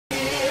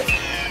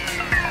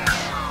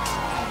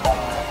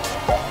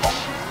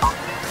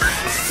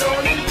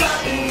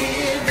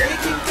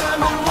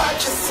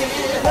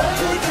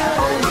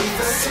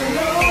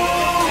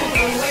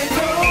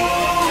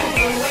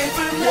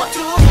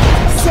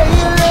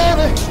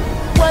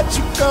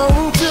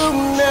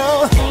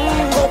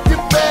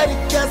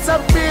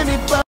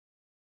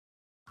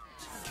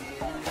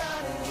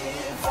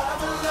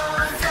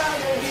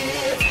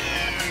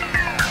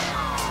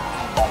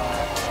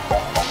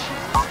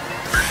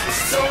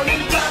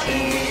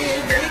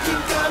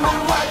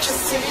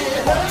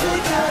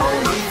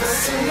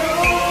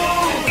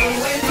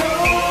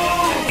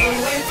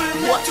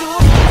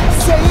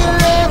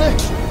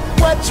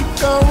What you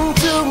gonna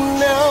do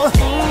now?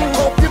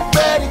 Hope you're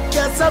ready,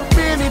 cause I'm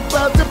really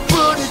about to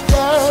put it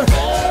down.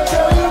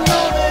 Girl, you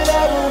know that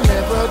I will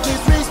never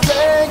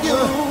disrespect you.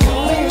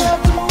 We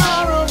have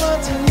tomorrow, but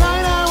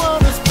tonight I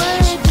wanna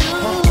spank you.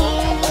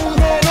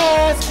 That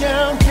ass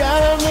down,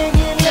 gotta make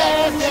it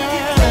last now.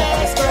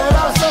 Girl,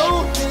 I'm so,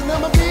 then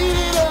I'ma beat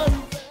it up.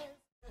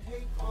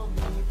 Hate on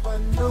me, but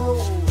no.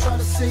 Try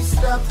to say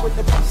stop when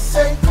the beat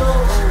say go.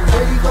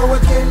 There you go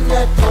again,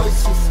 that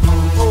voice is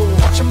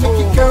watch you make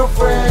your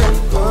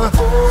girlfriend go.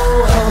 Come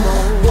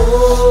on,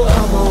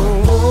 come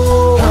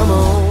on, come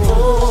on.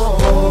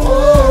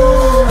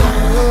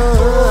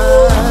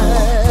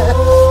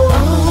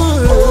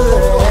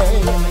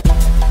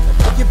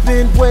 You've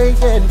been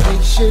waiting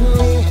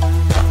patiently,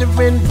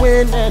 wondering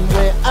when and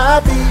where I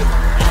be.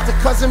 After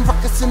causing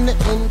ruckus in the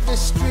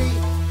industry,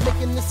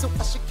 making this so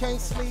she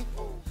can't sleep.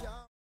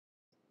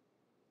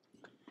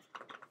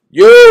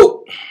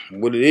 Yo,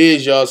 what it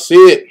is, y'all see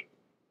it.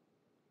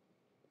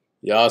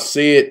 Y'all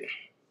see it.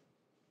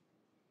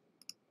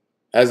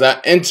 As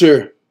I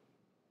enter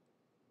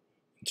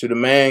into the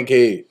man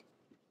cave,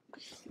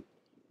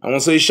 I want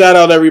to say shout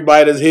out to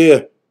everybody that's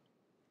here. I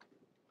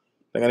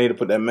think I need to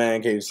put that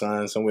man cave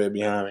sign somewhere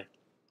behind me.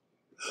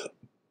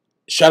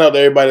 Shout out to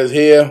everybody that's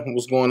here.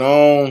 What's going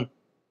on?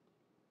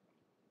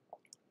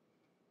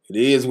 It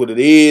is what it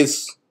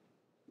is.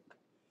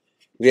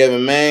 We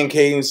having man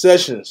cave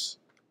sessions.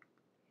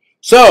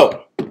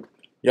 So,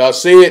 y'all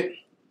see it.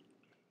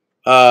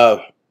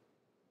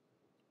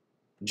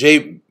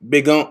 J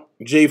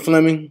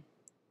Fleming.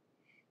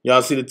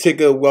 Y'all see the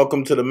ticker.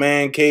 Welcome to the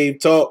Man Cave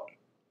Talk.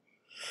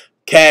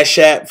 Cash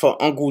App for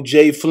Uncle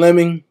J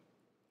Fleming.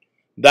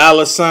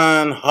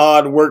 $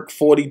 hard work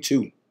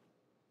 42.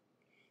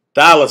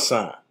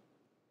 $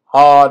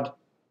 hard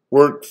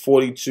work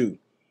 42.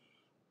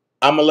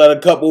 I'ma let a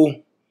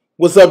couple.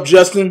 What's up,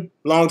 Justin?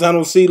 Long time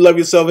no see. Love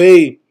yourself.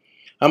 Hey,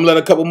 I'm gonna let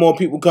a couple more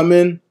people come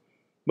in.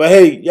 But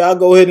hey, y'all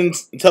go ahead and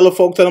tell the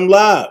folks that I'm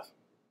live.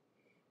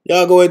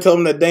 Y'all go ahead and tell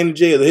them that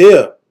DanaJay is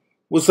here.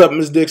 What's up,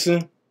 Miss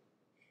Dixon?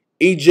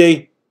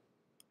 EJ.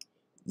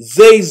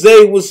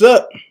 Zay, what's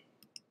up?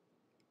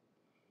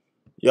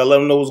 Y'all let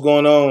them know what's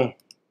going on.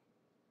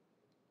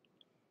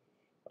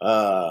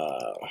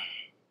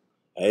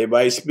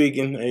 Everybody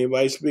speaking.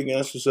 Everybody speaking.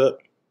 That's what's up.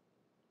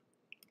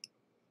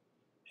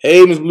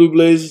 Hey, Miss Blue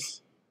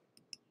Blazes.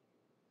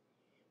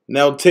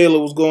 Now Taylor,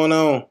 what's going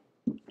on?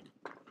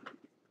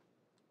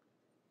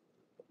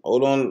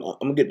 Hold on,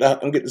 I'm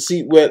gonna get the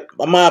seat wet.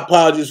 My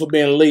apologies for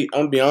being late.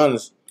 I'm gonna be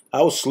honest.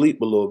 I was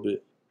asleep a little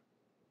bit.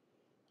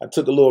 I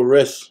took a little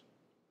rest.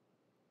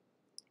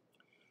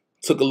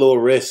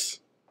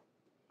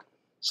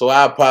 So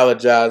I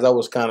apologize. I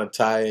was kind of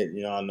tired.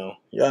 Y'all know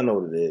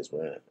what it is,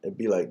 man. It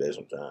be like that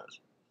sometimes.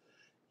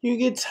 You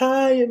get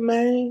tired,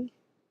 man.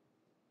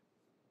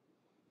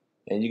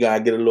 And you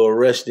gotta get a little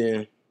rest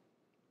in.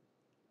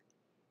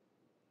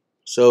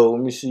 So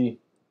let me see.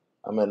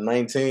 I'm at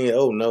 19.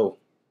 Oh no.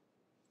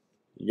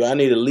 Y'all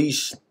need at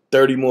least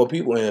 30 more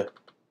people in here.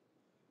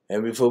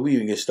 And before we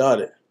even get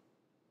started.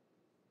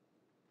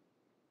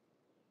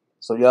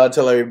 So y'all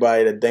tell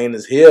everybody that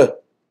Dana's here.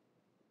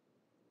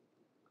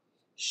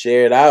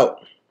 Share it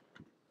out.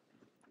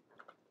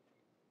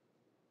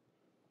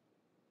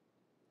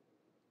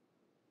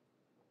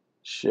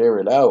 Share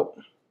it out.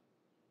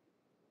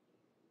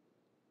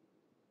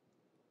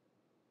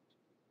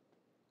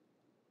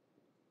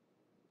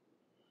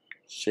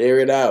 Share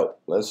it out.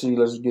 Let's see.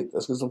 Let's get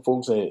some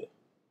folks in here.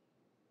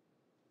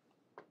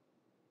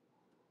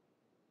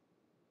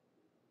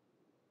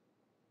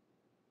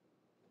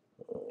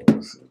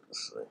 Let's see.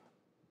 Let's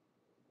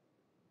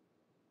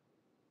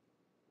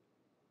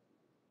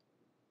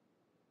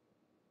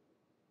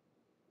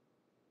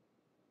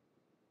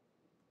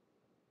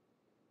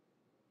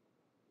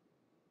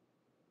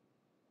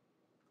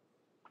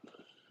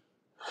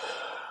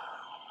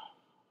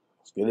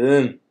get it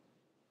in.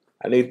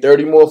 I need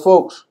 30 more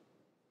folks.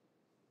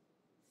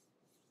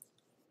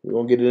 We're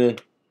gonna get it in.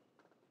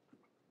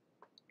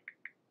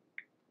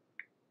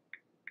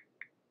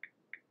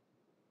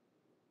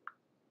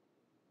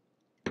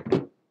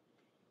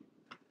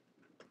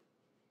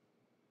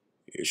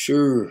 Yeah,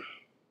 sure.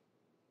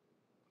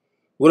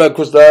 What up,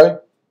 Chris Dye?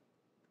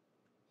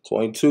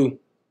 22.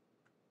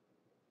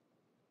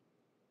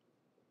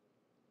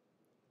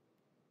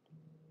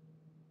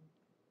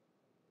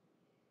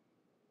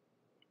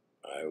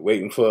 All right,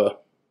 waiting for.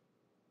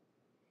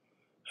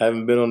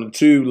 Haven't been on the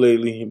tube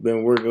lately.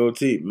 Been working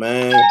OT.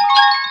 Man,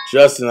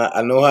 Justin,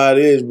 I know how it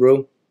is,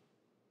 bro.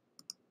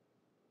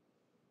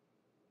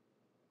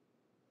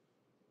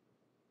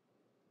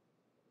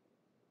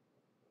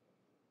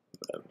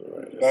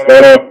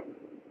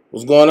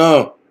 What's going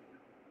on?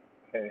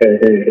 Hey,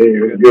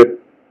 what's good?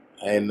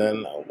 Ain't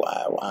nothing.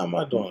 Why am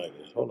I doing like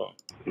this? Hold on.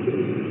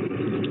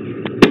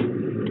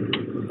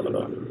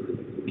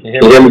 Can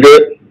you hear me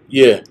good?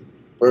 Yeah,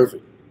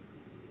 perfect.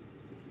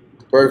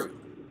 Perfect.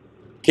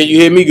 Can you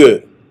hear me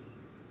good?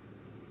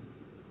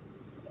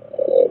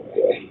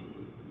 Okay.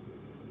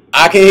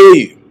 I can hear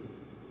you.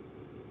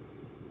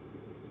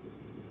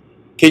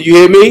 Can you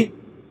hear me?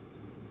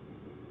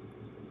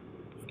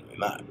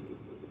 Not.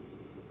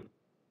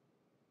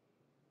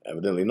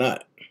 Evidently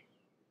not.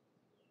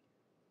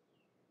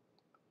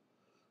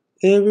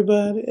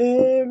 Everybody.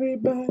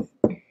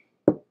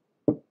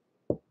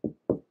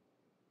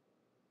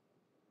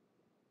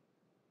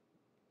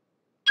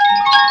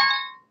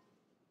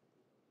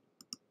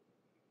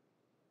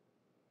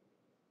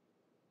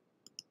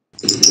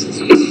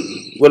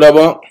 What up,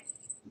 Unc?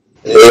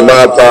 Hey,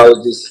 my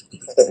apologies.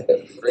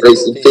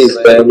 Grace and peace,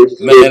 family.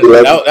 Man,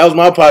 that was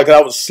my part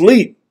because I was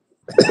asleep.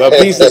 But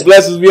peace and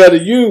blessings be unto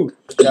you.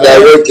 You got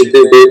work to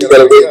do, baby. You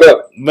gotta wake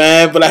up.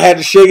 Man, but I had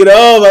to shake it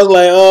off. I was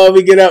like, oh,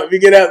 we get up.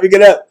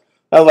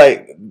 I was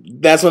like,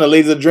 that's when the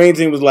Ladies of the Dream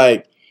Team was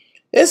like,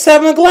 it's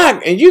 7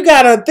 o'clock and you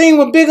got a thing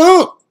with Big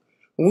Unc.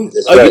 You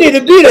need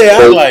to be there.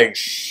 I was like,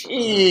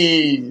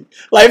 shit.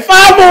 Like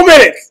 5 more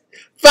minutes.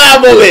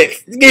 5 more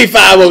minutes. Give me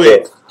 5 more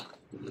minutes.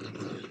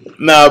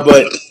 Nah,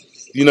 but,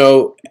 you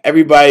know,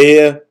 everybody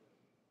here,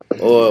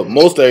 or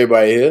most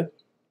everybody here.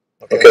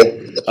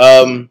 Okay.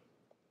 I'm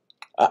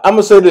going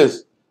to say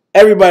this.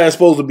 Everybody that's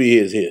supposed to be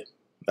here is here.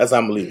 That's how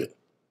I'm going to leave it.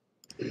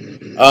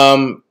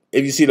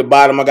 If you see the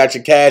bottom, I got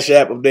your Cash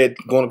App up there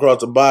going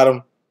across the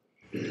bottom.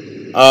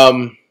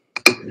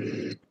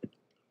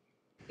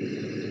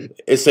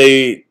 It's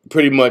a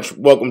pretty much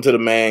welcome to the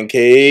Man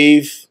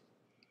Cave.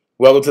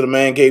 Welcome to the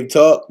Man Cave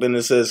Talk. Then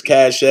it says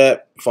Cash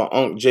App for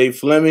Unc J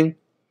Fleming.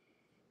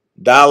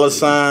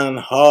 $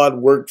 hard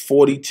work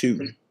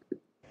 42.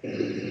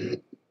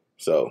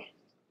 So,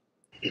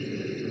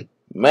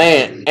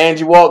 man,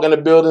 Angie Walk in the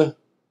building.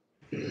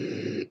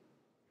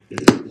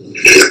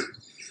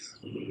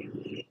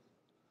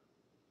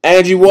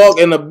 Angie Walk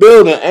in the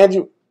building.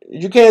 Angie,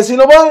 you can't see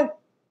nobody?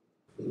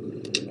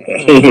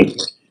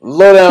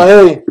 Low down,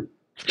 hey.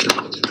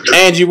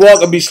 Angie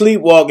Walker be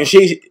sleepwalking.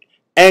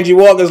 Angie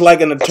Walker's like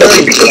an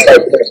attorney.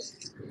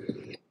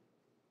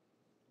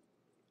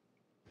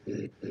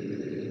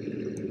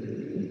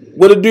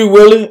 What it do,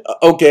 Willie?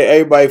 Okay,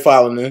 everybody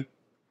following in.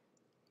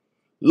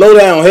 Low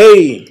down,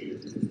 hey.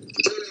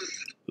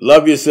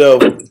 Love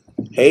yourself.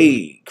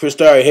 Hey, Chris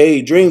Starry,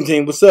 hey, Dream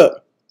Team, what's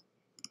up?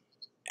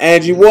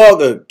 Angie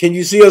Walker, can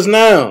you see us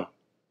now?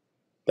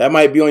 That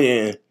might be on your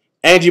end.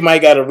 Angie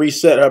might got to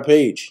reset her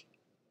page.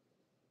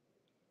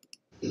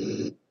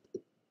 Hey,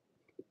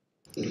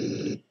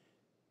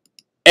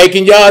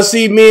 can y'all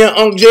see me and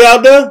Unc J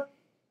out there?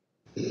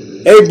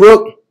 Hey,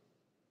 Brooke.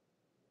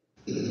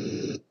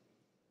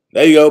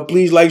 There you go.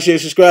 Please like, share,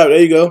 subscribe.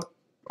 There you go.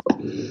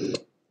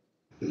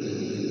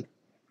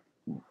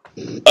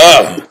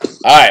 All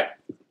right.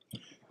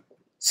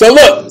 So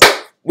look,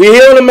 we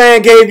here on the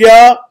Man Cave,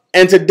 y'all,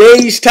 and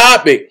today's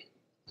topic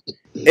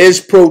is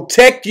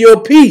protect your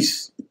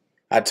peace.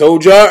 I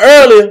told y'all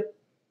earlier,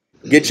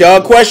 get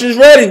y'all questions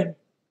ready,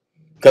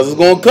 because it's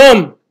going to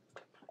come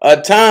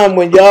a time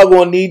when y'all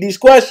going to need these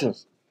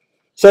questions.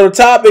 So the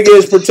topic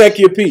is protect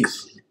your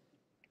peace.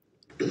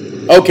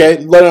 Okay,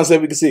 let us see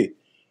if we can see.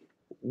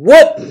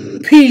 What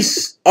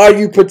peace are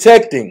you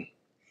protecting?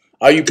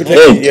 Are you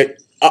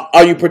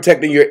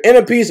protecting your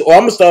inner peace? Or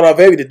I'm going to start off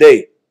heavy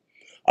today.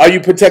 Are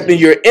you protecting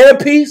your inner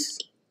peace?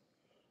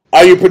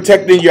 Are you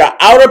protecting your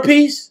outer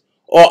peace?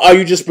 Or are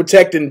you just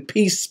protecting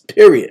peace,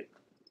 period?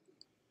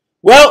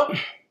 Well,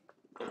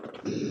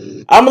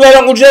 I'm going to let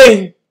Uncle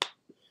Jay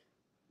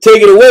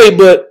take it away,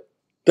 but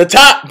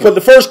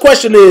the first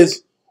question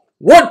is,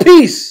 what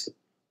peace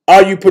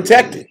are you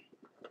protecting?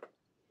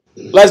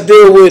 Let's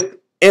deal with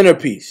inner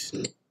peace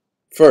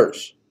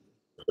first.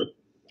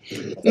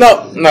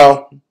 No,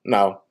 that's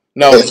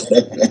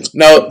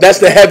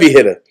the heavy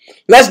hitter.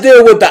 Let's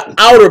deal with the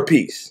outer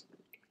peace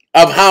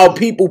of how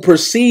people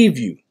perceive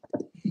you.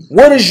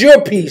 What is your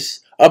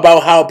peace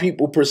about how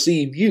people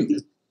perceive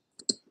you?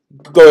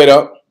 Go ahead,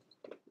 Up.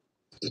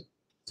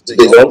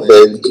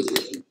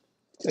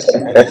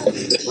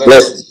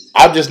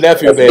 I'm just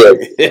nephew,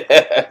 baby.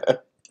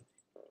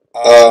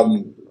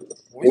 When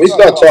we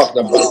start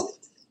talking about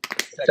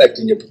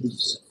protecting your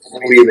peace,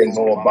 we even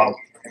know about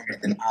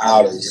and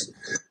ours.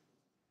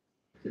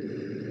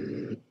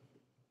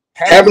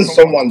 Having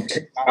someone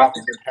take out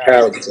your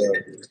character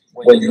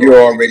when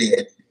you're already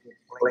in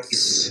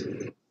place,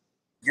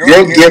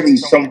 you're giving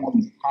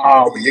someone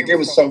power, you're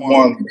giving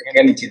someone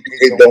energy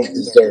they don't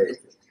deserve.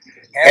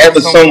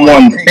 Having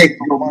someone take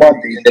your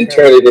Mondays and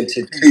turn it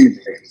into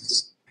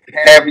Tuesdays.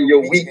 Having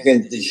your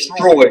weekends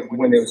destroyed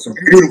when it was a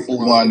beautiful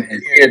one,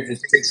 and it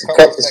just takes a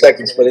couple of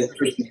seconds for this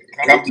person to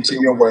come into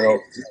your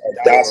world and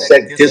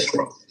dissect,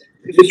 disrupt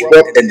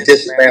and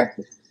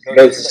dismantle. You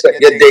know,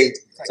 your day.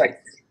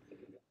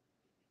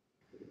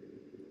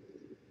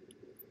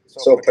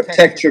 So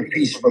protect your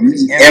peace from me,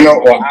 inner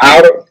or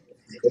outer,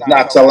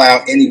 not to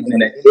allow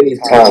anyone at any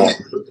time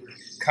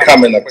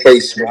come in a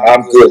place where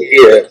I'm good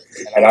here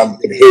and I'm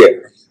good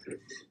here.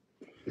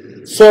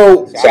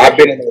 So I've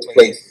been in those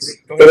places.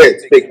 Go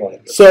ahead, speak on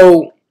it.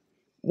 So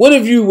what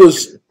if you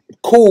was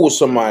cool with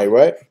somebody,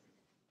 right?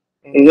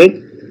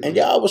 Mm-hmm. And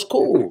y'all was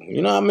cool.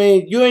 You know what I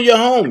mean? You and your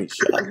homies.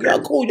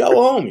 Y'all cool. Y'all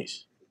were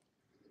homies.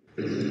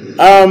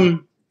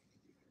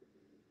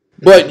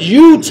 But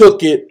you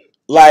took it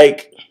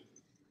like,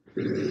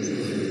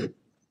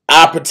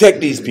 I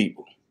protect these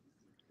people.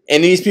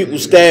 And these people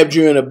stabbed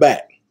you in the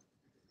back.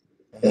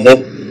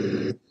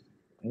 Mm-hmm.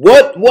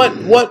 What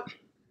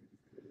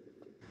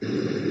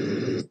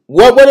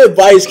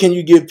advice can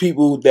you give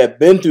people that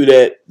been through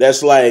that,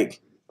 that's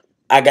like,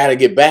 I gotta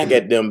get back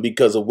at them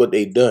because of what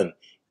they done?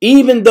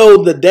 Even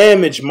though the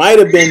damage might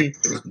have been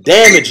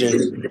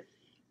damaging,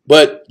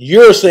 but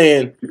you're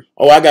saying,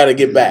 oh, I gotta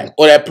get back.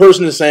 Or that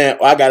person is saying,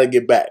 oh, I gotta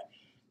get back.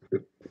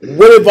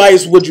 What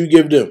advice would you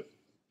give them?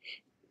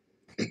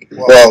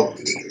 Well,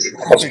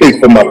 I'll speak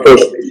for my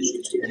personal,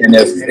 and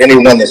if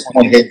anyone that's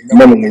on here,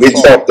 remember when we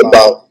talked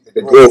about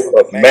the growth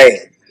of man.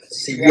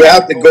 See, you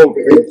have to go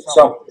through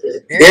something.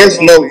 There's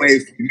no way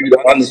for you to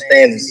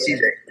understand and see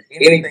that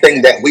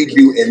anything that we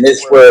do in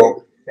this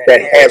world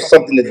that has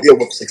something to deal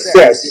with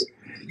success,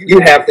 you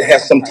have to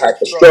have some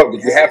type of struggle.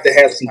 You have to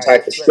have some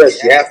type of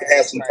stress. You have to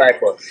have some type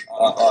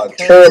of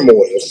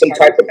turmoil, or some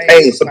type of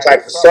pain, some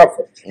type of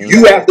suffering.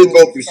 You have to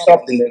go through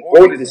something in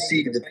order to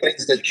see the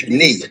things that you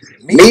need.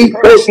 Me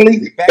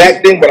personally,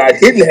 back then when I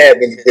didn't have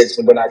any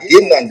vision, when I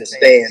didn't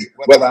understand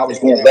whether I was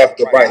going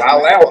left or right, I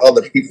allowed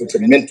other people to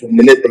mentally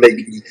manipulate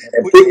me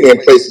and put me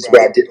in places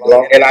where I didn't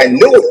belong, and I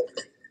knew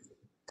it.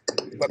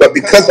 But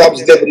because I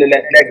was living in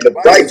that negative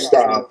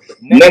lifestyle,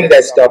 none of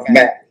that stuff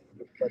mattered.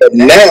 But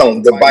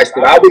now, the advice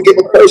that I would give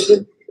a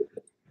person,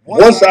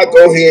 once I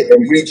go ahead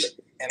and reach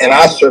and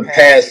I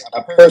surpass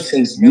a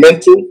person's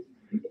mental,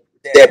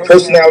 their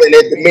personality, and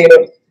their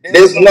demeanor,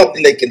 there's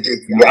nothing they can do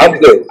for me. I'm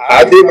good.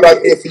 I did what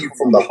I did for you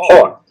from the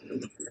heart.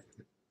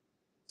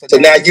 So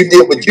now you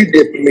did what you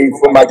did for me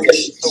from, I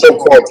guess,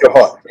 so-called your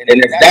heart.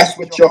 And if that's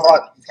what your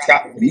heart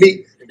got for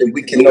me, then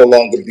we can no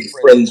longer be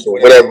friends or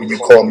whatever you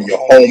call me, your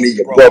homie,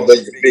 your brother,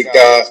 your big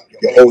guy,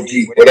 your OG,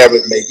 whatever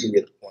it may be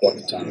at the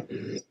point in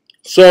time.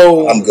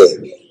 So I'm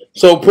good.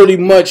 So pretty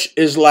much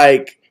it's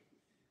like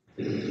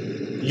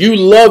you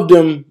loved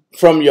them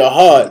from your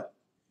heart,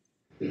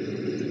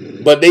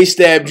 but they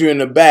stabbed you in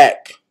the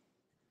back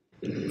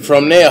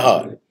from their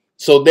heart.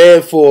 So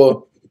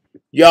therefore,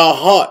 your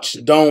hearts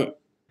don't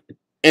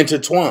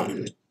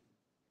intertwine.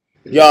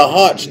 Your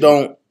hearts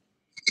don't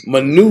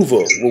maneuver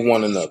with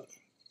one another.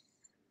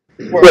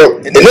 Well,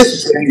 and this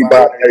is for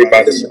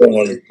everybody that's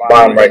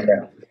on right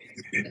now.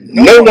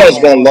 No one's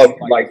going to love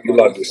you like you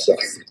love yourself.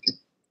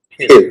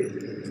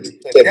 Period.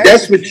 So if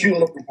that's what you're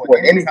looking for,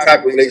 any type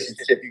of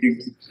relationship,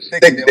 you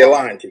think that they're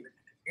lying to you.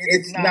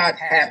 It's not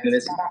happening.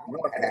 It's not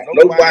going to happen.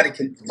 Nobody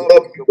can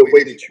love you the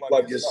way that you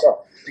love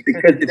yourself.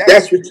 Because if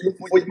that's what you're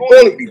looking for, you're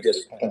going to be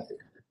disappointed.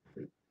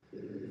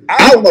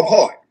 I love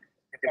hard.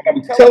 If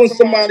I'm telling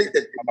somebody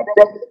that my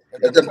brother,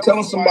 if I'm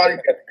telling somebody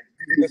that,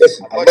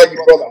 listen, I love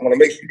you, brother, I want to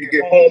make sure you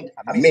get home,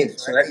 I mean it.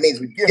 So that means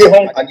when you get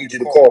home, I need you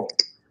to call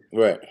me.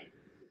 Right.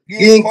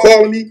 He ain't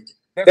calling me.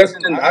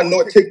 I know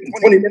it takes me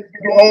 20 minutes to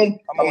get home.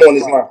 I'm on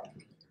this line.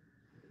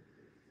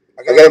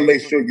 I gotta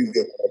make sure you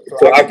good,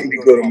 so I can be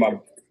good on my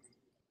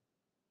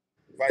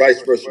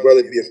vice versa,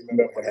 whether it be a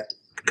female or that.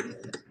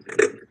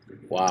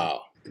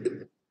 Wow.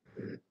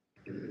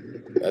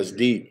 That's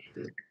deep.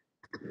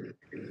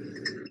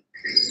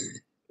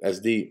 That's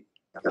deep.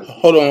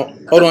 Hold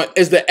on.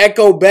 Is the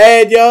echo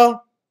bad,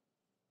 y'all?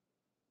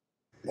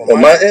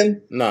 On my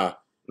end? Nah,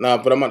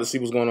 but I'm about to see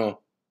what's going on.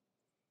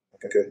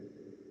 Okay.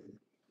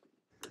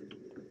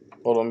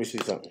 Hold on, let me see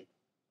something.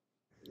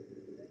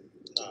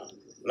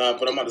 Nah,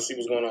 but I'm about to see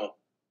what's going on.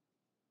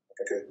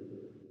 Okay.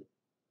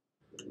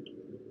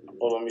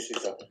 Hold on, let me see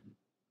something.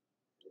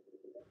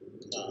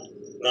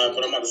 Nah,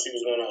 but I'm about to see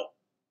what's going on.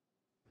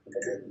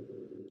 Okay.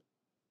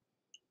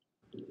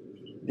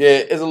 Yeah,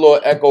 it's a little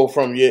echo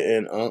from your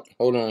end,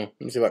 Hold on.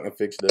 Let me see if I can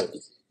fix that.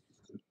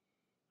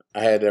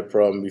 I had that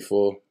problem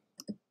before.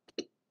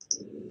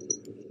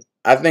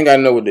 I think I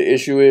know what the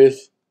issue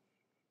is.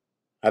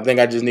 I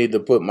think I just need to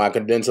put my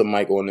condenser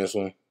mic on this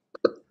one.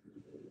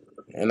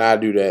 And I'll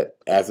do that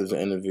after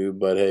the interview.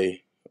 But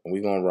hey,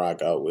 we're going to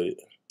rock out with it.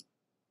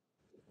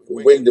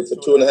 We waited for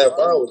 2.5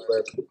 hours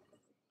last week.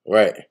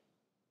 Right.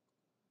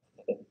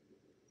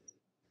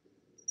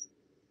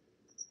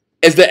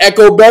 Is the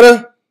echo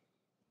better?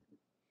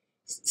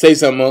 Say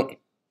something, Monk.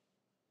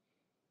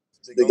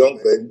 They don't,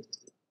 baby.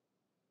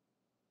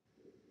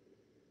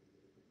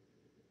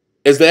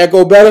 Is the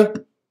echo better?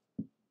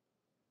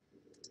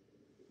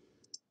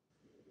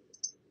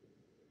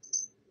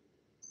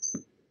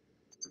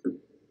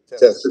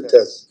 Test.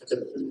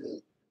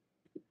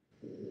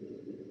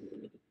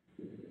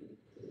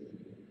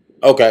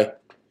 Okay.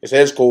 It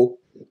says cool.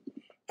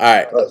 All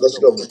right, let's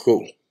go.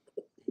 Cool.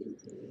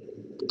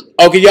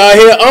 Okay, y'all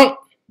hear, Unc?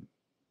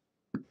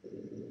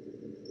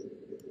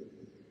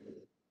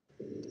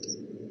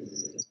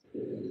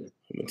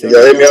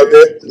 Y'all hear me out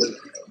there?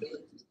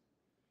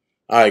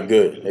 All right,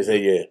 good. They say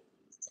yeah.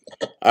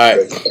 All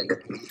right.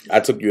 I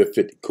took you at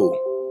 50. Cool.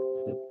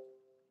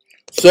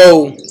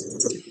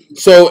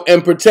 So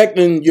in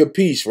protecting your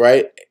peace,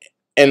 right?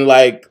 And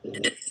like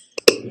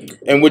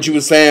And what you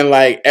were saying,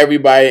 like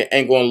everybody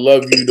ain't gonna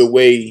love you the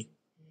way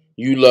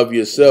you love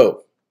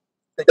yourself.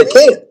 They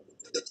can't.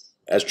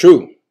 That's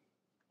true.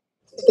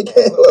 They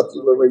can't love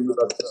you the way you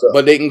love yourself.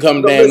 But they can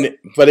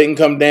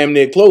come damn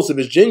near close if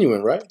it's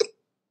genuine, right?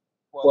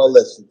 Well,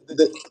 listen,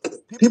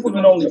 people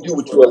can only do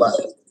what you allow.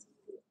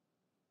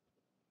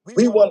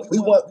 No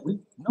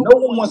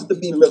one wants to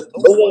be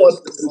miserable. No one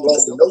wants to be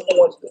lonely. No one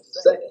wants to be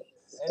sad.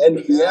 And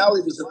the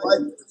reality is, like,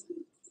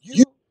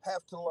 you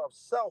have to love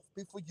self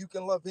before you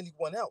can love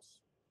anyone else.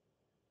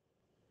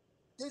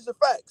 These are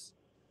facts.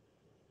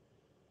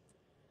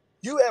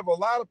 You have a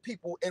lot of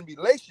people in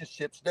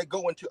relationships that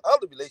go into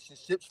other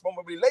relationships from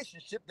a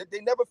relationship that they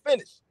never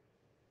finish.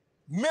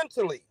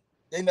 Mentally,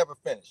 they never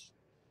finish.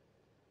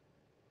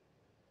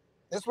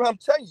 That's what I'm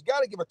telling you. You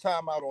got to give a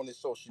time out on this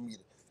social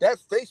media. That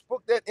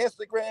Facebook, that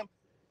Instagram,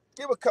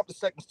 give a couple of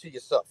seconds to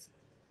yourself.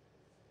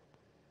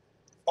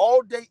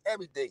 All day,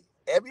 every day.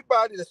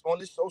 Everybody that's on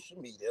this social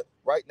media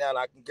right now, and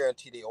I can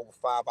guarantee they over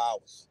 5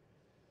 hours.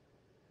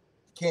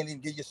 You can't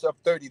even give yourself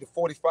 30 to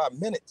 45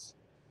 minutes.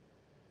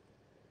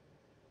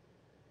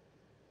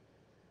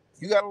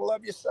 You got to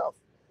love yourself.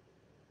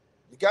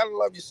 You got to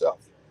love yourself.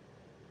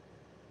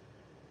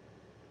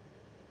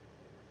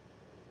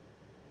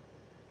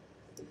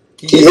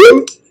 Can you hear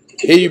me?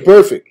 Hear you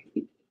perfect.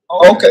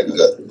 Okay,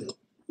 good.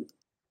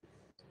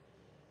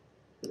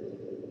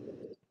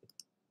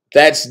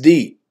 That's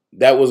deep.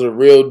 That was a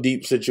real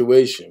deep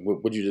situation.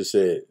 What you just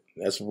said.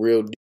 That's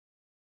real deep.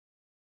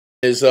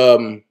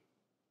 And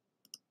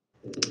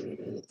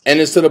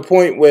it's to the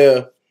point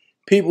where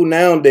people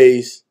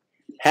nowadays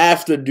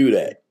have to do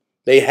that.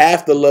 They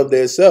have to love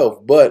their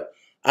self. But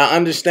I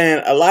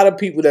understand a lot of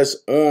people that's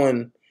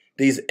on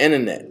these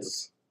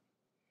internets,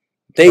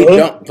 they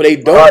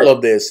don't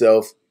love their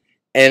self.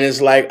 And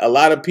it's like a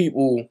lot of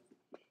people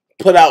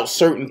put out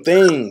certain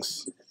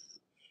things,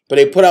 but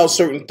they put out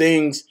certain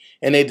things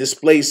and they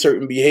display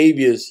certain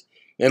behaviors,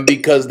 and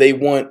because they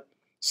want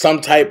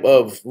some type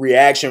of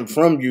reaction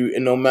from you,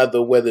 and no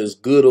matter whether it's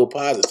good or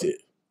positive.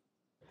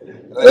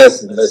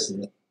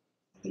 Listen.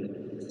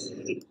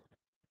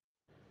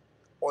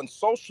 On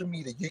social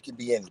media, you can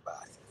be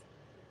anybody.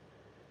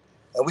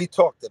 And we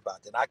talked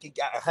about that. I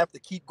have to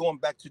keep going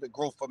back to the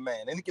growth of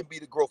man, and it can be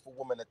the growth of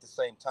woman at the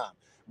same time.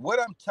 What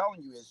I'm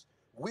telling you is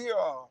we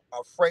are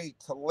afraid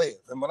to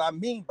live. And what I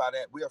mean by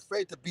that, we're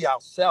afraid to be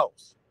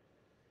ourselves.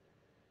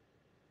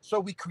 So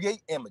we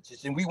create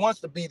images, and we want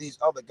to be these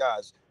other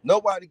guys.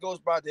 Nobody goes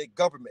by their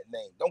government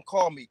name. Don't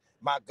call me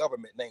my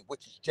government name,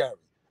 which is Jerry.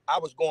 I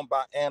was going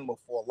by animal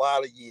for a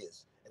lot of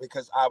years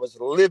because I was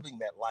living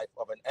that life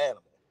of an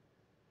animal.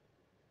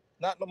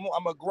 Not no more.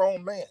 I'm a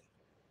grown man.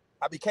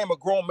 I became a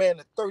grown man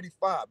at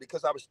 35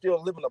 because I was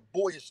still living a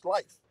boyish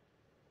life.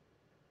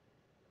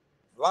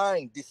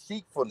 Lying,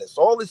 deceitfulness,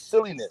 all this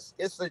silliness.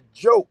 It's a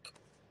joke.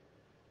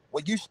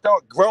 When you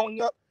start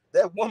growing up,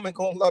 that woman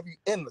gonna love you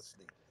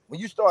endlessly. When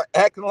you start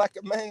acting like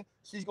a man,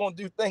 she's gonna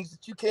do things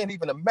that you can't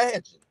even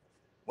imagine.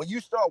 When you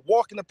start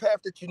walking the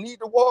path that you need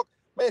to walk,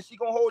 man, she's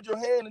gonna hold your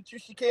hand until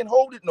she can't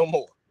hold it no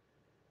more.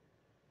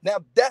 Now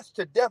that's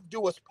to death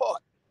do us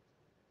part.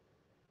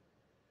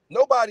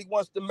 Nobody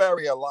wants to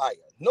marry a liar.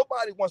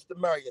 Nobody wants to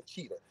marry a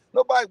cheater.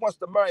 Nobody wants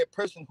to marry a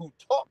person who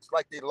talks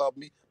like they love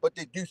me, but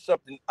they do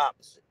something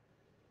opposite.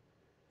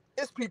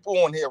 There's people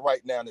on here right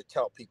now that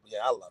tell people, yeah,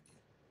 I love you,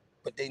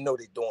 but they know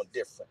they're doing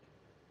different.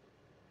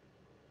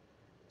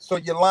 So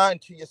you're lying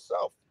to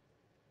yourself.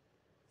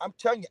 I'm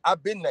telling you,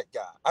 I've been that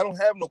guy. I don't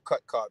have no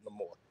cut card no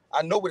more.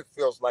 I know what it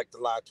feels like to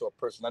lie to a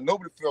person. I know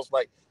what it feels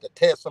like to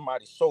tear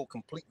somebody's soul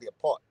completely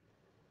apart.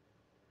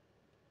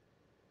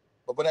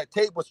 But when that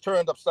tape was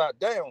turned upside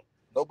down,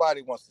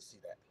 nobody wants to see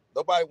that.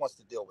 Nobody wants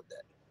to deal with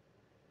that.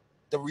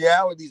 The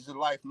realities of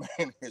life,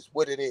 man, is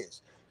what it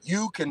is.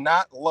 You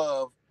cannot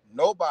love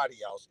nobody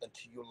else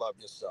until you love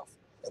yourself.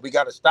 And we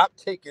got to stop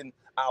taking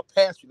our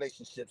past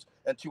relationships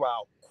into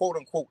our quote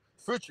unquote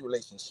future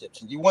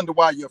relationships. And you wonder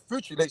why your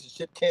future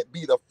relationship can't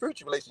be the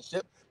future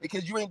relationship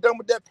because you ain't done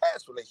with that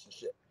past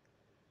relationship.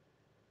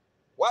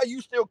 Why are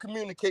you still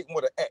communicating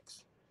with an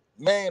ex,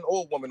 man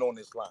or woman on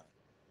this line?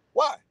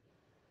 Why?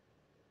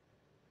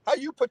 How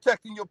you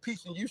protecting your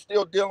peace and you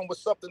still dealing with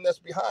something that's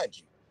behind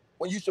you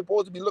when you're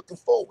supposed to be looking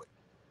forward?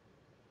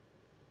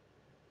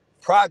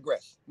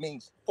 Progress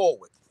means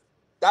forward.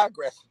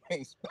 Digress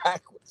means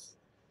backwards.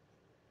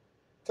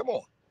 Come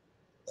on.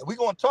 If we're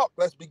going to talk,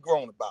 let's be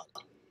grown about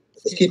it.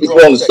 Let's keep it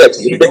growing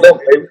sexy.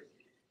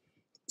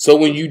 So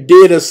when you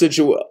did a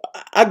situation,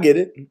 I get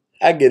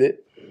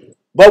it.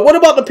 But what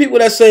about the people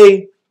that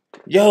say,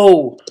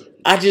 yo,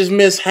 I just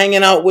miss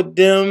hanging out with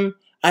them.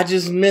 I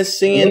just miss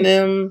seeing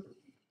them.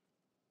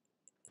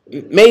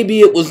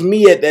 Maybe it was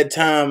me at that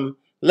time.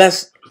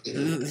 Let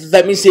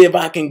me see if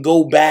I can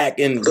go back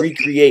and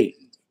recreate.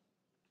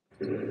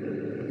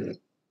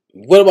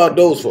 What about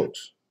those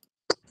folks?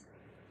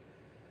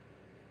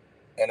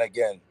 And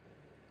again,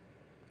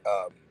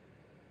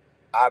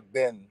 I've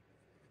been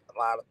a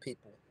lot of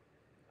people.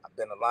 I've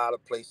been a lot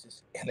of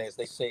places. And as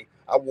they say,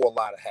 I wore a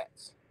lot of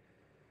hats.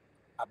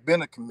 I've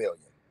been a chameleon.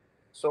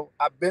 So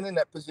I've been in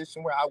that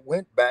position where I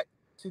went back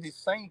to the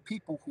same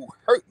people who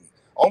hurt me,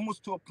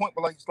 almost to a point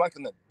where like it's like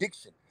an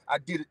addiction. I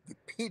did it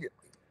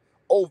repeatedly,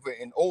 over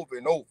and over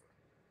and over.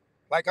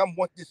 Like I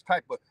want this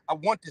type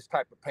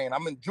of pain.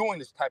 I'm enjoying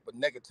this type of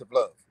negative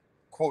love,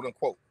 quote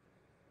unquote.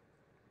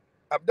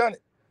 I've done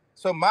it.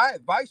 So my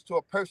advice to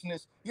a person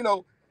is,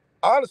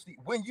 honestly,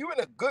 when you're in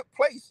a good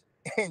place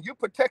and you're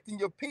protecting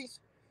your peace,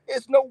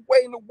 there's no way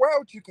in the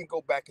world you can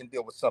go back and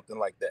deal with something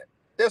like that.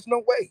 There's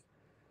no way.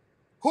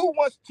 Who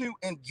wants to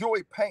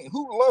enjoy pain?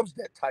 Who loves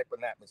that type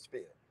of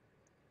atmosphere?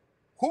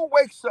 Who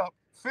wakes up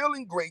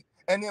feeling great,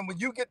 and then when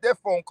you get their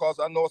phone calls,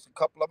 I know it's a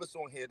couple of us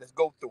on here that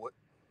go through it,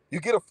 you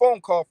get a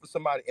phone call from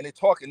somebody and they're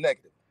talking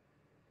negative.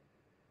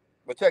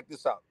 But check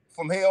this out.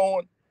 From here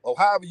on, or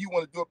however you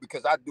want to do it,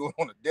 because I do it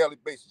on a daily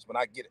basis when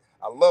I get it.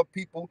 I love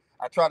people.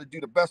 I try to do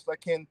the best I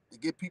can to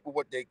give people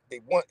what they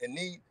want and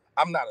need.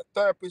 I'm not a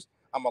therapist.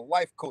 I'm a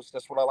life coach.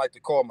 That's what I like to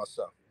call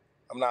myself.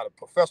 I'm not a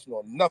professional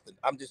or nothing.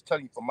 I'm just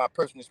telling you from my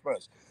personal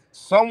experience.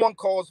 Someone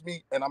calls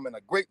me and I'm in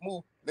a great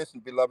mood. Listen,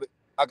 beloved,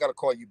 I got to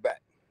call you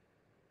back.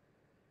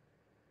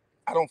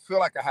 I don't feel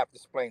like I have to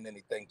explain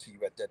anything to you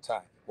at that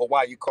time. Well, why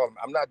are you calling me?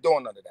 I'm not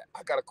doing none of that.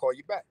 I got to call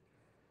you back.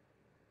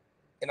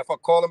 And if I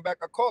call them back,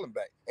 I call them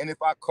back. And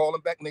if I call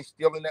them back and they're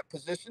still in that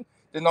position,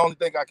 then the only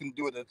thing I can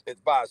do is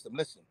advise them,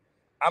 listen,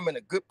 I'm in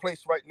a good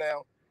place right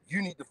now.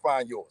 You need to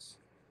find yours.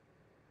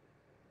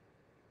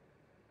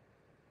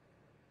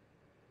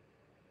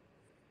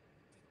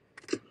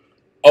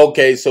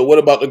 Okay, so what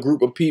about the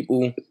group of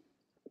people?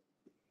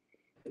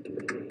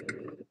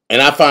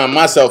 And I find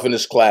myself in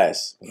this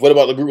class. What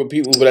about the group of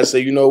people that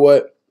say, you know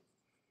what?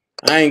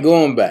 I ain't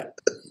going back.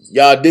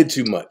 Y'all did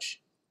too much.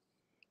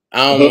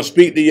 I don't want to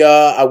speak to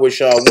y'all. I wish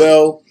y'all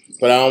well,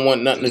 but I don't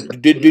want nothing to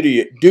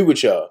do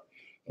with y'all.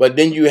 But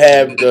then you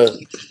have the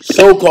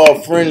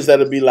so-called friends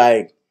that'll be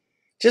like,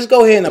 just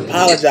go ahead and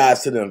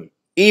apologize to them.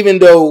 Even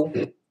though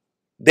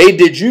they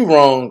did you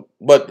wrong,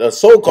 but the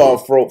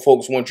so-called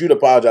folks want you to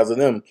apologize to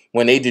them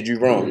when they did you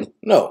wrong.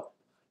 No,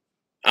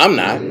 I'm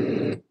not.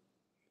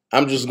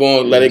 I'm just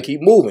going to let it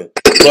keep moving.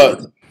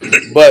 But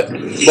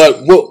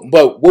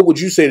what would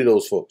you say to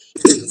those folks?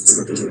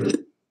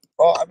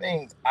 Well, I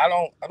mean, I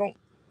don't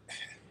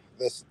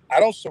listen. I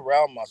don't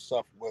surround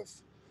myself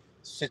with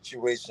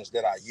situations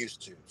that I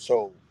used to.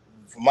 So,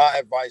 my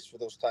advice for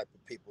those type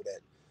of people,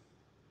 that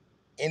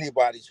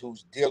anybody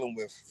who's dealing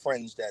with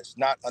friends that's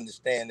not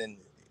understanding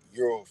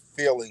your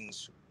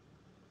feelings,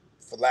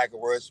 for lack of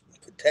words,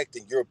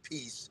 protecting your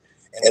peace,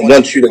 and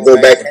wants you to go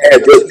back and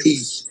have your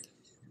peace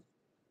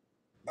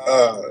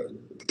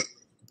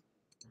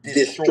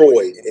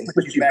destroyed and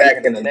put you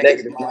back in a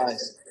negative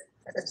mindset.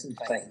 That's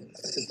insane.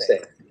 That's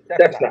insane.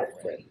 That's not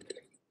a friend.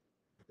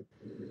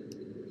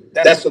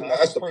 That's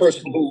a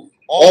person who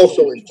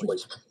also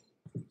enjoys,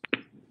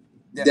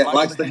 that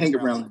likes to hang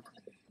around,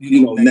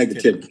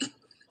 negativity.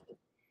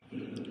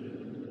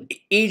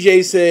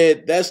 EJ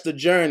said, that's the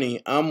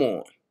journey I'm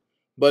on.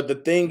 But the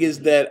thing is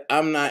that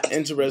I'm not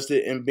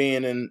interested in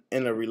being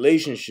in a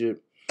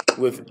relationship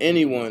with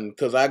anyone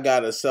because I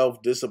got to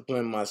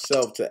self-discipline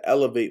myself to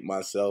elevate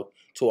myself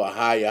to a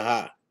higher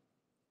high.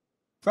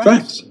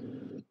 Facts.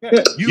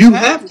 Yeah. You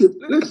have to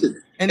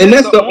listen. And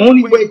that's the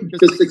only way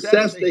the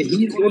success that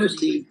he's going to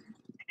see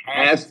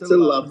has to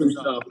love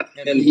himself.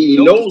 And he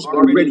knows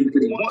already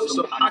what he wants.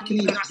 So how can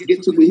he not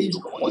get to where he's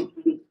going?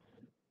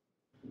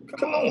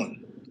 Come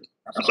on.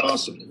 That's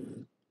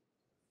awesome.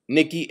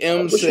 Nikki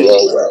M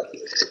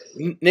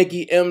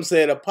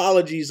said,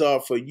 apologies are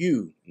for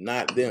you,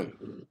 not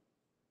them.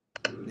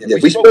 Yeah,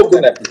 we spoke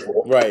on that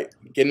before. Right.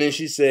 And then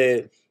she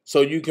said,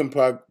 so you can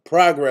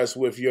progress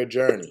with your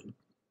journey.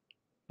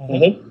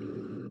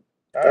 Mm-hmm.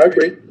 I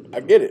agree. I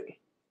get it.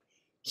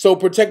 So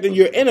protecting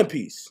your inner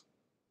peace.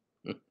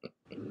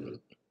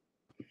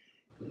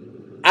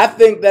 I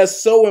think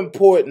that's so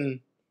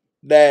important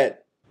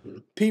that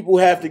people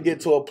have to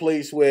get to a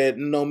place where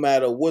no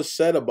matter what's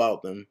said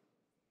about them,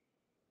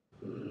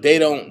 they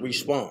don't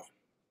respond.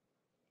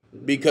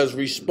 Because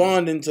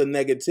responding to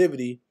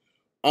negativity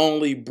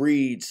only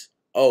breeds,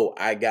 oh,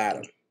 I got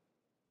him.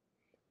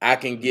 I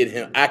can get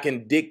him. I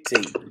can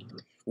dictate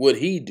what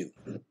he do.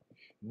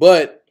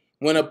 But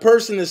when a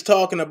person is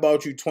talking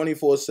about you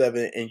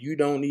 24/7 and you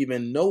don't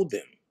even know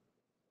them,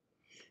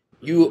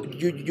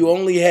 you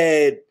only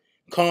had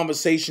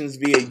conversations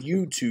via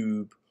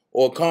YouTube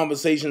or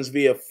conversations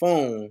via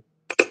phone,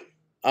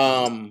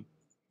 and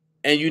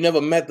you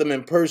never met them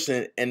in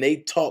person, and they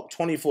talk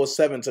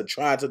 24/7 to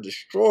try to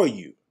destroy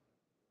you,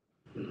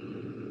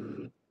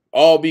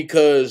 all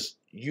because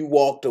you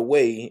walked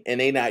away and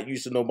they not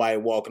used to nobody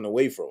walking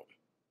away from.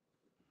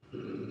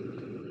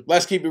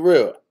 Let's keep it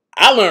real.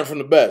 I learned from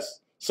the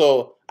best,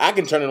 so I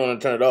can turn it on and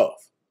turn it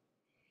off.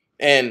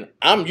 And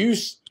I'm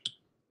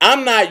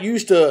not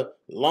used to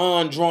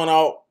long drawn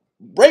out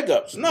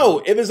breakups.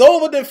 No, if it's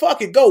over, then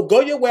fuck it.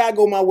 Go your way. I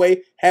go my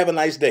way. Have a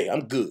nice day.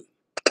 I'm good.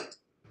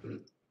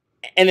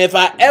 And if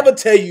I ever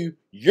tell you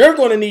you're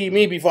going to need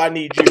me before I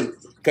need you,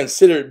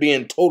 consider it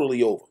being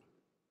totally over.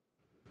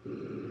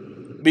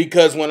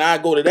 Because when I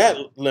go to that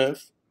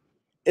length,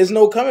 there's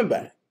no coming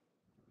back.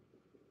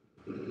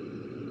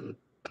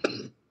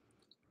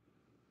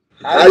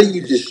 How do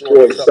you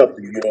destroy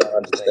something you don't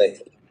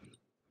understand?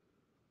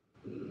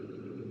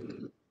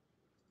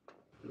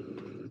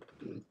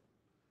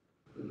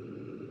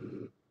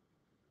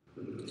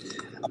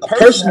 A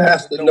person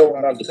has to know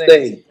and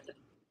understand.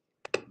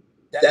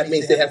 That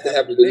means they have to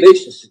have a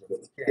relationship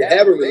with you. To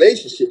have a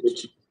relationship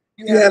with you,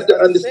 you have to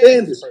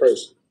understand this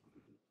person.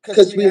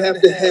 Because we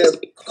have to have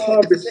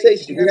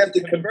conversation. We have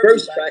to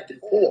converse back and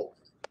forth.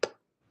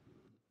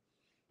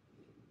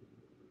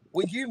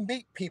 When you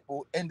meet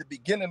people in the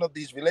beginning of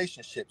these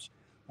relationships,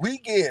 we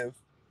give,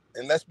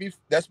 and let's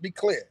be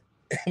clear,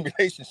 in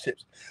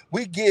relationships,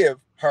 we give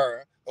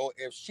her, or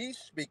if she's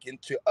speaking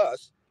to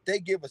us, they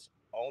give us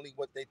only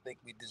what they think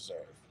we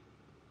deserve.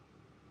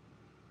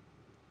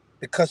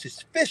 Because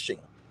it's fishing.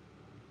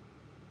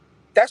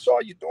 That's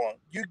all you're doing.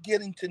 You're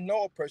getting to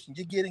know a person.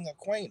 You're getting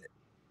acquainted.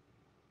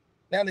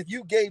 Now, if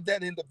you gave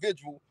that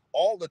individual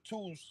all the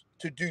tools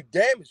to do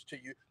damage to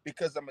you,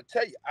 because I'm going to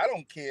tell you, I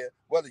don't care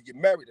whether you're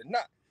married or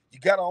not. You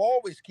got to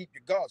always keep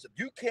your guards up.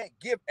 You can't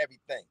give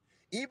everything.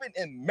 Even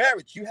in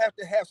marriage, you have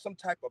to have some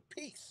type of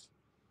peace.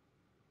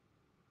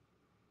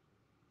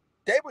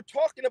 They were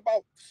talking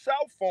about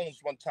cell phones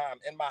one time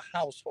in my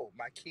household,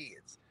 my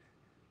kids.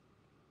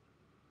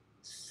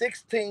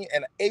 16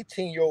 and an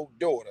 18-year-old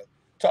daughter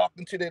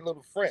talking to their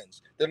little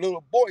friends. The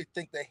little boy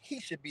think that he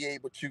should be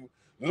able to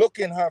look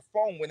in her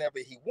phone whenever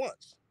he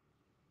wants.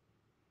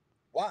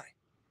 Why?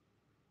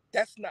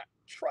 That's not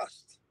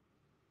trust.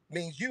 It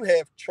means you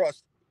have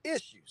trust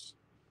issues.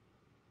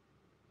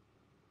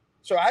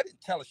 So I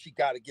didn't tell her she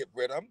got to get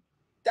rid of them.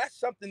 That's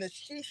something that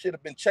she should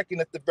have been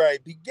checking at the very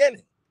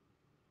beginning.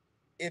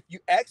 If you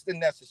ask the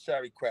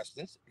necessary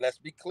questions, let's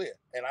be clear,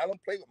 and I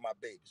don't play with my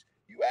babies.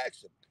 You ask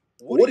them,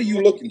 what are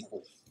you looking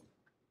for?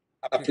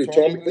 A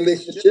platonic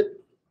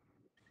relationship?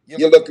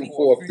 You're looking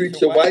for a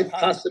future wife,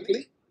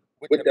 possibly,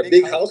 with the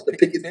big house, the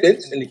picket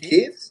fence, and the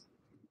kids?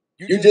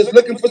 You're just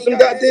looking for some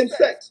goddamn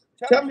sex.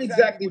 Tell me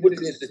exactly what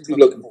it is that you're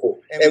looking for.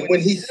 And when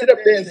he sit up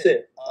there and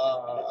said,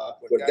 well,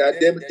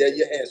 goddamn it, there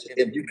your answer.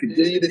 If you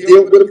continue to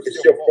deal with him,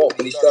 it's your fault.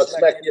 When he starts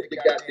smacking you up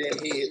your goddamn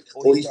head,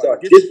 or he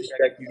starts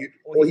disrespecting you,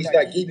 or he's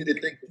not giving you the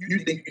thing you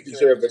think you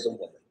deserve as a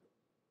woman.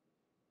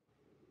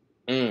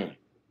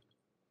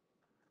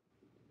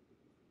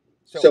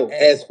 So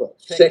as for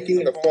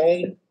checking the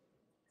phone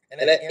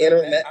and that inner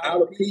and that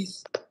outer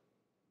piece,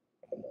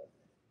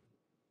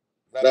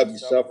 love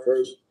yourself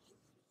first,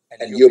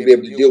 and you'll be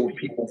able to deal with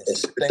people and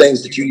the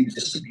things that you need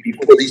to see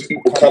before these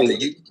people come to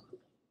you.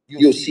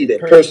 You'll see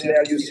that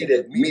personality, you'll see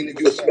that meaning,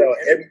 you'll smell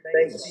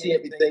everything and see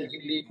everything you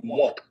need and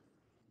want.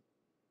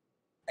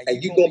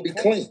 And you're going to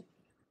be clean.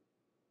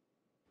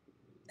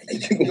 And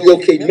you're going to be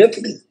okay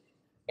mentally.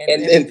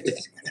 And then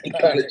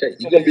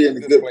you're going to be in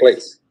a good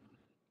place.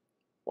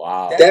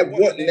 Wow. That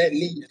want and that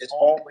need is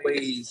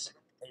always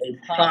a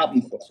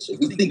problem for us. So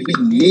we think we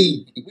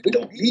need, we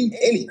don't need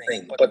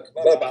anything but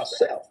love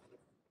ourselves.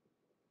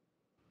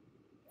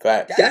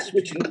 Fact. That's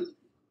what you need.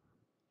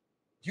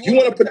 You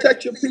want to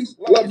protect your peace?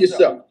 Love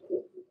yourself.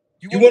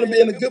 You want to be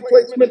in a good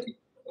place mentally?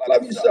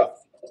 Love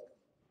yourself.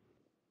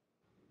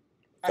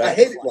 I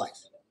hated life.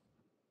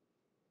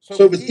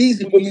 So it was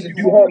easy for me to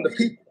do harm to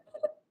people.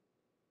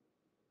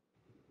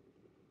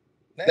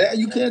 Now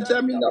you can't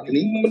tell me nothing.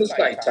 Even when it's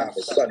nighttime,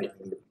 it's sunny.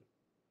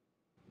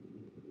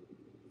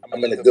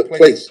 I'm in a good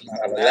place.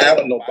 I'm not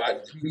allowing nobody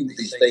to do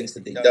these things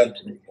that they've done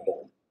to me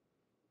before.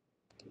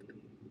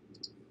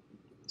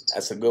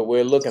 That's a good way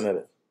of looking at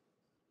it.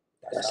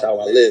 That's how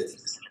I live.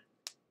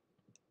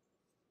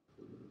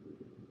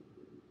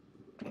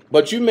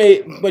 But you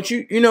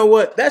know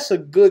what? That's a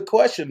good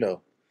question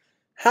though.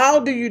 How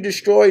do you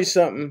destroy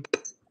something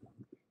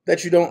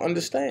that you don't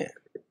understand?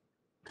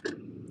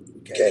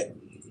 Okay.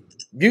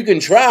 You can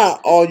try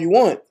all you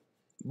want,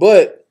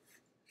 but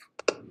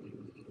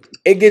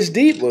it gets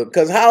deeper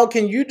because how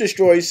can you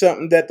destroy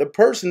something that the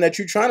person that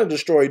you're trying to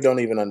destroy don't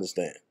even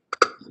understand?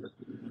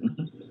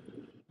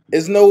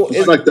 It's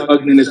like the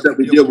ugliness that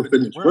we deal with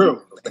in this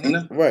world,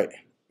 right?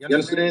 You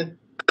understand?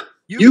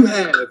 You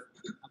have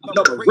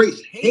another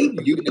race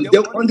hating you and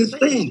don't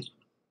understand you,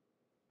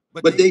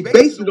 but they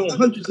base it on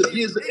hundreds of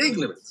years of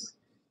ignorance.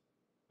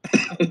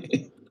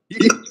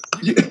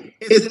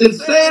 It's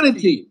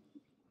insanity.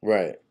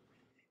 Right.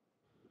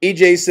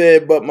 EJ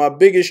said, but my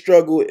biggest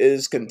struggle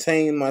is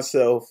contain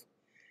myself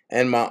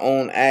and my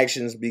own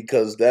actions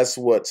because that's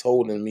what's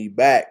holding me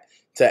back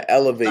to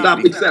elevate.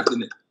 Stop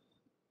accepting it.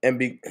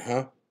 And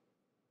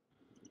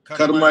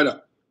Cut him right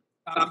up.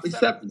 Stop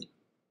accepting it.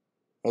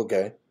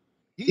 Okay.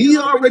 He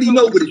already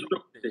know what his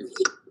struggle is.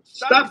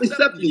 Stop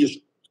accepting your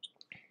struggle.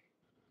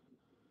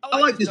 I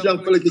like this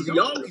young fella because he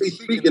always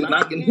speaking and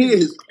I can hear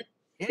his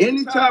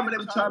anytime and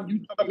every time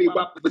you tell me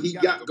about what he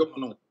got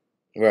going on.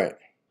 Right.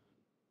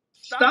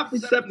 Stop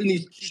accepting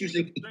these issues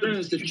and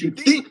concerns that you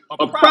think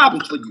are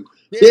problems for you.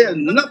 They're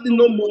nothing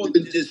no more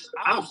than just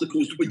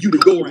obstacles for you to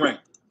go around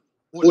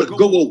or to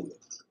go over.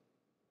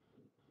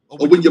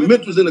 Or when your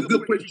mental's in a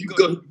good place, you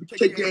go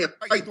take your ass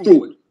right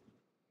through it.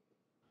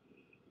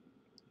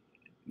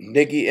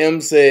 Nikki M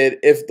said,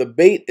 if the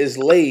bait is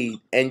laid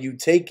and you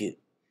take it,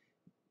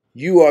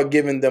 you are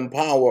giving them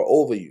power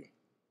over you.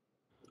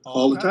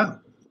 All the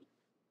time.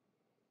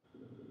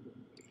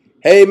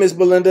 Hey, Miss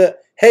Belinda.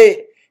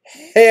 Hey,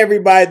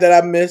 everybody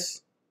that I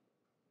miss.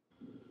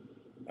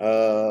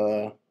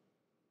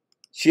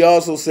 She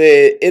also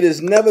said, it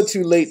is never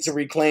too late to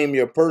reclaim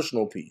your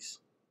personal peace.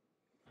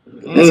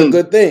 That's a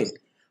good thing.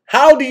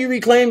 How do you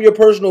reclaim your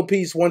personal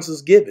peace once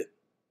it's given?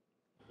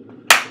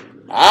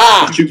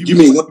 You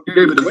mean once you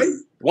gave it away?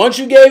 Once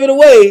you gave it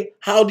away,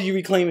 how do you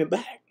reclaim it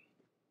back?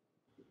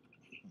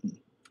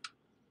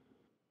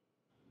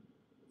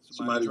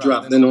 Somebody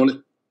dropped in on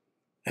it.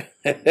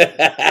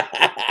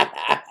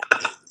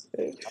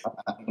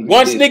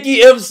 Once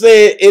Nikki M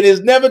said, it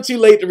is never too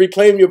late to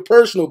reclaim your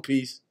personal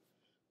peace,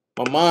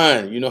 my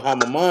mind, you know how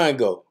my mind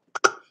go.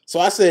 So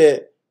I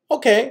said,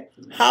 okay,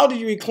 how do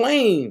you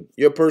reclaim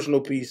your personal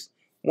peace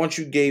once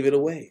you gave it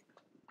away?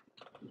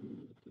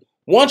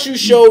 Once you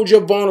showed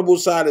your vulnerable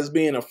side as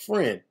being a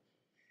friend,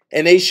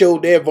 and they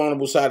showed their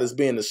vulnerable side as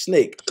being a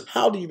snake,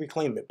 how do you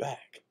reclaim it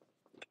back?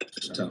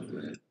 It's tough,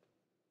 man.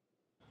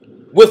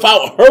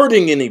 Without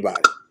hurting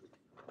anybody.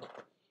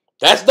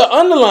 That's the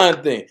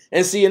underlying thing.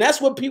 And see, and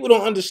that's what people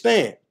don't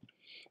understand.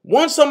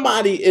 Once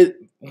somebody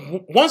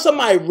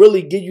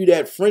really give you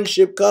that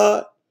friendship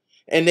card,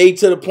 and they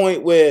to the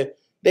point where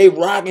they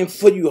rocking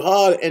for you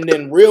hard, and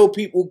then real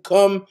people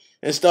come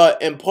and start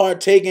and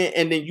partaking,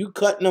 and then you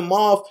cutting them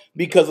off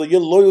because of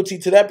your loyalty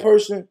to that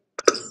person.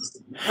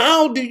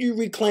 How do you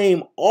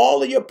reclaim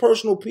all of your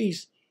personal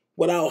peace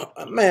without,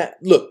 man,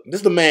 look, this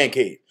is the man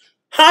cave.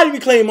 How do you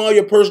reclaim all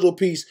your personal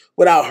peace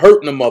without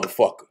hurting a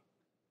motherfucker?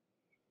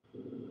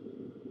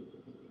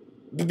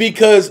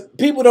 Because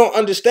people don't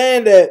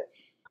understand that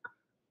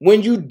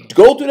when you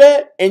go through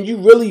that and you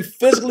really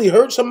physically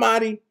hurt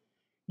somebody,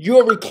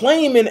 you're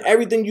reclaiming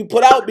everything you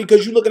put out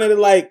because you're looking at it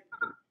like,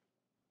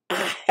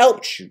 I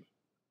helped you.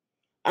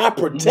 I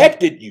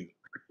protected you.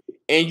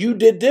 And you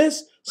did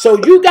this.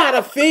 So you got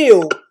to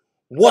feel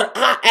what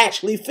I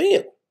actually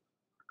feel.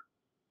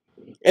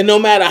 And no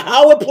matter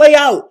how it play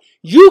out,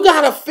 you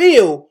got to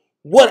feel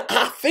what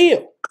I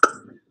feel.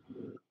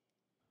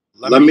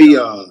 Let me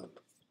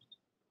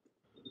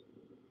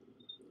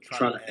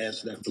try to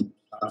answer that from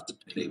off the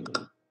table.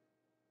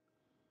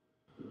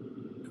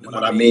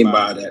 What I mean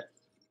by that,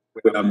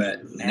 where I'm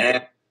at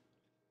now,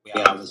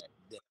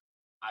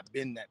 I've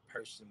been that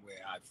person where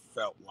I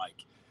felt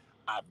like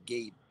I've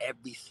gave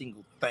every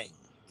single thing,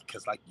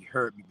 because like you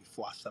heard me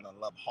before, I said I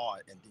love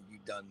hard, and then you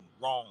done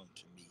wrong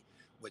to me,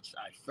 which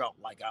I felt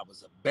like I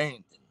was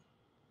abandoned.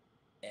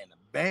 And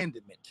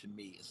abandonment to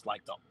me is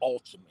like the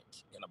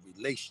ultimate in a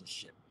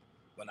relationship.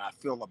 When I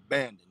feel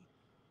abandoned,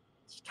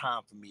 it's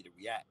time for me to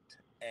react.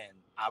 And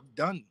I've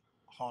done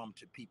harm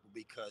to people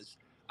because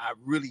I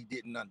really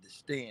didn't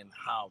understand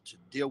how to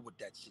deal with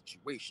that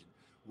situation.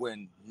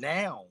 When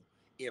now,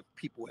 if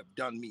people have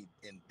done me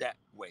in that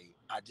way,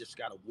 I just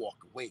got to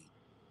walk away,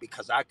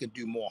 because I can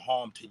do more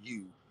harm to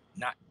you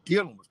not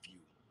dealing with you.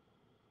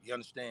 You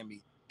understand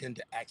me? Than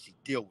to actually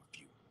deal with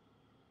you.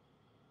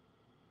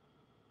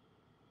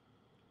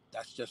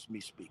 That's just me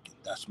speaking.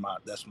 That's my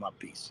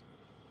piece.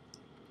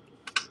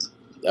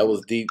 That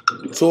was deep.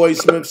 Toy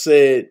Smith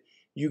said,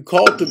 you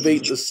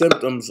cultivate the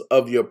symptoms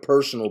of your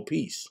personal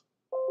peace.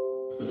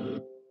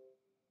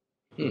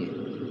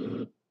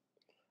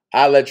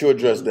 I'll let you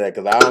address that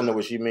because I don't know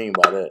what she mean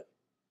by that.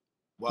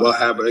 Well,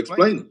 have her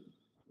explain it.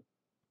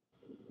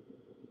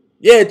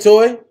 Yeah,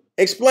 Toy,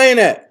 explain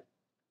that.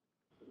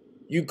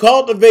 You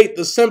cultivate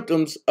the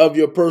symptoms of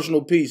your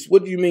personal peace.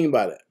 What do you mean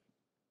by that?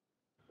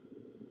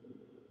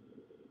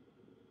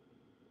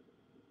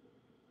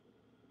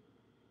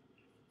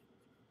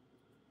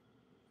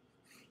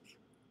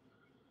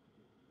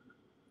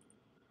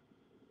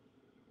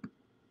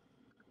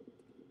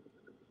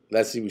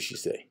 Let's see what she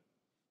say.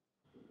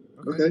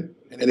 Okay.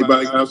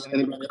 Anybody else?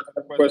 Anybody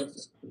have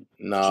questions?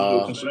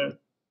 No.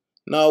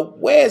 No.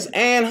 Where's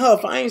Ann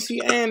Huff? I ain't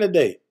see Ann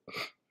today.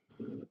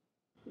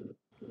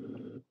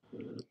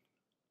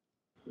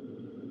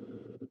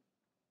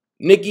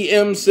 Nikki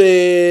M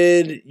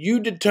said,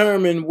 you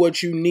determine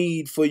what you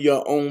need for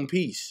your own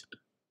peace.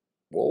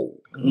 Whoa.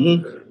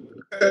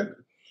 Okay.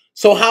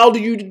 So how do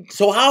you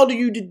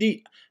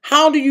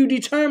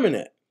determine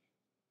it?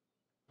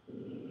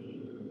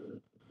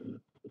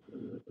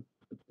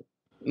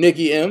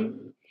 Nikki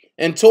M.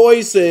 And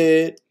Toy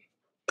said,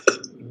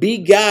 be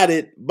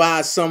guided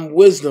by some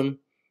wisdom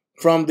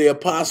from the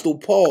Apostle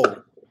Paul.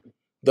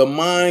 The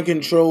mind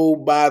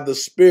controlled by the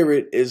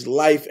Spirit is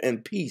life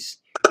and peace.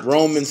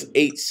 Romans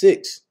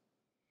 8:6.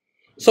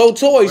 So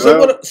Toy,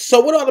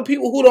 so what are the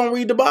people who don't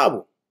read the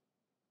Bible?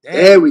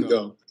 There we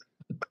go.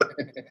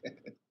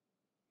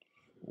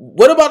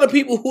 What about the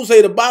people who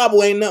say the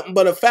Bible ain't nothing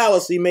but a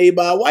fallacy made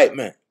by a white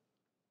man?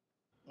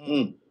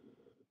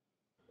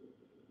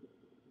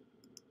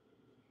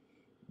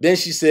 Then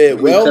she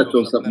said, well,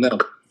 something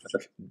else.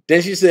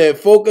 Then she said,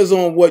 focus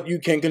on what you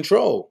can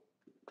control.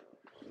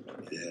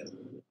 Yeah,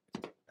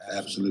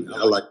 absolutely.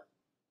 I like it.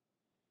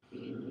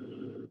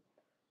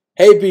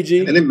 Hey,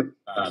 PG.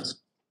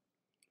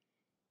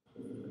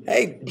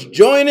 Hey,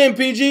 join in,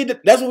 PG.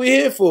 That's what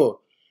we're here for.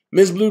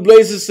 Miss Blue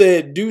Blazers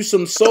said, do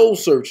some soul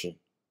searching.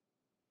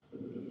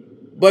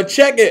 But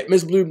check it,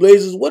 Miss Blue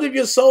Blazers. What if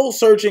your soul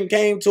searching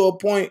came to a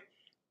point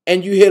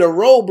and you hit a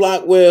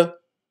roadblock where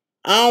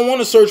I don't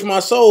want to search my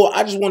soul.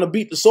 I just want to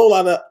beat the soul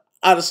out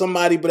of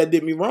somebody, but that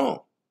did me wrong.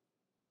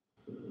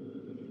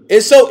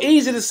 It's so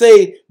easy to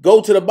say,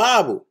 go to the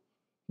Bible.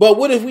 But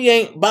what if we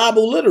ain't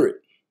Bible literate?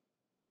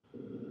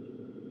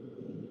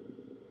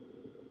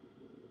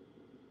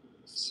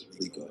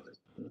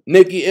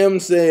 Nikki M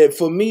said,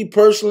 for me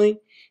personally,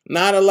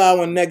 not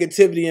allowing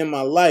negativity in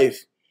my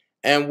life,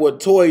 and what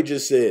Toy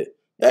just said.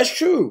 That's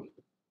true.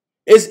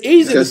 It's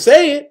easy to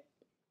say it.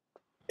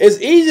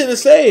 It's easy to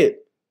say it.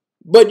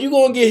 But you're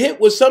going to get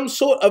hit with some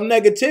sort of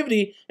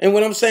negativity. And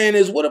what I'm saying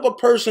is, what if a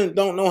person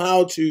don't know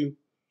how to,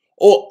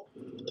 or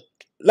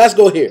let's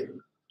go here,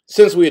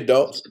 since we're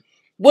adults.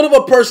 What if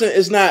a person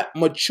is not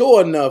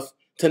mature enough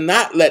to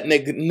not let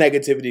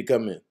negativity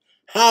come in?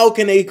 How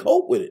can they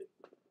cope with it?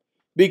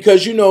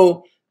 Because, you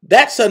know,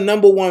 that's a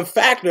 #1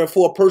 factor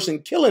for a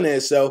person killing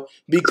themselves,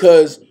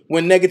 because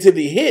when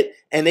negativity hit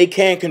and they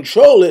can't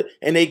control it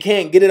and they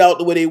can't get it out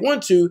the way they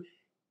want to,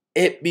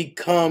 it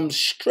becomes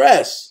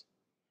stress.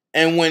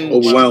 And when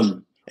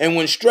overwhelming. And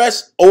when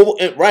stress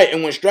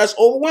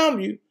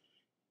overwhelms you,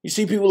 you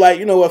see people like,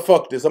 you know what,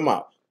 fuck this, I'm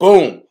out.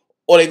 Boom.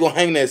 Or they gonna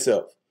hang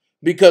themselves.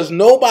 Because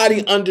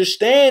nobody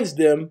understands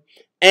them,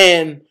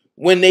 and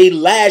when they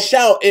lash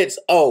out, it's,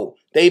 oh,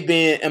 they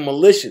being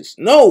malicious.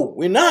 No,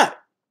 we're not.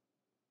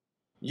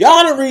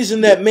 Y'all the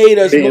reason that made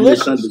us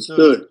malicious.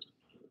 Misunderstood.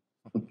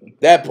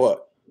 That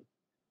part.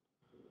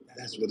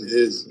 That's what it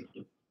is.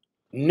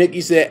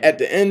 Nikki said at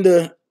the end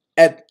of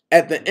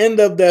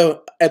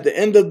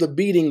the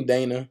beating,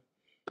 Dana,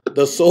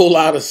 the soul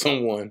out of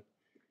someone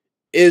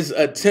is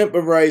a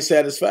temporary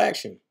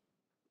satisfaction.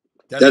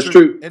 That's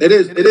true. It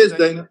is. It is,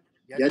 Dana.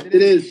 Yes, it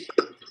is.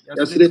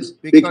 Yes, it is.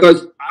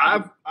 Because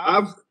I've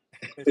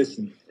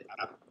listen.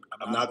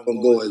 I'm not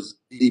gonna go as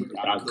deep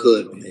as I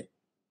could,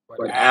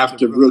 but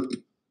after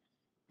really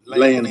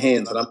laying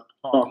hands, and I'm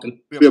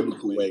talking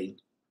biblical way,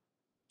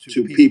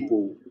 to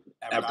people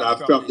after I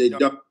felt they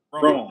done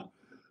wrong,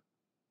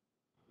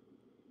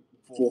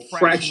 for a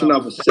fraction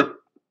of a second,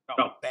 I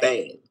felt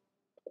bad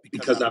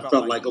because I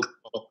felt like, okay,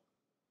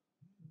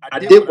 I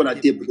did what I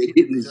did, but they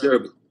didn't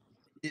deserve it.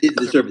 Didn't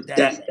deserve it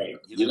that bad.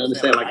 You know what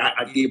I'm saying? Like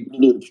I gave them a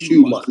little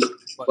too much.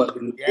 But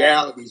in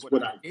reality,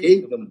 what I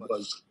gave them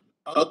was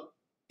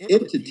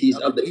entities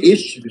of the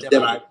issues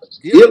that I was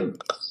dealing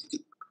with.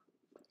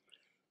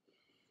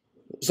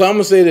 So I'm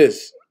gonna say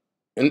this,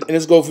 and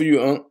let's go for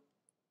you,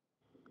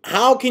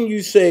 How can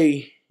you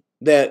say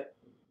that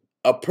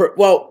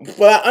well,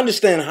 I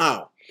understand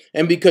how.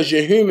 And because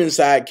your human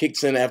side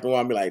kicks in after a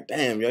while, I'll be like,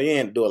 damn, yo, you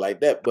ain't do it like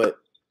that. But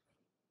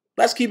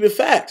let's keep it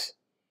facts.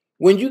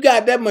 When you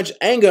got that much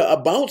anger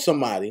about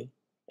somebody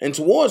and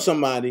towards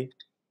somebody,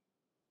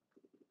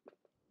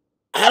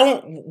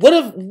 what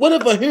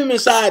if a human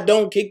side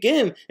don't kick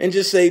in and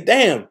just say,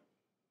 damn,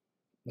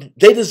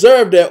 they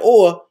deserve that,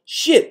 or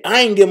shit,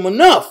 I ain't give them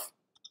enough.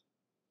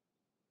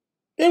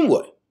 Then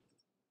what?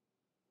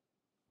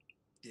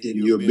 Then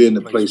you'll be in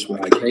the place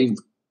where I came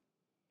from.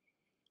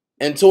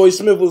 And Toy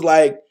Smith was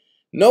like,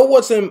 know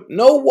what's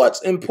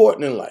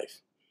important in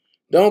life.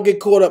 Don't get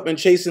caught up in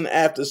chasing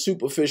after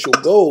superficial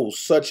goals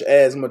such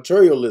as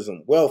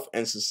materialism, wealth,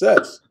 and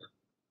success.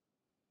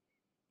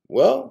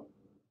 Well,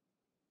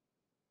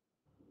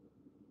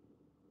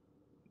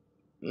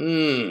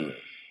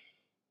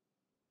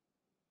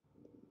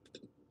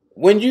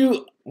 when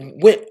you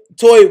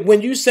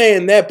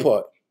saying that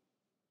part,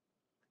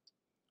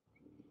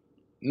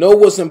 know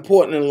what's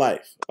important in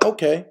life.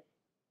 Okay.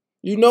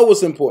 You know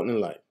what's important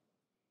in life.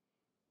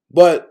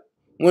 But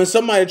when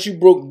somebody that you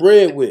broke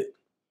bread with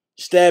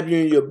stab you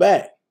in your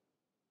back,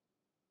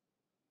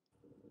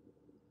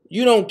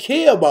 you don't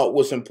care about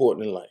what's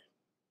important in life.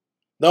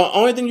 The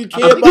only thing you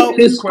care about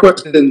this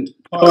question,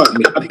 pardon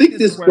me, I think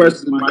this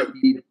question might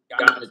be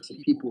guided to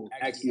people who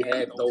actually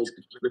have those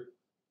experiences.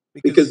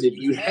 Because if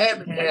you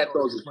haven't had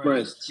those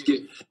experiences,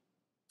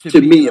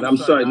 to me, and I'm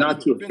sorry not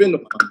to offend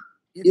them,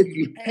 if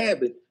you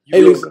haven't,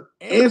 your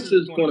answer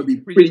is going to be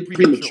pretty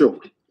premature.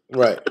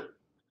 Right.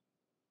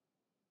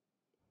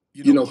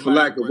 You know, for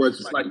lack of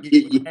words, it's like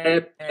you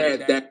have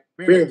had that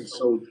experience.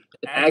 So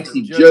to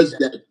actually judge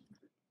that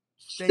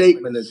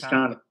statement is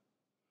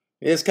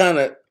kind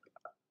of,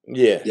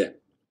 yeah.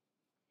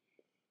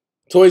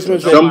 Toy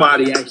Smith said,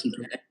 somebody actually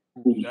can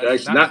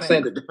actually not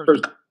saying that the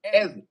person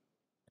hasn't,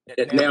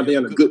 that now they're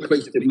in a good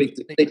place to make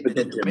the statement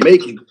that they're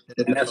making,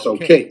 then that's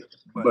okay.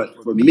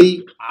 But for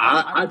me,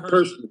 I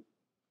personally,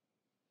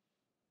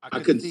 I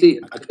couldn't see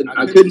it.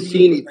 I couldn't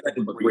see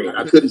anything but red.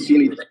 I couldn't see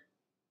anything.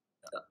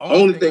 The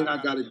only thing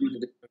I got to do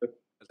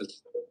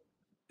is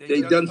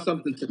they done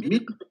something to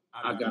me.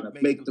 I got to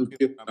make them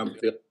feel I'm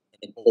feeling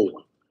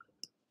whole.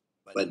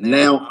 But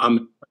now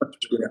I'm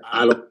where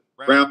I don't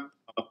ground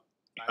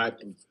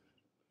type of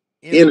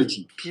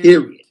energy,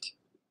 period.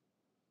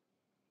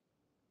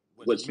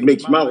 Which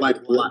makes my life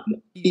a lot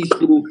more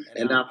peaceful,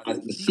 and I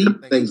can see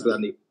things that I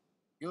need.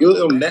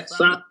 You're on that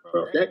side,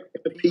 bro, that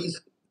piece,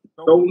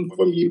 stolen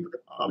from you,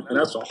 and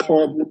that's a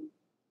horrible,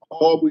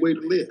 horrible way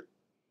to live.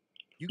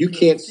 You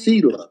can't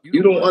see love.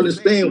 You don't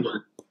understand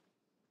what.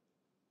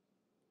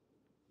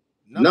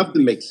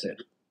 Nothing makes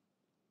sense.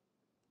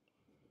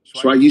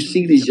 That's why you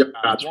see these young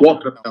guys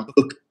walking around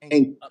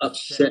looking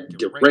upset,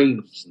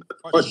 deranged,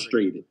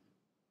 frustrated.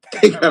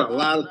 They got a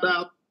lot of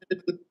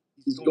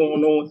things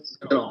going on.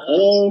 They're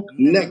all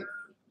negative.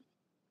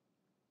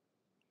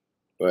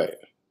 Right.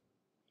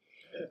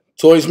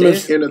 Toy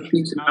Smith. In a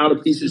piece and out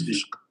of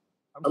pieces.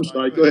 I'm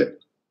sorry, go ahead.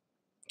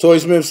 Toy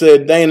Smith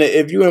said, Dana,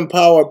 if you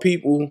empower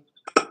people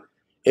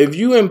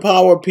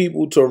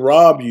to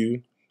rob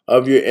you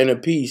of your inner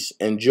peace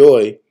and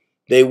joy,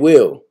 they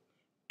will.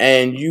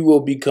 And you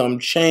will become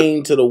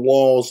chained to the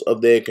walls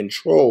of their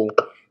control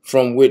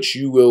from which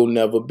you will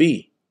never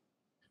be.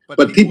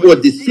 But people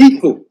are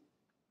deceitful.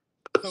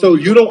 So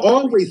you don't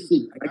always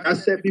see. Like I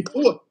said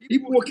before,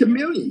 people are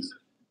chameleons.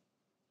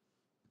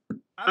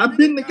 I've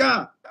been the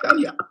guy. Tell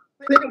you, I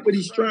think what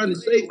he's trying to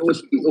say, or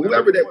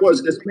whoever that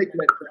was that's making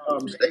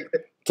that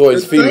statement.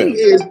 Towards the thing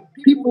is,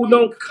 people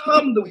don't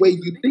come the way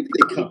you think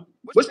they come.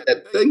 What's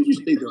that thing you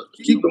say?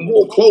 Keep them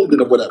warm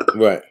clothing or whatever.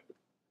 Right.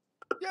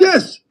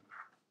 Yes.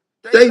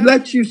 They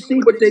let you see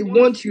what they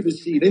want you to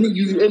see. Then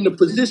you're in the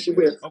position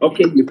where,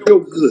 okay, you feel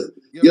good.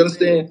 You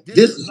understand?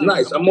 This is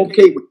nice. I'm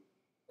okay with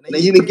it.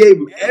 And you done gave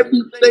them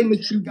everything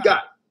that you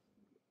got.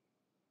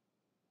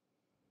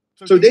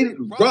 So they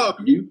didn't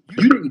rob you.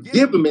 You didn't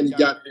give them any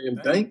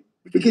goddamn thing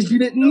because you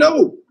didn't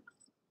know.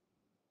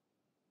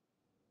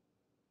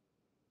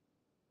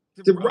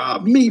 To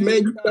rob me,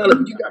 man, you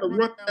gotta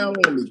run down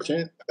on me,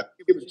 champ.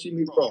 Give it to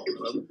me raw,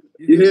 brother.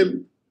 You hear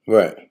me?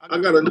 Right. I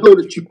gotta know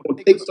that you're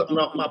gonna take something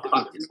out of my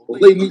pockets or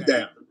lay me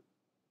down.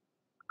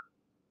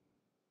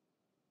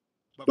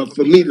 But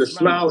for me to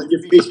smile in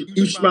your face,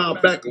 you smile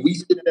back, and we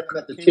sit down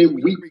at the table,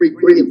 we break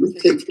bread, we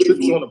take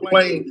trips on the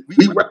plane,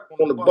 we ride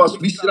on the bus,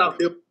 we sit out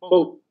there on the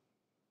boat.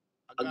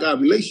 I got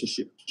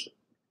relationships.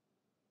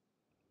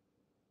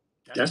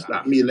 That's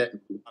not me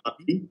letting you rob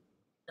me.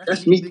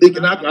 That's me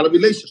thinking I got a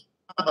relationship.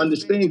 I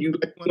understand you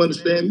like you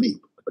understand me.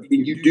 But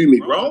then you do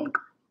me wrong?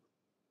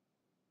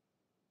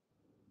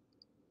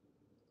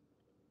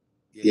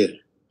 Yeah.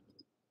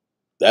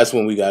 That's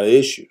when we got an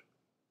issue.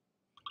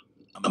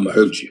 I'm gonna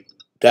hurt you.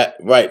 That's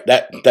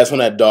when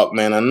that Dark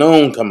Man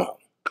Unknown come out.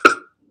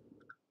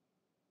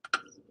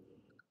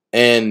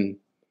 And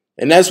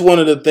that's one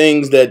of the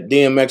things that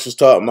DMX was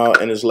talking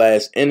about in his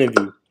last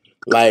interview.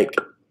 Like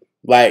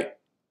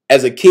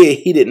as a kid,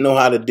 he didn't know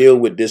how to deal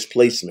with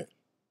displacement.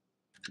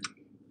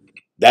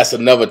 That's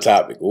another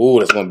topic. Ooh,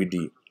 that's gonna be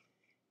deep.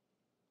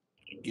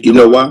 You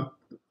know why?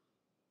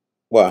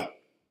 Why?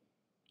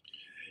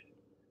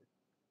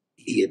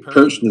 He had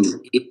personal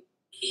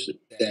issues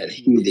that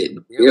he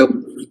didn't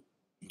really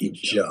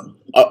get young.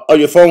 Oh,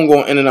 your phone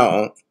going in and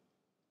out,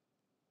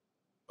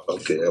 huh?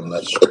 Okay, I'm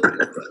not sure.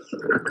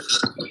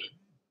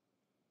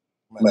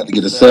 I'm about to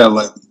get a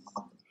satellite.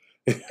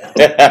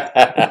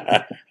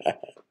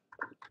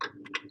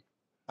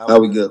 How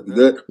we good? We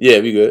good? Yeah,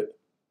 we good.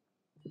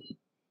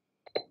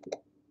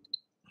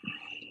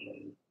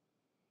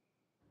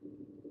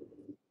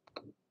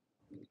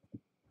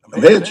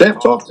 I'm here, champ.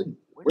 Talk to me.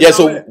 Yeah,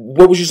 so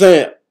what was you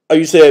saying? Oh,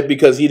 you said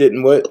because he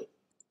didn't what?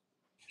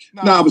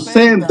 No, I was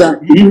saying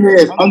that he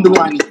had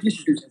underlying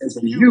issues as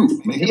a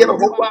youth. Man, he had a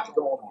whole lot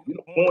going on. You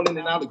know, going in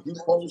and out of youth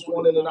homes,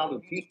 going in and out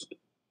of youth,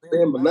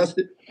 being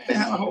molested. They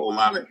had a whole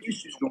lot of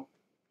issues going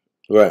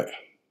on. Right.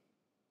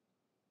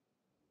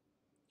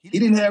 He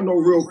didn't have no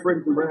real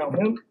friends around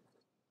him.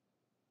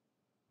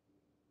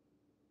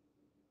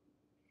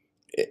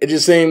 It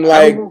just seemed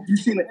like you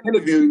seen the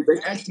interview.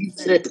 They actually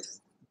said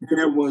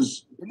there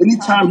was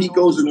anytime he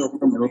goes in a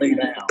room and lay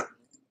down,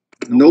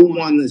 no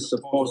one is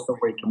supposed to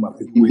wake him up.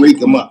 If you wake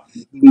him up,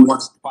 he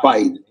wants to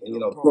fight and, you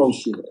know, throw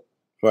shit at him.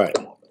 Right.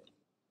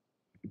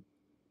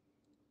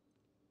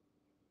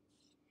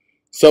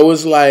 So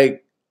it's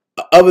like,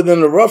 other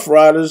than the Rough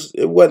Riders,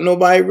 it wasn't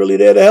nobody really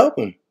there to help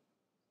him.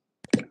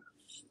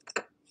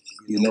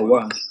 You know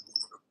why?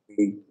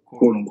 They,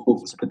 quote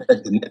unquote, was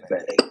protecting that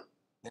bag.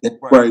 They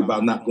were worried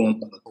about not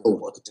going on the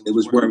tour. They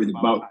was worried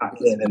about not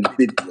getting in the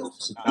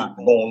videos, not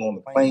going on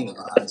the plane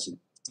rides and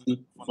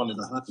in front of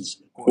the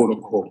hunters, quote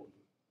unquote.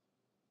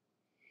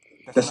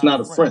 That's not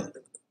a friend.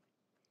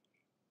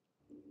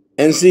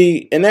 And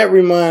see, and that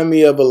remind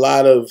me of a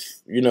lot of,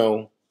 you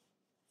know,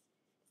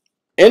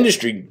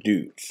 industry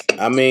dudes.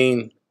 I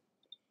mean,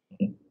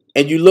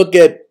 and you look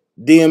at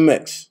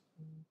DMX,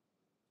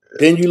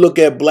 then you look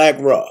at Black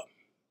Rob,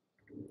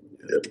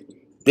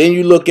 then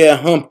you look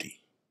at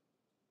Humpty.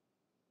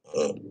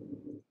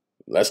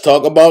 Let's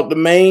talk about the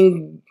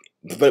main,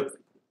 but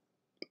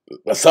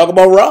let's talk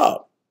about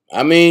Rob.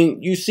 I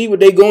mean, you see what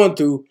they going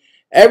through.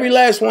 Every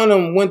last one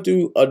of them went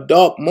through a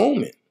dark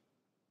moment.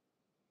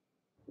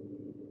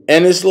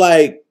 And it's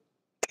like,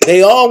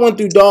 they all went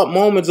through dark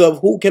moments of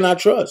who can I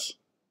trust?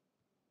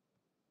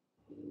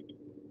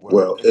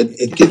 Well,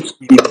 it gets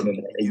people in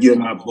that. And you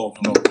and I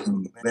both know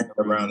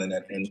around in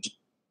that industry.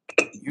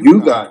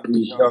 You got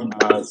these young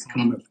guys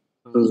coming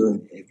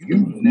If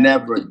you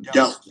never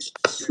dealt with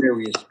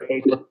serious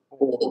paper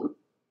before,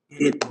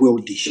 it will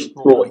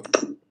destroy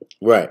you.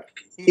 Right.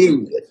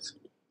 Period.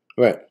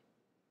 Right.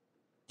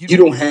 You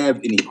don't have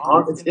any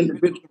honest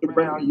individuals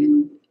around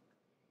you.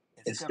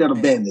 Instead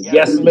of being the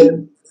yes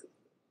man,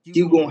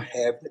 you're going to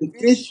have an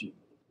issue.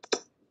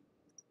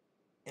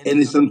 And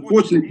it's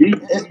unfortunate,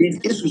 these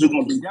issues are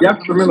going to be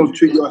detrimental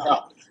to your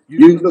health.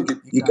 You look at,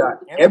 you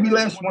got every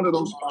last one of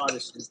those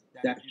artists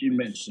that you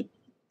mentioned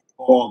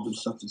involved in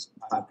such a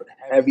type of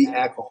heavy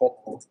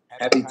alcohol,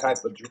 heavy type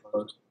of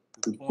drugs,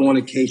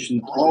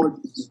 fornication, all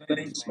of these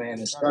things, man.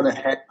 Instead of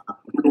having a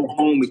little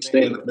home and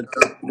staying up in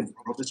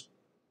the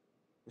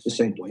this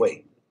ain't the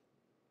way.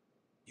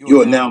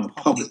 You are now the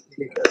public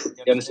figure.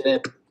 You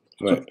understand?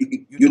 Right.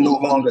 You're no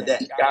longer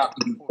that guy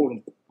who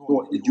you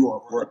thought that you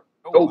are worth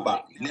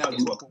nobody. Now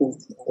you are quote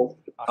unquote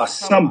a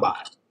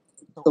somebody.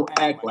 So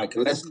act like it.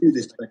 Let's do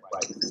this thing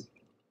right now.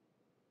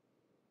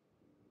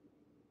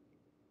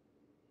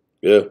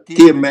 Yeah.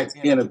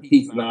 DMX in a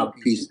piece and out of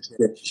pieces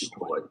that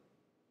destroyed.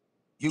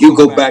 You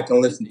go back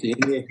and listen to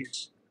any of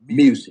his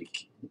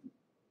music,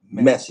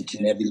 message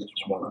in every little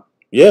one.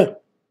 Yeah.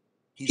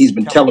 He's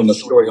been telling the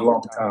story a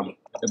long time.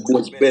 The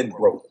boy's been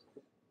broke.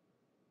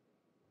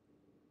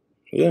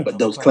 Yeah. But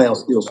those clowns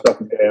still stuck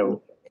in their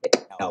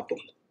album.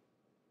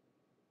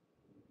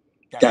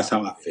 That's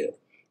how I feel.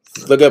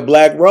 Look at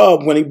Black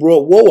Rob when he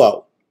brought Woe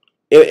out.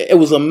 It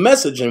was a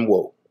message in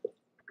Woe.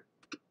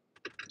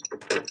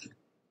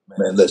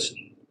 Man, listen.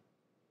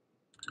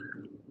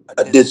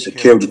 I did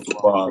security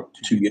for Bob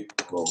 2 years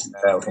ago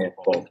out here.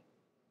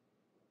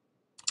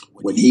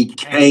 When he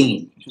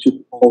came to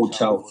the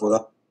hotel for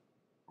the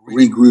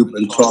regroup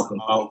and talking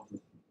about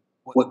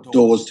what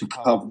doors to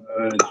cover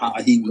and how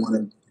he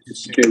wanted the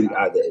security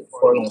either in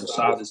front or on the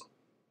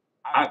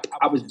side,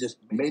 I was just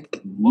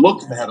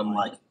looking at him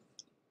like,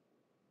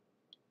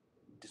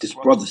 this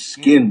brother's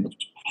skin was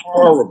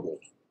horrible.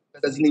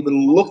 It doesn't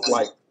even look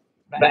like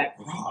Black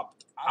Rob.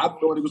 I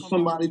thought it was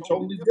somebody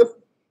totally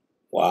different.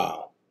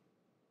 Wow.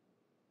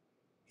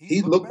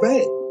 He looked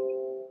bad.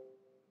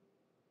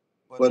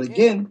 But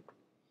again,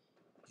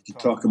 you're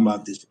talking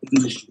about this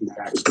industry.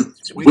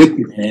 It's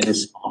wicked, man.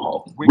 It's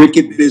all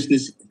wicked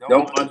business. If you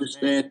don't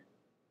understand,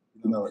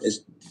 you know,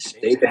 it's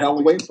stay the hell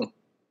away from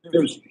it.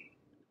 Seriously.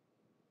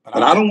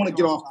 But I don't want to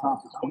get off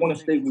topic. I want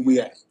to stay where we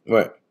at.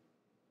 Right.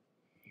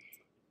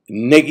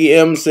 Nikki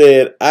M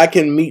said, I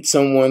can meet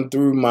someone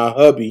through my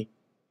hubby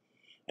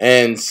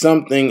and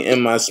something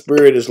in my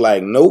spirit is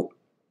like, nope.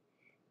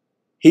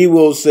 He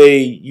will say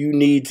you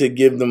need to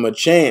give them a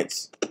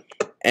chance.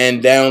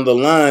 And down the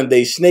line,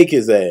 they snake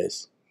his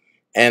ass.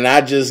 And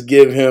I just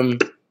give him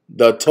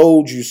the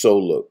told you so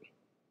look.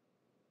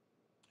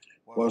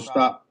 Well,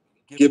 stop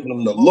giving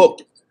them the look.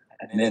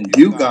 And then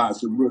you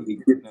guys are really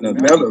getting a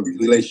better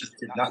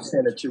relationship. Not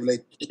saying that your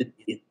relationship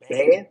is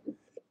bad,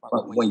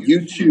 but when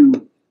you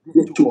two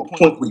get to a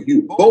point where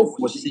you both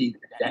will see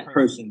that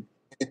person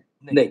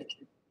naked.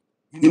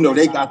 You know,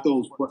 they got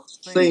those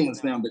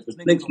sayings now that the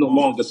snakes no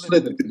longer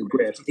slither through the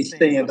grass. They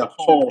stand up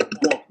tall and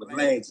walk with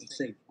legs and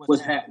say,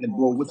 what's happening,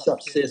 bro? What's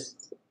up,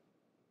 sis?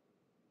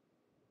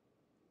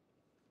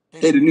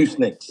 They the new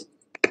snakes.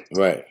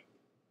 Right.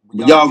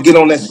 When y'all get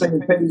on that same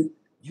page,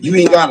 you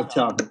ain't got to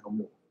tell him no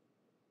more.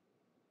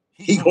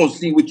 He gonna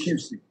see what you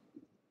see.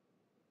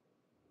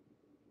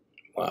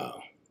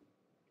 Wow.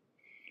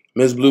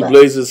 Miss Blue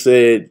Blazer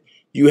said,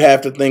 you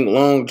have to think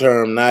long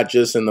term, not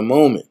just in the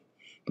moment.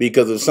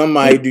 Because if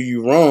somebody do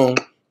you wrong,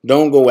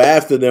 don't go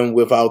after them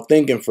without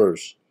thinking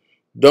first.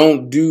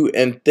 Don't do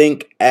and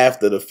think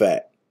after the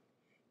fact.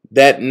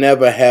 That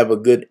never have a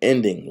good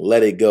ending.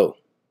 Let it go.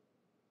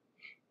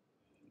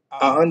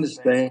 I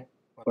understand,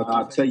 but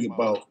I'll tell you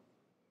about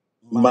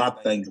my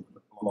thing.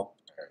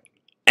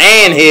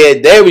 And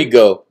here, there we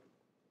go.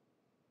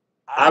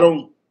 I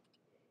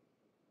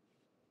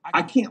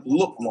can't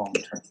look long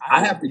term.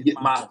 I have to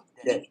get my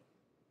day.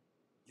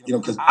 You know,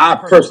 because I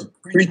personally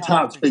 3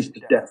 times faced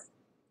the death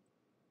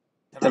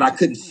that I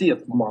couldn't see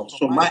it tomorrow.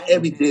 So my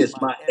every day is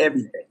my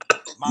every day.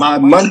 My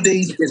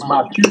Mondays is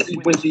my Tuesdays,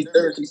 Wednesdays,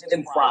 Thursdays,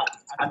 and Fridays.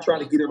 I try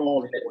to get it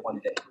all in that one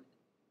day.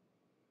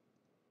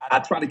 I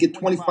try to get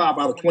 25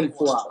 out of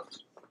 24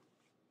 hours.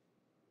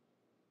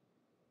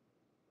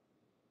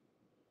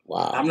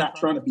 Wow. I'm not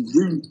trying to be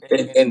rude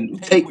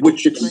and take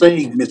what you're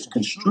saying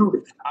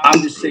misconstrued.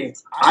 I'm just saying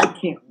I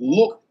can't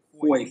look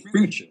for a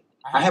future.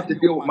 I have to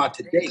deal with my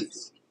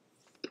todays.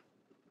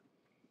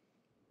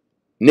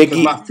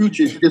 Nikki, my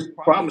future is just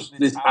promised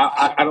this.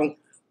 I don't.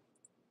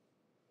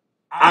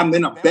 I'm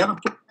in a better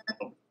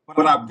position,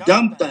 but I've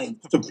done things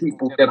to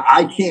people that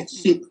I can't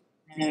sit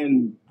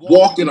and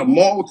walk in a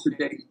mall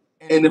today.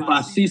 And if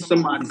I see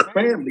somebody's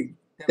family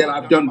that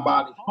I've done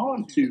body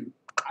harm to,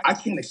 I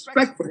can't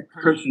expect for that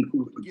person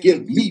to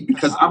forgive me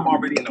because I'm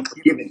already in a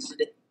forgiving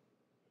state.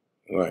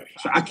 right.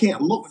 So I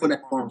can't look for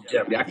that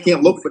longevity. I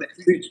can't look for that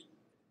future.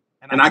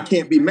 And I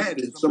can't be mad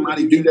if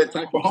somebody do that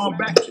type of harm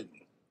back to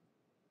me.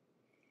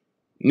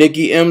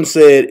 Nikki M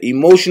said,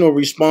 emotional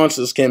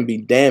responses can be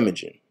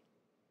damaging.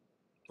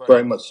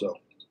 Very much so.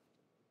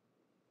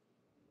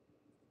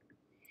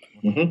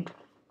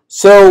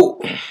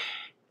 So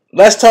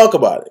let's talk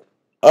about it.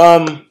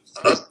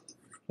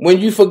 When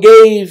you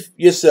forgave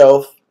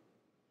yourself,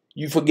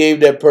 you forgave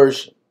that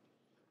person,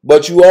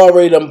 but you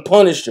already done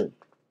punished them,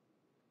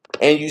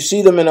 and you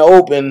see them in the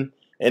open,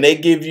 and they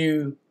give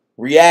you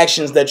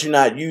reactions that you're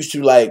not used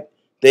to, like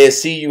they'll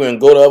see you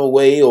and go the other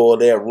way, or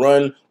they'll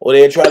run, or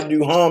they'll try to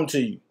do harm to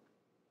you.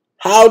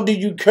 How do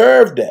you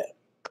curve that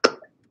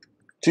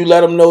to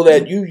let them know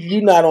that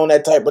you're not on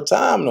that type of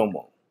time no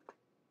more?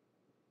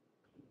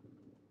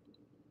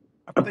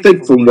 I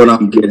think from what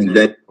I'm getting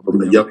that from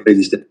the young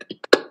ladies that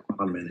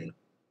commenting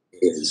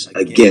is,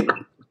 again,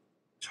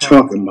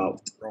 talking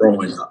about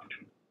growing up.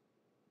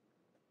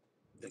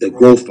 The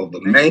growth of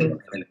a man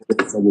and the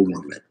growth of a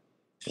woman.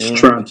 Just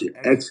trying to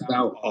exit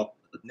out all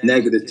the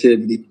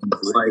negativity from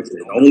life.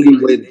 And the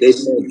only way they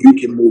say you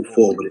can move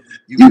forward,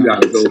 you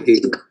got to go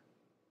here.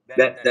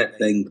 That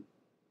thing,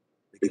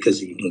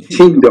 because you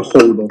continue to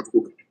hold on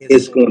to it,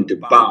 it's going to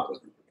devour.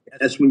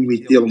 That's when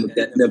we're dealing with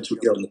that mental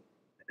illness,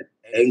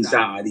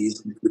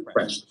 anxieties, and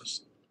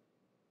depressions.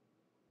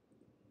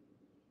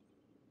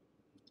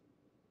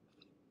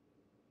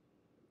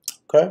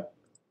 Okay.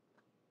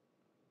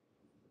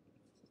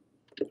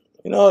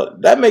 You know,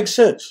 that makes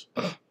sense.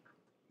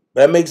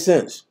 That makes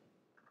sense.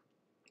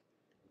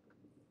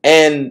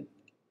 And,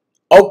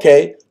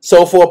 okay,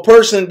 so for a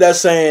person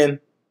that's saying,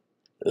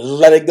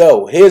 let it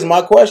go, here's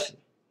my question.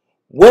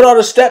 What are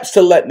the steps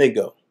to letting it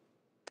go?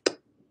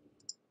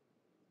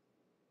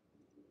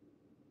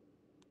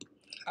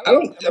 I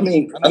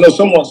know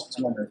someone's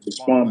going to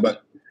respond,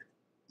 but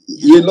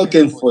you're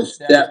looking for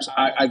steps.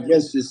 I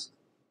guess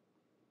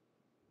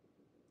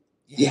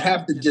you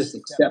have to just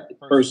accept it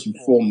first and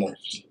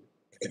foremost.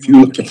 If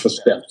you're looking for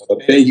steps, so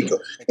there you go.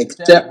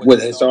 Accept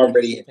what has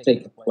already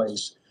taken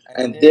place.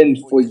 And then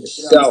for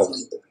yourself,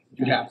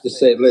 you have to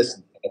say,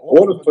 listen, in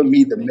order for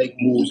me to make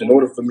moves, in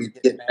order for me to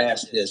get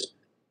past this,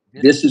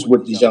 this is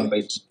what these young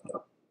ladies do.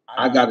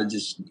 I got to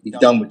just be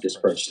done with this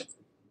person.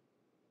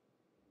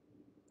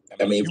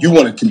 I mean, if you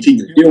want to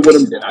continue to deal with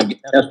them, then I guess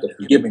that's the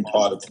forgiving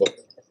part of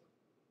it.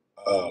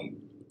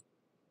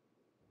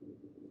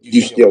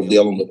 You still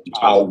dealing with and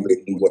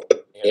tolerating what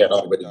they had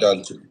already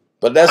done to you.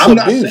 But that's I'm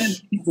abuse. not saying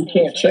people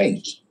can't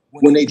change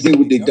when they do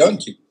what they've done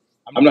to you.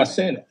 I'm not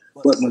saying that.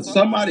 But when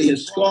somebody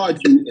has scarred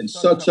you in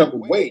such a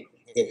way,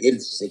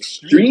 it's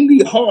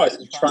extremely hard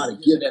to try to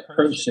give that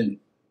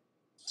person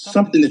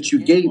something that you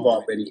gave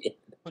already. It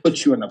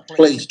puts you in a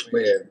place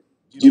where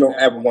you don't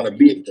ever want to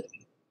be again.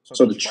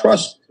 So the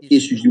trust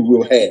issues you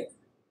will have,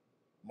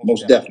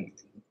 most definitely.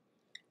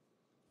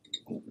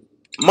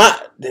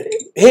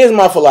 Here's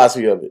my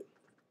philosophy of it.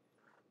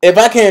 If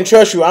I can't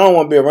trust you, I don't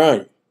want to be around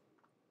you.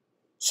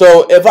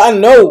 So if I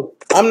know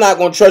I'm not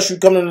going to trust you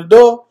coming in the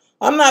door,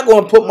 I'm not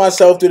going to put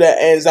myself through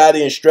that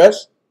anxiety and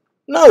stress.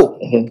 No.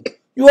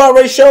 You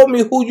already showed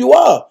me who you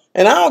are.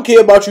 And I don't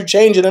care about you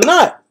changing or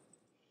not.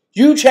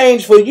 You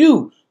changed for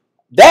you.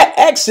 That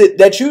exit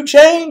that you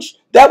changed,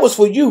 that was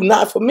for you,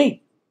 not for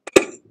me.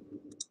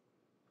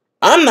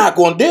 I'm not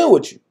going to deal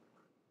with you.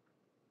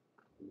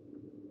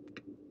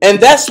 And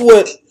that's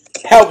what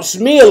helps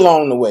me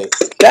along the way.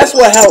 That's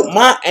what helped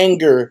my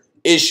anger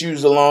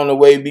issues along the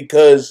way,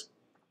 because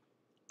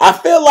I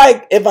feel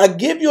like if I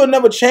give you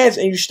another chance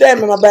and you stab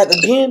me in my back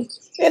again,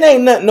 it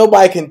ain't nothing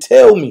nobody can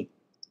tell me.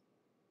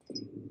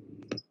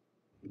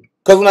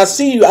 Because when I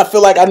see you, I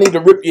feel like I need to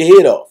rip your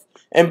head off.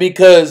 And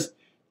because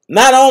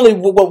not only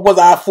was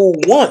I a fool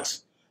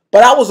once,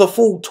 but I was a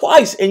fool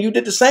twice, and you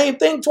did the same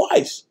thing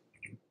twice.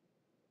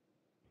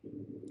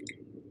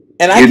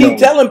 And I keep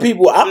telling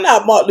people, I'm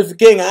not Martin Luther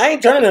King. I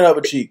ain't turning the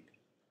other cheek.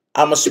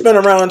 I'm going to spin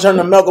around and turn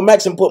to Malcolm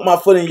X and put my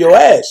foot in your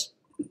ass.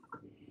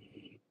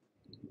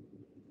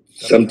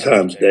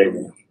 Sometimes,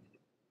 David,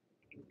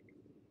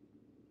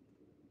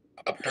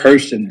 a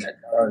person that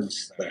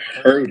does the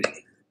hurting,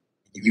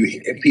 you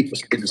hear people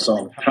say this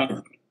all the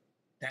time,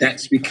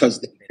 that's because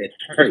they've been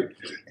hurt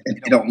and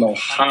they don't know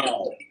how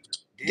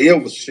to deal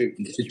with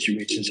certain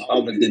situations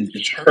other than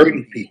just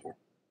hurting people.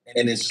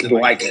 And it's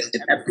like an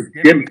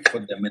epidemic for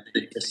them.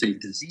 It's a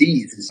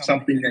disease. It's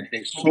something that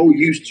they're so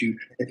used to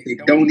that they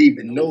don't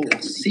even know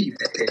or see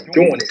that they're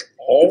doing it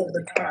all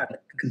the time,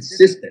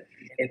 consistent,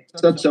 in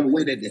such a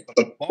way that they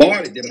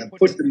bombarded them and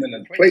put them in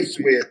a place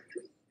where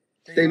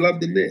they love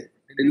to live.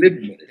 They live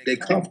with it. They're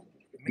comfortable.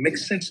 It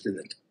makes sense to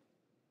them.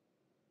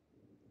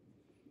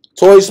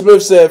 Toy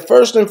Smith said,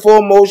 first and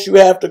foremost, you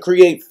have to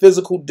create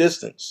physical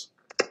distance.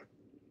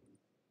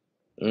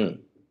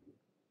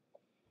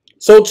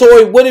 So,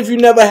 Toy, what if you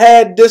never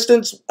had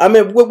distance? I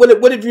mean,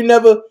 what if you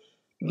never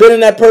been in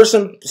that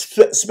person's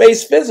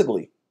space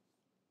physically?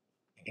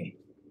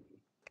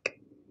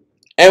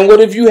 And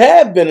what if you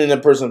have been in a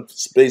person's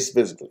space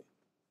physically?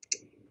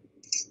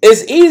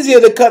 It's easier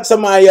to cut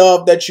somebody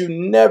off that you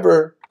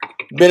never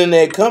been in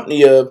their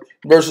company of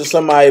versus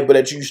somebody but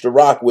that you used to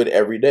rock with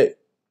every day.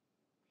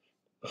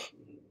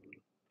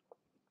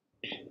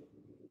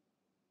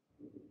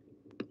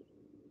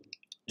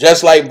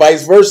 Just like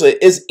vice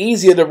versa, it's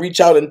easier to reach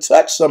out and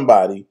touch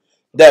somebody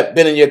that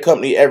been in your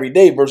company every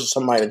day versus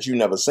somebody that you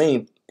never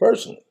seen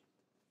personally.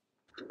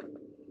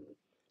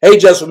 Hey,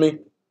 just for me.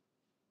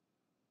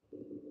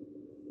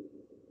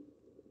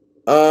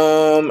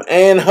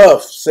 Ann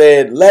Huff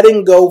said,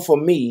 letting go for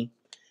me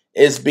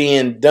is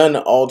being done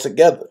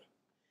altogether.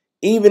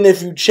 Even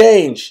if you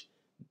change,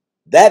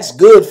 that's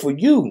good for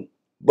you.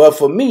 But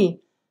for me,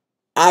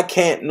 I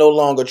can't no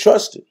longer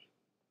trust it.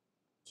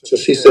 So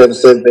she said the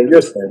same thing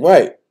you're saying.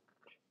 Right.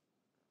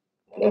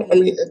 Well, I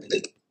mean,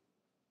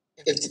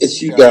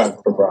 it's you guys'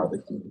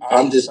 prerogative.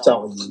 I'm just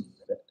telling you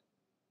that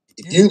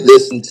if you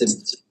listen to me,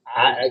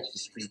 I actually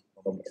speak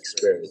from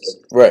experience.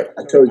 Right.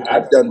 I told you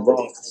I've done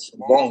wrong for so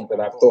long that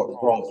I thought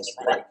wrong was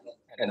right.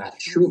 And I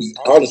truly,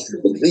 honestly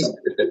believe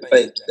that the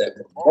things that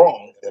were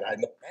wrong, that I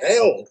know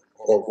now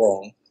were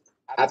wrong,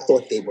 I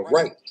thought they were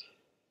right.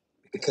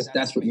 Because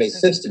that's what made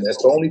sense to me.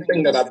 That's the only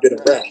thing that I've been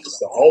around. It's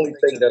the only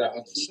thing that I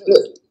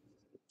understood.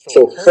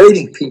 So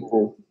hurting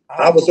people,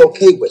 I was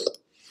okay with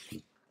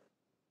it.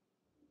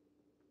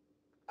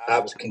 I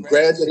was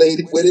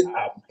congratulated with it.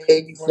 I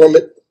paid from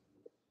it.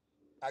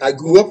 I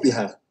grew up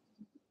behind it.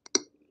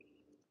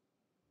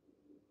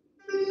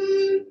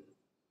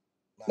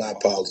 My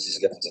apologies,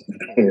 guys.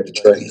 I'm here to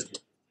train.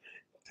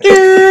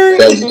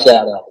 That was a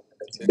shout out.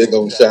 Big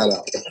old shout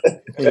out.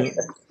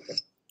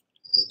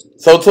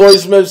 So Toy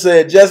Smith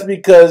said, just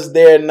because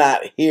they're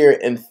not here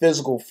in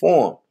physical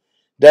form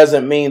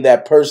doesn't mean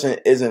that person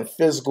isn't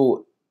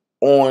physical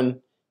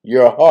on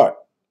your heart.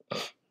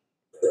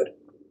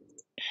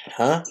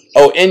 Huh?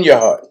 Oh, in your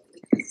heart.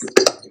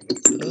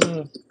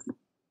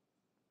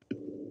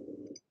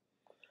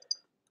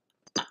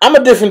 I'm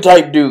a different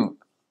type dude.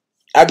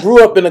 I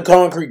grew up in a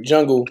concrete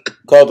jungle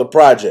called the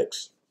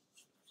Projects.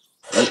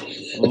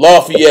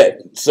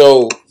 Lafayette.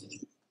 So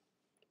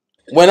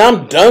when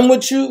I'm done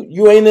with you,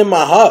 you ain't in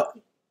my heart.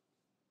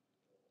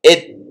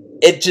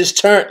 It just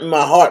turned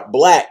my heart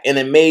black and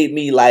it made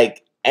me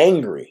like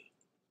angry.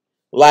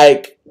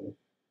 Like,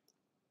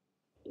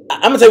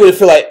 I'm gonna tell you what it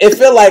feel like. It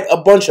felt like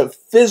a bunch of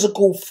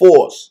physical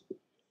force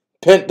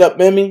pent up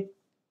in me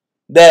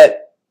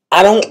that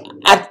I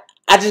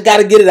just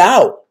gotta get it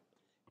out.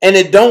 And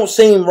it don't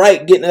seem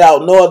right getting it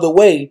out no other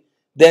way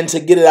than to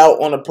get it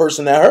out on a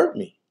person that hurt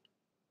me.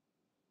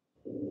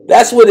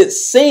 That's what it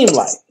seemed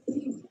like.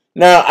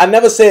 Now, I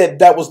never said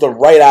that was the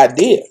right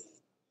idea.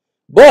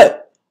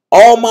 But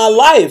all my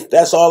life,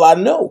 that's all I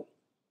know.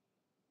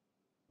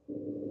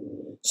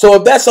 So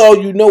if that's all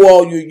you know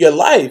all your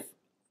life,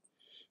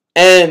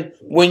 and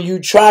when you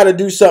try to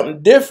do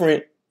something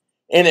different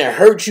and it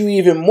hurts you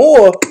even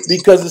more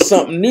because it's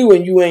something new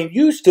and you ain't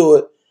used to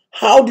it,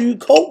 how do you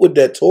cope with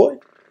that, Toy?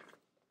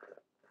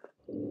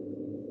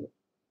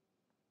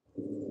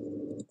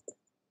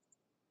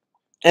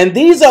 And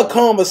these are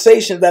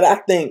conversations that I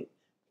think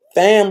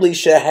families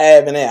should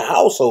have in their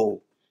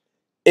household.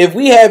 If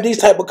we have these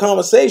type of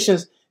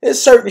conversations, there's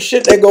certain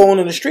shit that go on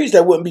in the streets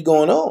that wouldn't be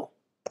going on.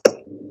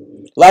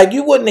 Like,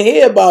 you wouldn't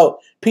hear about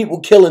people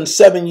killing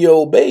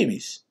 7-year-old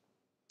babies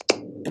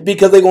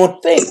because they're going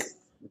to think,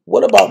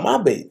 what about my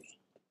baby?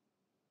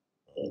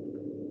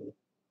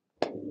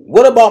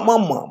 What about my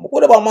mom?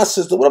 What about my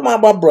sister? What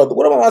about my brother?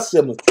 What about my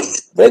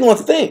siblings? They're going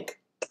to think.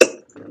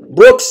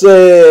 Brooks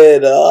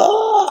said,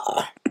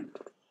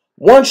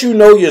 once you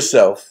know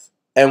yourself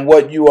and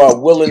what you are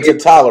willing to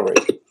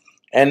tolerate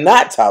and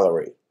not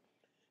tolerate,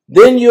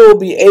 then you'll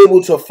be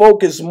able to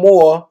focus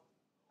more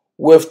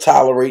with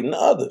tolerating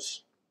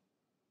others.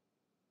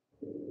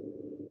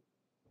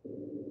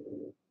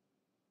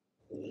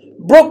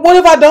 Brooke, what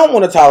if I don't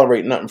want to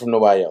tolerate nothing from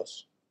nobody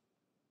else?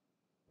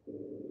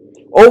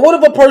 Or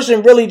what if a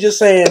person really just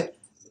saying,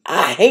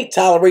 I hate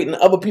tolerating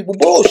other people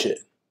bullshit?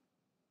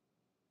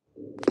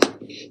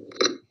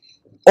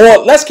 Or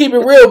let's keep it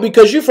real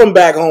because you're from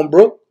back home,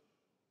 Brooke.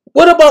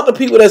 What about the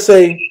people that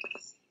say,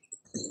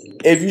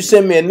 if you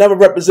send me another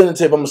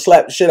representative, I'm going to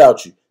slap the shit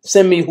out you.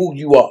 Send me who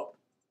you are.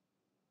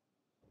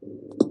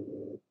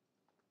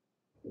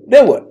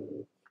 Then what?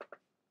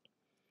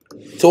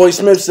 Toy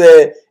Smith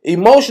said,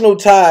 emotional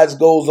ties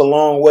goes a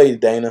long way,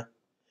 Dana.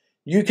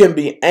 You can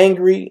be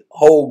angry,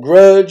 hold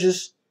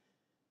grudges.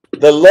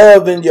 The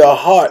love in your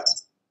heart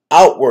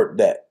outward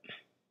that.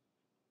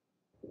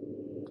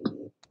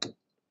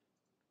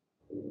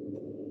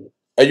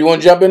 Are you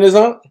want to jump in this,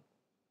 huh?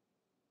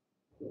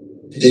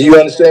 Do you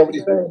understand what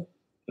he's saying?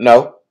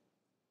 No.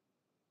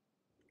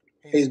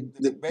 He's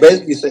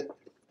basically saying,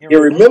 you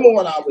remember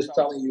when I was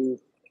telling you,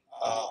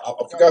 I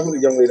forgot who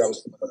the young lady I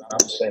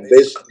was saying,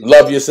 basically,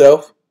 love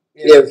yourself.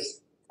 If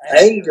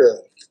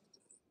anger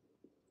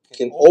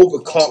can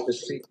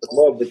overcompensate the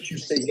love that you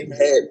say you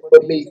had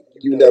for me,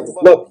 you never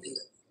loved me.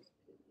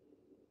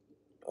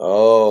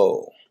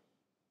 Oh.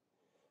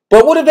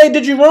 But what if they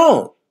did you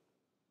wrong?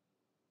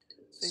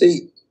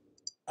 See,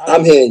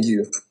 I'm hearing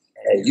you,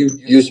 and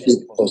you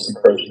speak on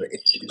some personal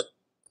issues.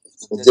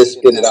 So just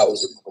spit it out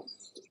so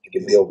you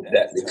can deal with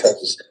that,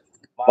 because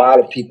a lot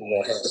of people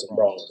will have some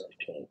wrong done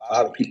to them. A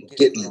lot of people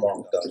getting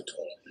wrong done to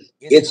them.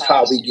 It's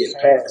how we get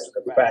past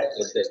the fact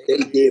that they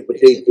did what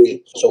they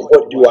did. So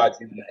what do I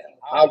do now?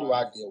 How do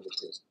I deal with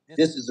this?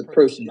 This is the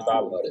person that I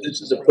love.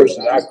 This is the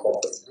person that I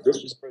call. This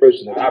is the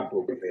person that I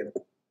broke in.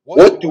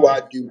 What do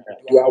I do now?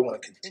 Do I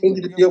want to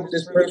continue to deal with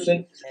this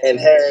person and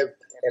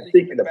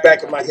think in the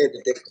back of my head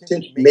that they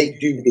potentially may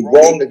do me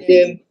wrong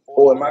again?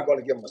 Or am I going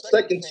to give them a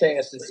second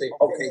chance and say,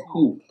 okay,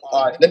 cool,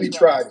 all right, let me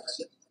try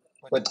this.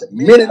 But the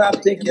minute I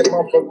think that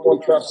motherfucker going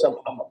to try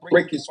something, I'm going to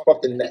break his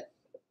fucking neck.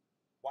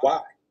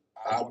 Why?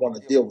 I want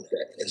to deal with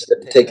that instead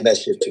of taking that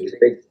shit to the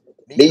face.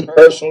 Me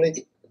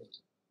personally,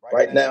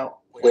 right now,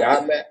 where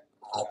I'm at,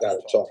 I got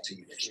to talk to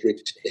you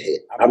straight to the head.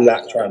 I'm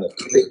not trying to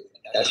think.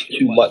 That's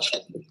too much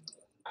for me.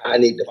 I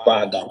need to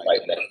find out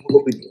right now.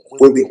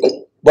 Where we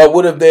go? But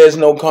what if there's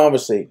no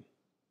conversation?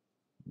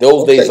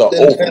 Those days are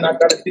over. And I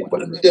got to deal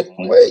with it a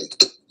different way.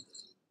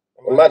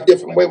 My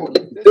different way would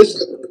be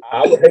this.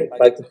 I would hate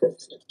like the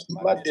first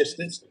keep my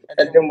distance,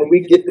 and then when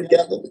we get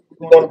together,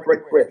 we're gonna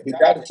break bread. We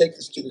got to take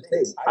this to the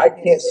table. I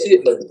can't see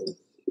it like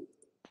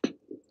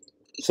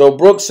So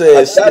Brooks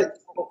says,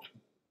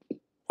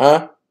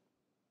 huh?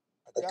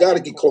 I got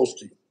to get close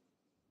to you.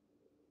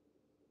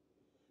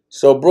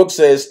 So Brooks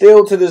says,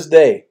 still to this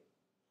day,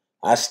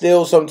 I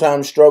still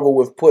sometimes struggle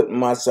with putting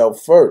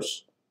myself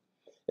first,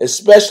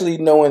 especially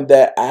knowing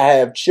that I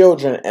have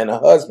children and a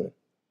husband.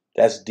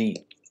 That's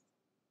deep.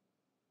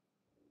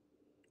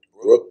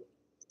 Brooke.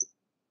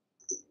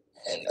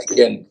 And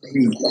again, I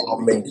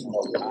am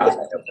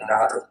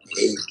not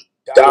a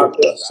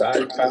doctor,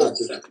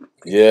 psychiatrist.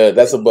 Yeah,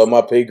 that's above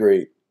my pay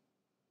grade.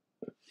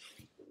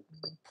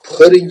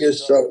 Putting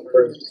yourself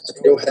first,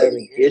 still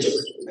having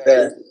issues with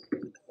that.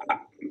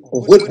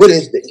 What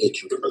is the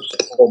issue first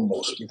and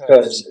foremost?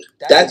 Because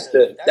that's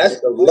the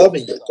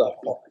loving yourself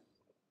part.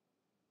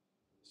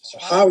 So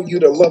how are you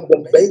to love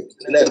them babies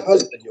and that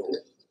husband of yours?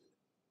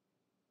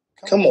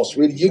 Come on,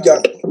 sweetie, you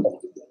got it. Come on.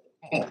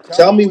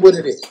 Tell me what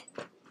it is.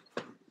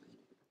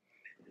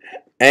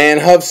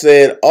 And Huff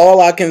said, all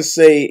I can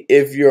say,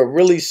 if you're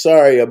really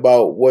sorry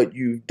about what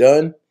you've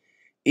done,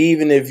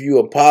 even if you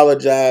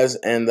apologize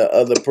and the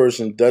other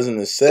person doesn't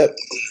accept,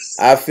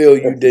 I feel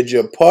you did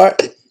your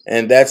part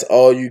and that's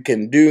all you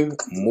can do.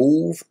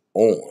 Move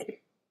on.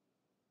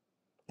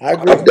 I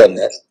agree. I've done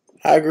that.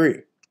 I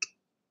agree.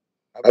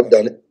 I've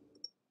done it.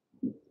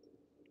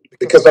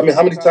 Because, I mean,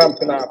 how many times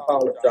can I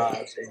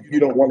apologize and you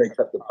don't want to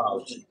accept the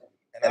apology?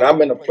 And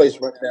I'm in a place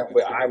right now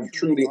where I'm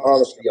truly,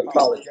 honestly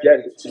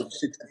apologetic to the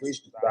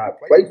situations that I've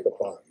placed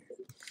upon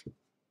you.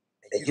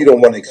 And you don't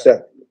want to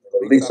accept it.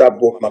 But at least I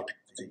brought my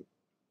people to you.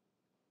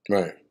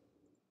 Right.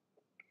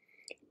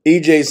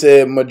 EJ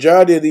said,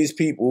 majority of these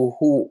people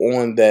who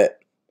on that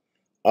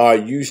are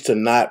used to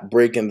not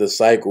breaking the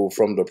cycle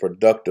from the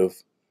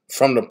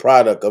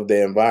product of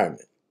their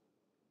environment.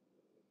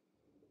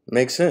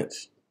 Makes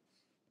sense.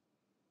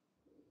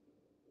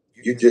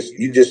 You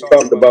just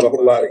talked about a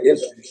whole lot of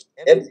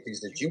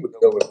entities that you would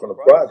deal with from the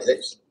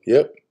projects.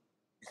 Yep.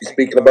 You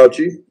speaking about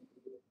you?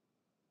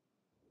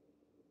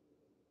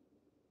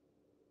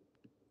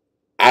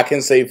 I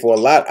can say for a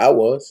lot I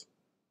was.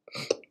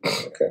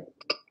 Okay.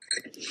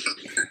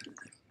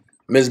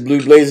 Miss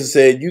Blue Blazer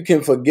said, you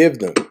can forgive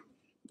them,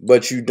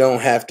 but you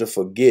don't have to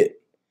forget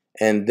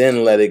and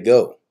then let it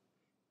go.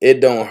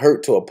 It don't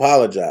hurt to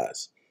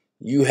apologize.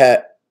 You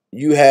have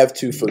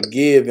to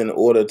forgive in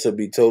order to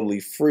be totally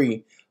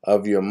free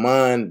of your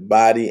mind,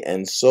 body,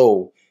 and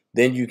soul.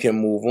 Then you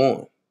can move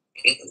on.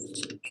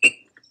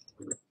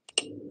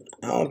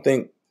 I don't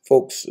think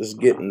folks is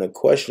getting the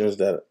questions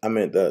that I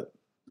meant that.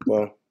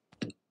 Well,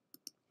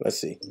 let's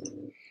see.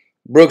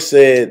 Brooks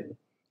said,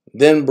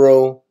 then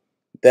bro,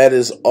 that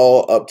is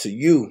all up to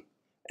you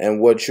and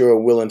what you're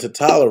willing to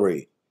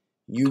tolerate.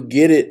 You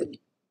get it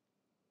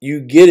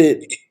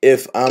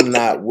if I'm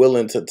not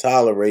willing to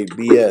tolerate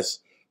BS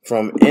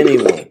from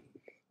anyone.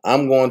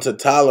 I'm going to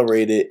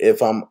tolerate it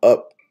if I'm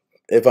up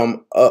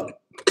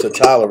to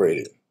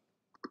tolerate it.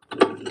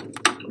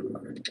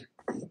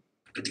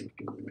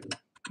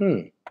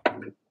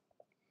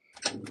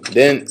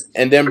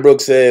 Then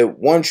Brooks said,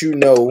 once you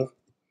know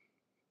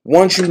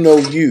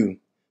you,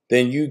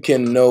 then you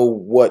can know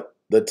what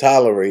to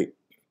tolerate.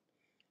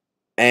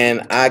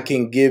 And I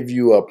can give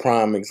you a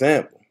prime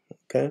example.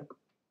 Okay.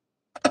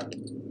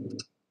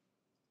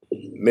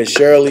 Miss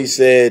Shirley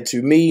said,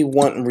 to me,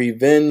 wanting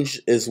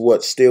revenge is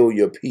what steals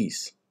your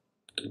peace.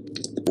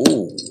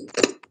 Ooh.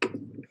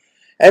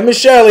 Hey, Miss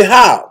Shirley,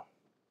 how?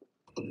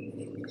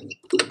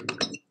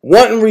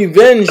 Wanting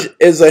revenge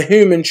is a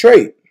human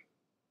trait.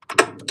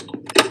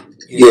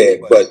 Yeah,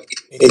 but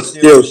it's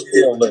still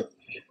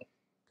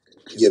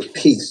your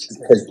peace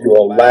because you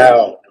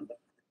allow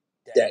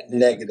that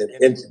negative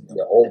entity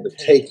to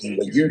overtake you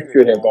when you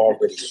should have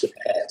already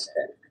surpassed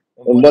that.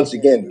 And once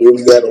again, here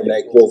we got on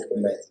that growth for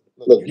man.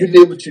 Look, you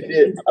did what you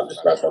did. I'm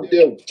just not going to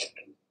deal with you.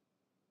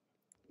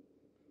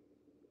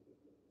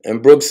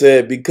 And Brooks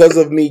said, because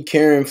of me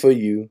caring for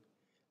you,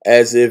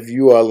 as if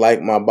you are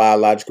like my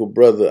biological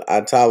brother,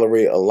 I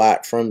tolerate a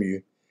lot from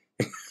you.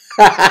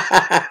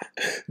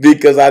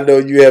 Because I know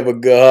you have a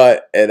good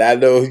heart, and I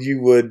know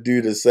you would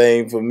do the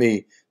same for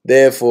me.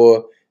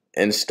 Therefore,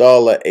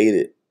 installer ate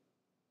it.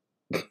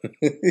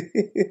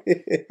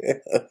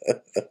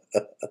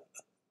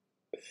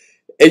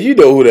 And you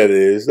know who that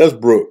is. That's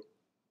Brooke.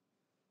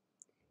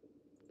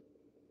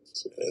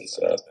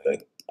 inside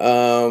thing.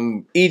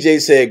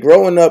 EJ said,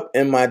 growing up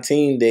in my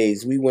teen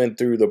days, we went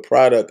through the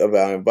product of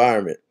our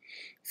environment,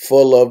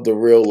 full of the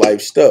real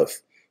life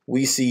stuff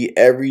we see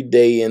every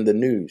day in the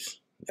news.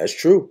 That's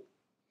true.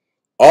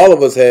 All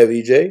of us have,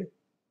 EJ.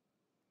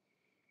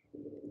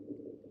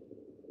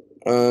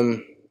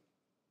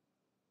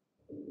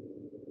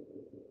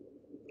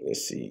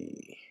 Let's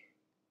see.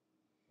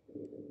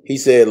 He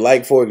said,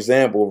 like, for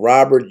example,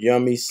 Robert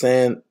Yummy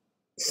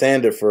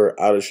Sandifer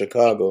out of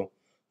Chicago.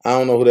 I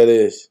don't know who that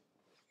is.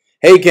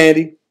 Hey,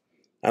 Candy.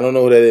 I don't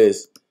know who that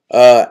is.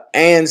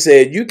 Ann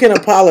said, you can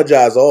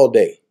apologize all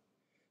day,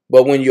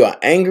 but when you're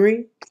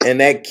angry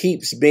and that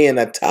keeps being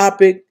a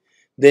topic,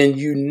 then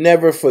you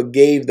never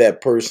forgave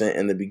that person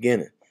in the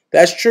beginning.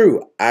 That's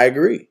true. I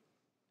agree.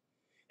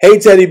 Hey,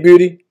 Teddy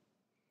Beauty.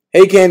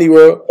 Hey, Candy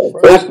World.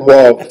 First of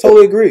all, I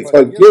totally agree.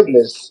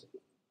 Forgiveness,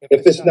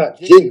 if it's not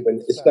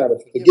genuine, it's not a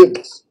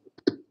forgiveness.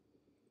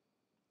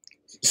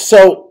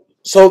 So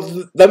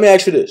let me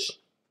ask you this.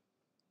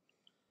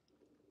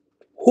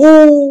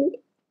 Who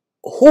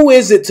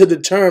is it to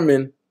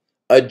determine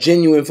a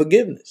genuine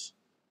forgiveness?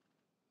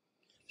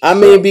 I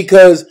mean,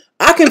 because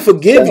I can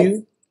forgive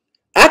you.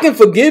 I can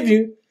forgive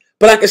you,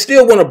 but I can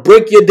still want to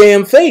break your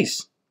damn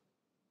face.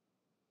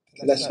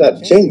 That's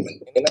not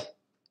genuine.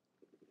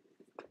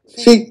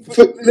 See,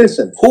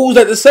 listen. Who's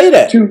that to say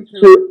that? To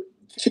you.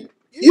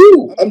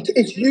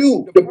 It's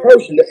you, the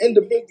person, the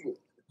individual.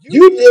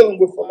 You're dealing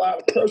with a lot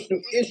of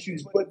personal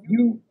issues, but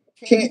you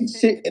can't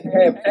sit and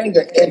have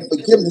anger and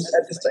forgiveness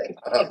at the same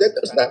time. That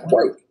does not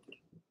work.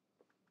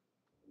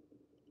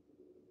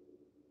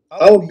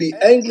 I will be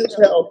angry as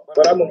hell,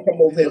 but I'm gonna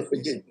come over here and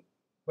forgive you.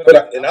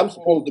 And I'm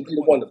supposed to be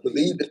the one to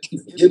believe that you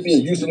forgive me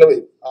and you know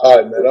it. All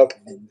right, man,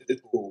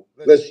 it's cool.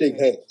 Let's shake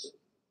hands.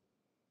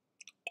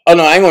 Oh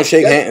no, I ain't gonna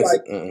shake hands.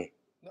 Like,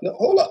 no,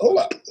 hold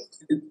up.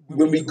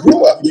 When we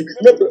grew up, you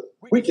remember,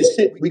 we could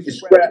sit, we could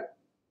scrap,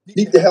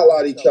 beat the hell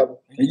out of each other.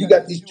 And you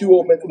got these two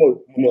old men, come on,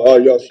 oh,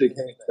 y'all shake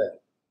hands now.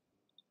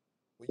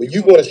 When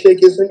you gonna shake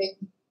his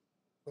hand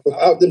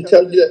without them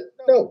telling you that?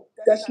 No,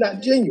 that's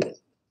not genuine.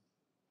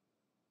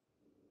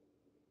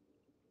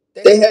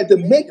 They had to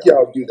make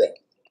y'all do that.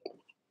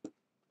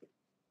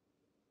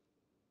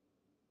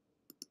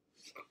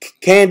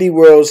 Candy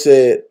World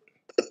said,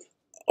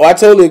 oh, I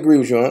totally agree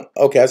with you, huh?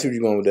 Okay, I see where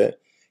you're going with that.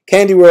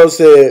 Candy World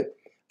said,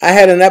 I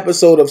had an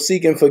episode of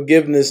seeking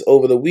forgiveness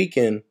over the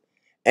weekend,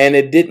 and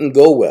it didn't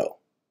go well.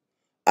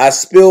 I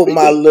spilled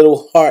my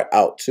little heart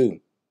out, too.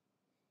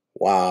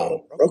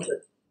 Wow. Okay.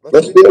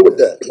 Let's deal with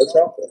that. Let's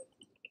help that.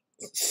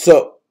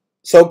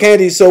 So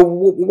Candy, so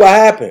what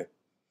happened?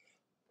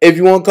 If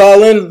you want to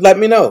call in, let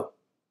me know.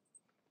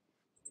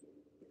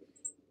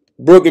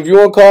 Brooke, if you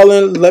want to call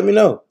in, let me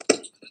know.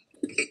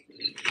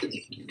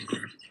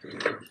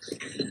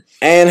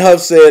 Ann Huff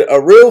said, a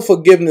real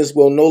forgiveness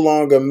will no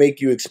longer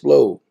make you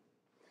explode.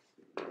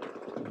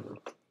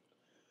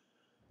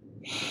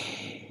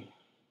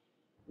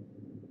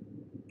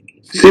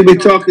 See, we're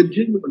talking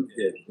genuine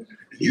here.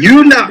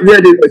 You're not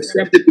ready to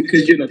accept it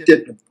because you're in a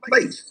different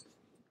place.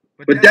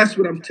 But that's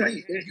what I'm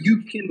telling you.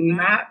 You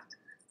cannot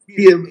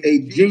give a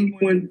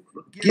genuine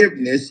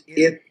forgiveness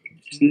if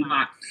it's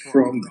not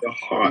from the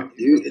heart.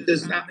 It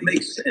does not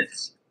make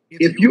sense.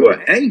 If you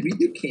are angry,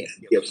 you can't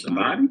forgive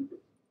somebody.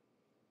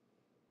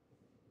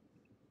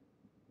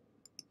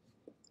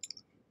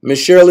 Miss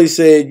Shirley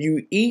said,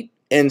 you eat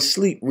and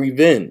sleep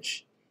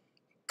revenge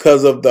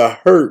because of the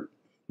hurt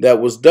that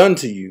was done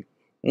to you.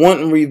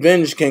 Wanting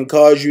revenge can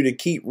cause you to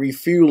keep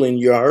refueling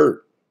your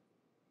hurt.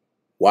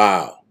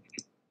 Wow.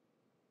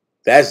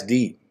 That's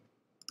deep.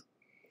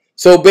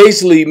 So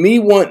basically, me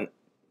wanting,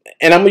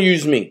 and I'm going to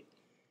use me,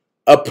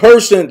 a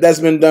person that's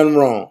been done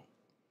wrong,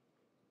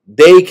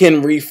 they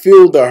can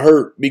refuel the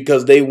hurt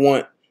because they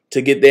want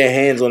to get their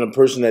hands on the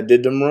person that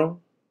did them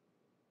wrong.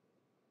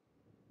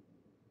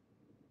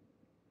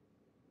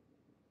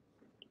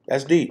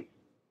 That's deep.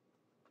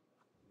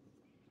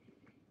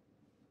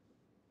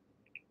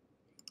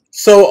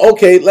 So,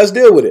 okay, let's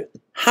deal with it.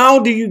 How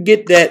do you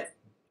get that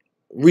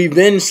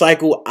revenge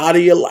cycle out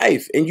of your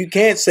life? And you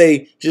can't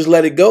say just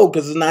let it go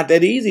because it's not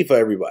that easy for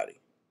everybody.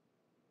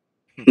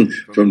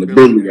 From the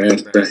bully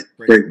aspect,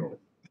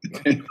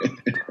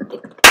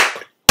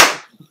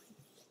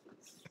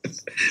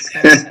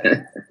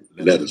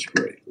 let us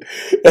pray.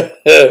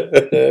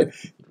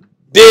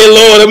 Dear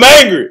Lord, I'm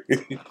angry.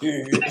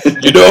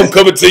 You know I'm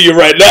coming to you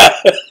right now.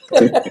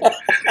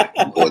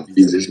 Lord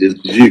Jesus,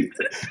 it's you.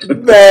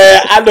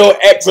 Man, I know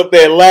X up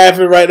there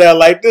laughing right now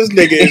like this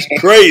nigga is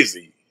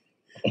crazy.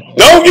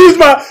 Don't use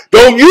my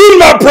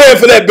prayer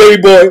for that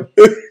baby boy.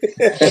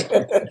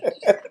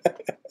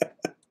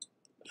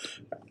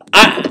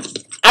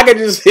 I can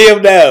just hear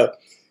him now.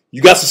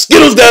 You got some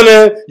Skittles down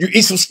there. You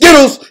eat some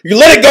Skittles. You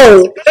let it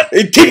go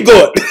and keep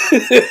going.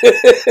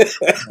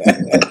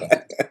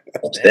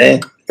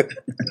 Understand?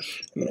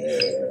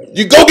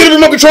 You go get a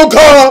remote control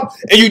car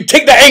and you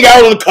take the anger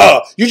out on the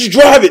car. You just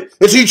drive it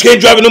until you can't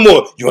drive it no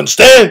more. You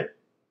understand?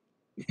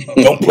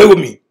 Don't play with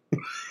me.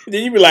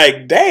 Then you be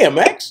like, damn,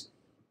 Max.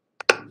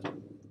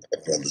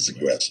 That brother's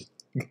aggressive.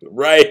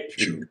 Right.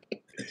 True.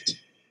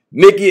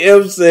 Nikki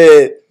M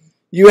said,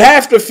 you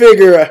have to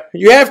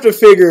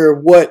figure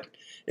what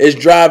is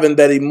driving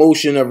that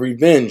emotion of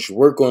revenge.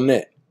 Work on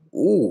that.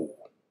 Ooh.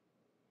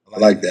 I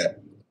like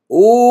that.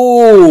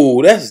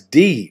 Ooh, that's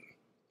deep.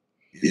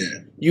 Yeah.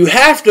 You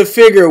have to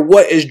figure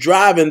what is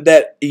driving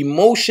that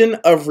emotion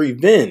of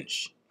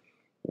revenge.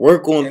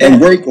 Work on that.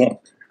 And work on.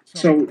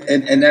 So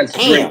and that's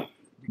great.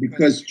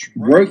 Because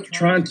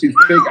trying to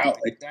figure out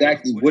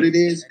exactly what it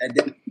is, and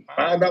then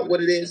find out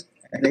what it is,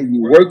 and then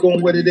you work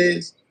on what it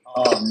is.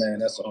 Oh man,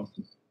 that's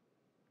awesome.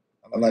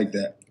 I like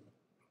that.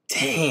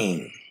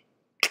 Dang.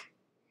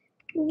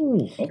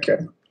 Ooh. Okay.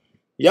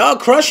 Y'all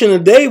crushing the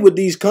day with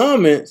these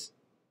comments.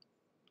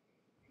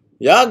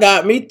 Y'all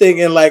got me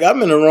thinking like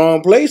I'm in the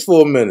wrong place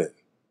for a minute.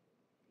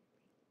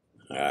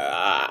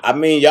 I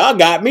mean, y'all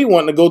got me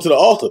wanting to go to the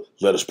altar.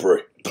 Let us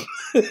pray.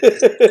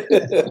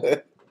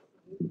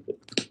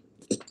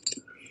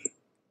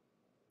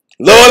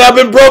 Lord, I've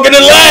been broken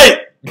in life.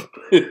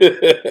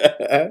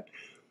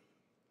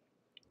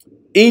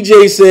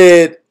 EJ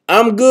said,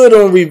 I'm good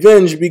on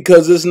revenge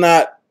because it's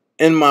not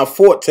in my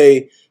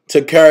forte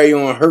to carry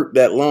on hurt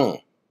that long.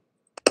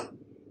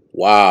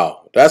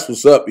 Wow. That's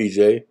what's up,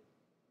 EJ.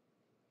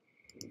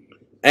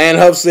 And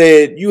Huff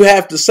said, you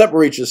have to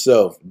separate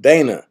yourself.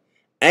 Dana,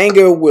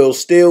 anger will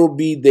still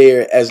be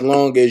there as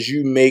long as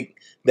you make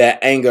that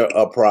anger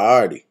a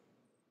priority.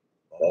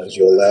 As long as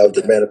you allow it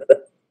to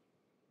manifest.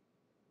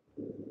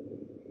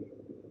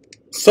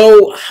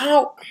 So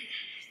how?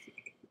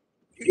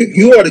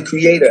 You are the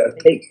creator of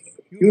hate.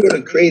 You are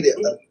the creator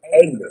of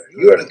anger.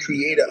 You are the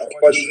creator of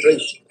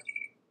frustration.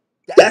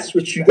 That's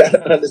what you got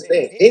to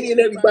understand. Any and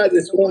everybody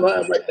that's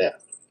online right now,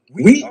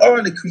 we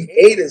are the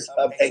creators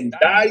of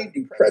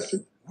anxiety,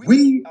 depression.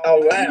 We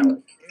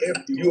allow.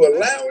 If you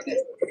allow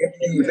it, if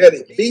you let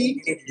it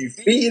be, if you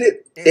feed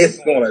it, it's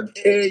gonna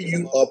tear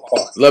you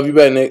apart. Love you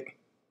back, Nick.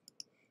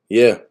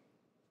 Yeah.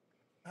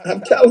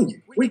 I'm telling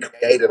you, we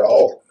create it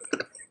all.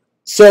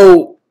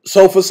 So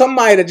for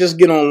somebody to just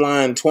get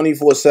online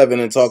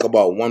 24/7 and talk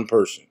about one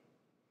person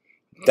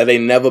that they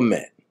never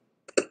met,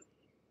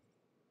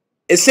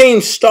 it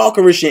seems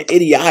stalkerish and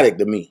idiotic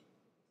to me.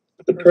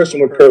 The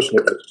person with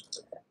personal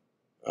issues.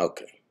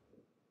 Okay.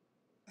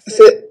 That's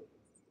it.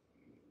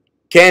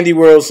 Candy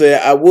World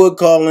said, I would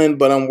call in,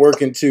 but I'm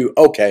working too.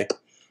 Okay.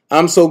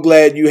 I'm so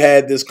glad you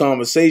had this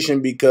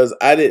conversation because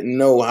I didn't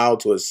know how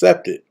to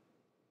accept it.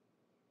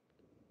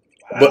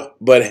 Wow.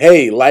 But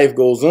hey, life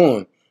goes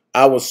on.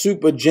 I was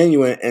super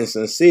genuine and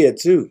sincere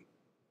too.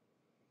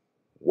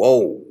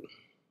 Whoa.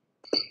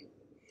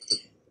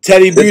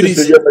 Teddy Beauty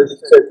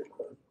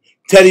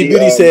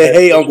said,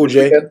 hey, Uncle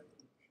Jay.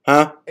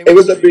 Huh? Hey,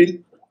 what's up,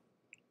 Beauty?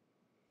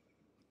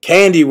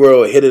 Candy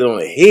World hit it on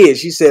the head.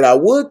 She said, I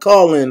would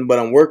call in, but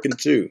I'm working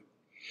too.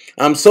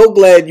 I'm so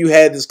glad you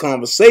had this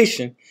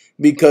conversation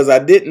because I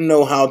didn't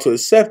know how to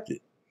accept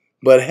it.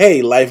 But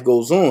hey, life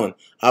goes on.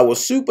 I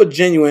was super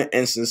genuine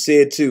and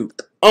sincere too.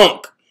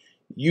 Unc,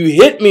 you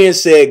hit me and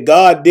said,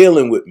 God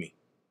dealing with me.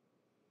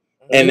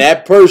 Mm-hmm. And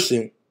that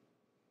person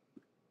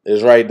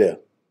is right there.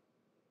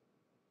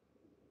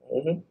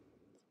 Mm-hmm.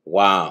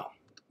 Wow.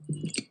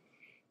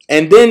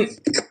 And then,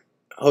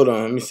 hold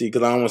on, let me see,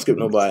 because I don't want to skip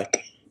nobody.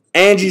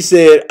 Angie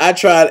said, I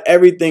tried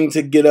everything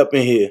to get up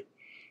in here.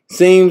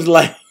 Seems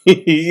like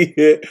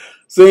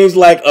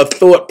a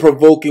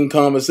thought-provoking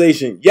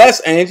conversation.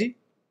 Yes, Angie.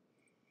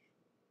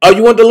 Oh,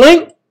 you want the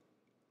link?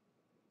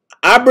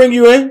 I'll bring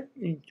you in.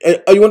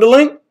 Oh, you want the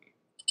link?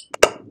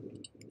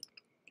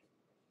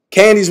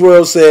 Candy's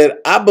World said,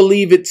 I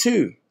believe it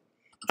too.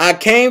 I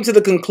came to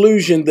the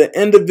conclusion the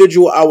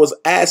individual I was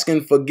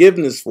asking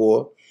forgiveness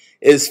for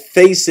is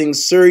facing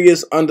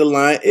serious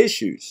underlying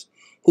issues.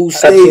 Who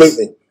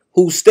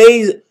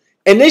stays,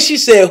 and then she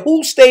said,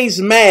 who stays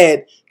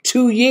mad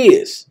 2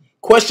 years?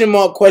 Question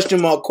mark,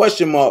 question mark,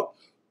 question mark.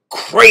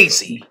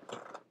 Crazy.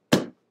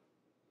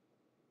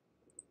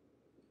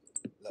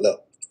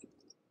 Look,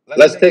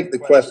 let's take the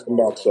question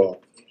marks off.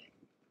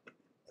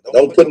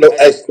 Don't put no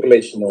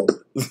exclamation on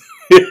it.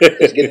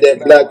 Let's get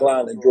that black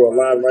line and draw a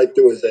line right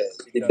through his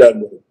ass. Be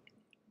done with it.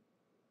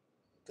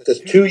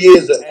 Because 2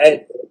 years of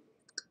anger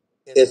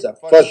is a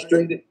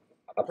frustrated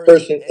a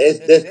person.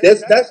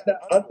 That's not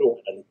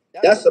underlying.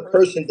 That's a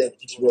person that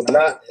will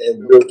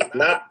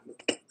not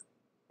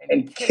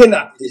and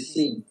cannot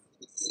deceive,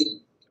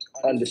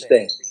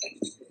 understand.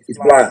 He's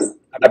blind.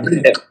 I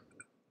believe that.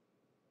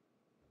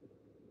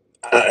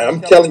 I'm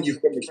telling you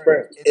from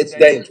experience, it's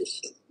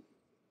dangerous.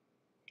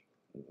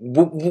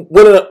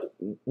 What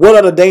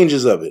are the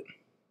dangers of it?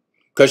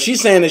 Because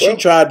she's saying that she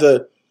tried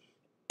to,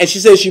 and she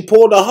said she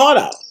pulled her heart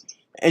out,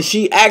 and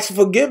she asked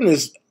for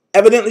forgiveness.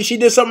 Evidently, she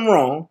did something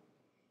wrong,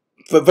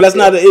 but that's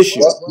not the issue.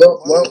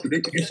 Well,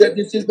 you said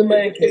this is the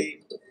man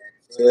cave,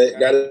 so it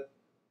gotta.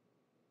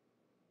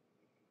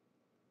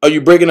 Are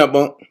you breaking up,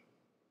 Bunk?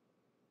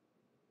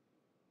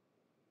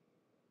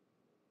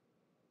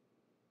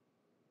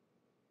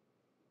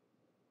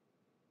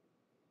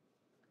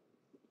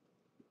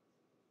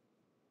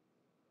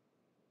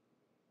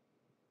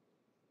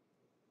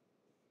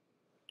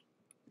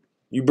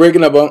 You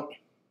breaking up, Bunk?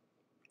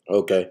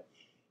 Okay.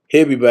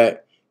 He'll be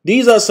back.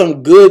 These are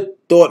some good,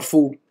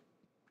 thoughtful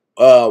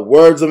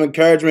words of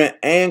encouragement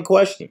and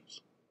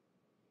questions.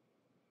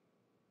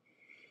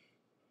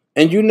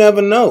 And you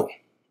never know.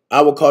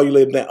 I will call you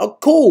later. Then. Oh,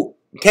 cool.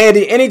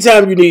 Candy,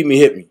 anytime you need me,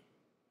 hit me.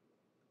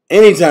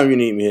 Anytime you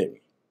need me, hit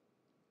me.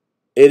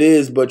 It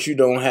is, but you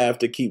don't have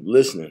to keep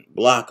listening.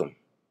 Block them.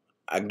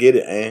 I get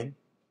it, Ann.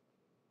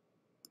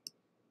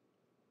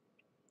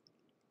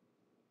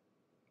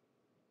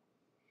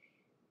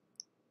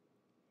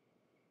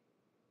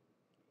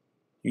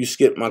 You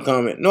skipped my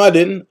comment. No, I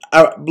didn't.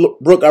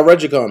 Brooke, I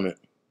read your comment.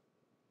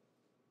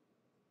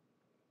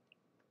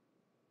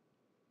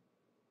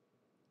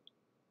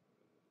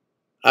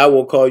 I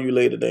will call you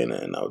later, Dana,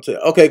 and I'll tell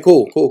you. Okay,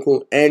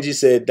 cool. Angie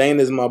said,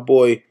 Dana's my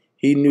boy.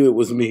 He knew it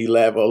was me. He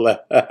laughed all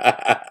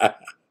loud.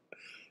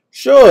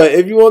 Sure,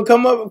 if you want to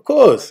come up, of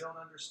course. I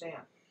don't understand.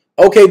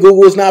 Okay,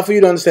 Google, it's not for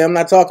you to understand. I'm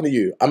not talking to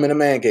you. I'm in a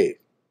man cave.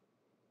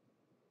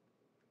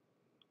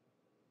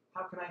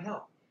 How can I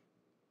help?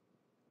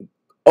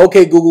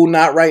 Okay, Google,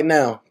 not right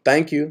now.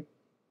 Thank you.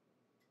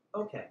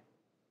 Okay.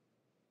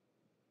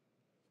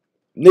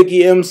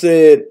 Nikki M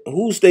said,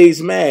 who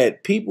stays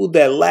mad? People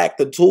that lack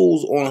the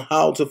tools on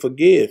how to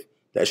forgive.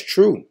 That's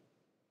true.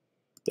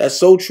 That's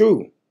so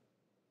true.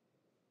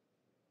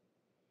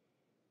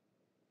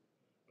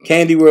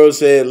 Candy World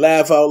said,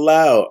 laugh out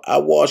loud. I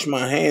wash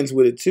my hands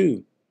with it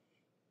too.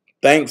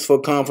 Thanks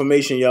for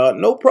confirmation, y'all.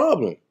 No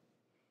problem.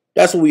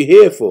 That's what we're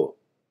here for.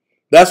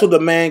 That's what the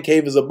man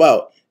cave is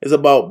about. It's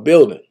about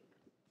building.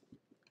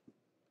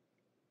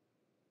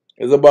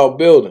 It's about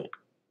building.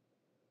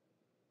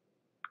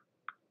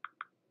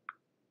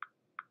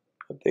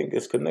 I think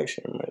this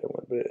connection might have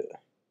went bad.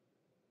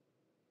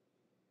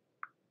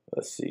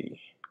 Let's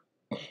see.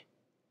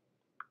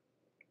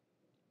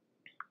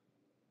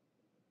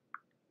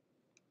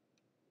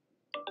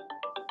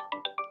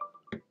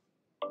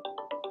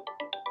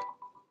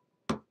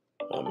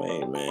 My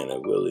main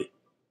man, Willie.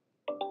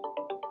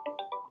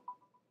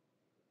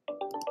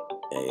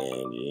 Hey,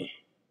 Angie.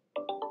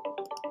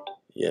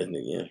 Yes,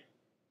 again.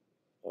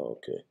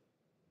 Okay.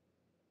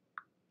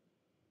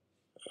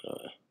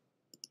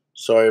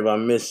 Sorry if I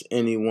miss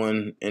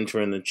anyone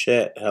entering the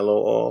chat.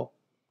 Hello, all.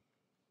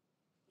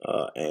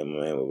 And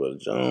my man, Will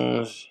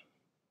Jones.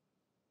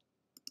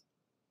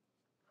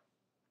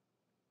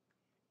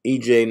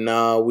 EJ,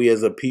 nah, we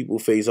as a people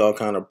face all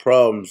kind of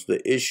problems.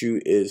 The issue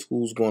is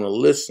who's going to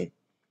listen.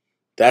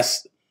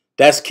 That's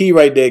key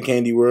right there,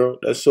 Candy World.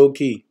 That's so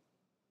key.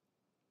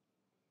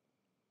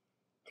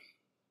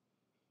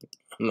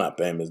 I'm not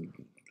famous,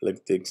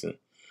 like Dixon.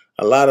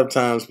 A lot of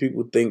times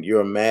people think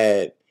you're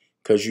mad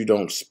because you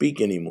don't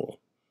speak anymore.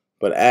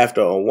 But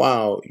after a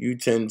while, you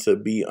tend to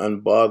be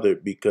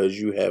unbothered because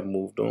you have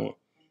moved on.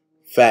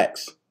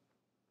 Facts.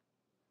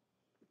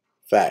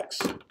 Facts.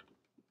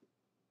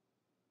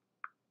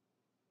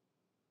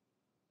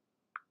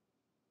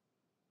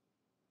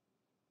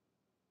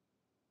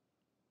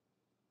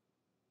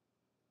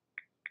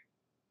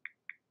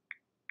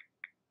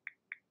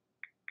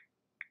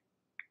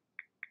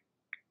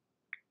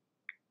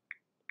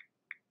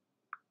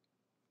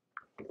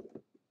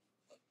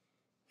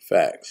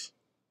 Facts.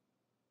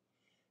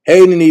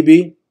 Hey, Nene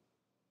B.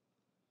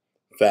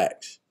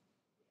 Facts.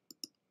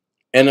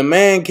 And a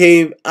man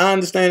cave, I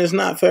understand it's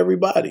not for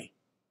everybody.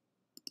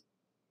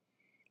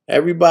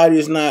 Everybody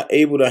is not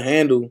able to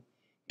handle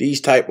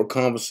these type of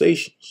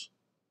conversations.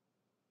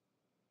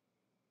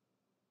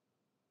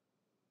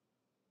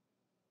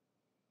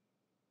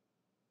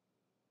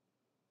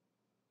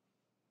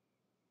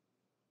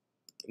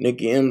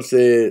 Nikki M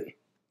said,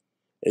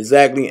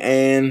 exactly,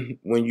 and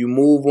when you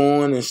move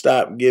on and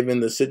stop giving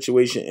the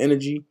situation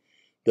energy,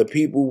 the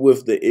people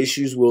with the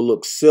issues will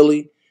look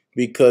silly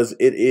because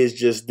it is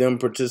just them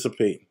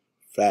participating.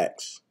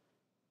 Facts.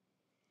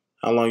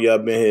 How long y'all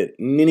been here?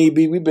 Nene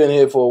B, we've been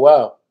here for a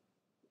while.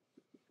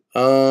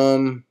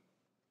 For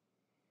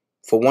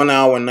 1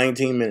 hour and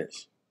 19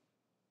 minutes.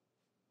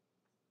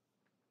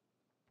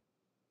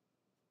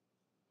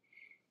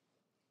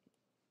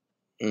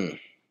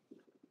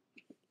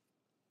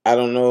 I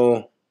don't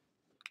know.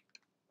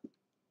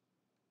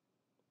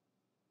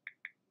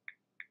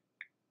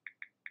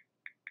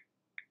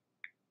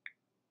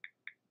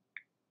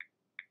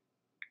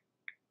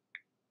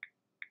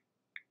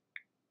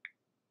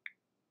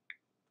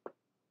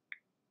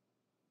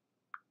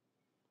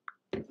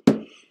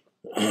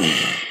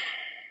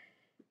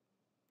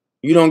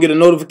 You don't get a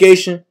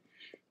notification?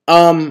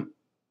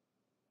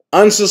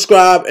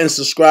 Unsubscribe and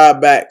subscribe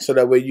back so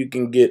that way you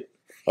can get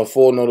a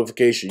full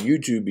notification.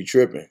 YouTube be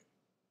tripping.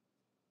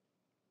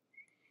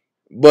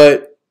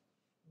 But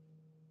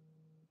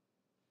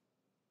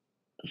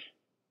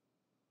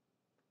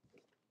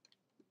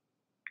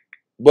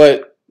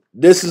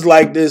this is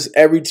like this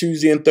every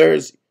Tuesday and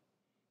Thursday.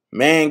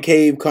 Man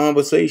Cave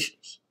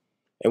Conversations.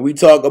 And we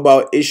talk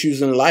about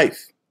issues in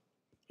life.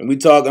 And we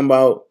talking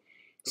about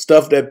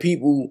stuff that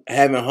people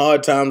having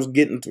hard times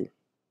getting through.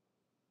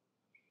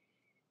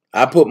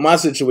 I put my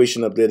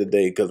situation up there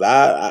today because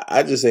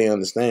I just ain't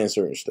understand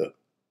certain stuff.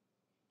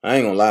 I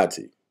ain't gonna lie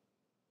to you.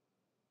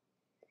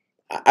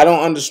 I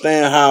don't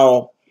understand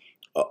how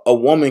a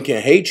woman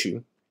can hate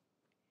you,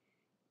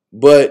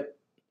 but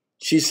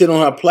she sit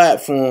on her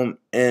platform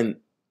and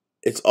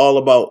it's all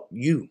about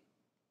you.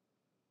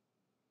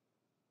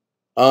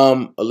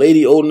 A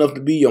lady old enough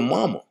to be your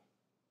mama,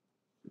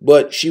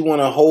 but she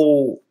want a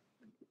whole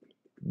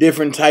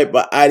different type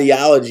of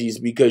ideologies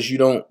because you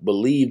don't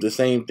believe the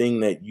same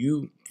thing that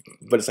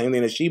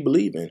she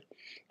believe in.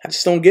 I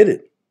just don't get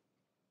it.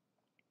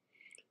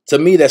 To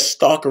me, that's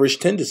stalkerish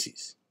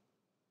tendencies,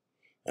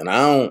 and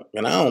I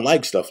don't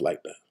like stuff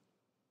like that.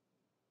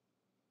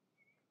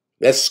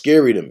 That's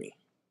scary to me.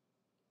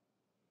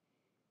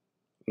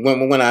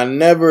 When I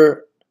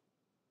never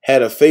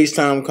had a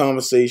FaceTime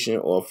conversation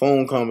or a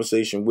phone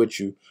conversation with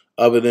you,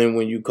 other than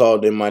when you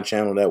called in my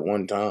channel that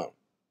one time,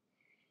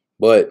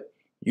 but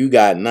you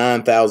got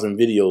 9,000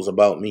 videos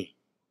about me.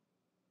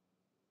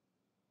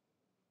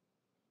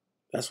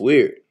 That's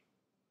weird.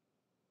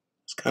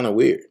 It's kind of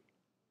weird.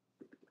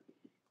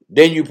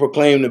 Then you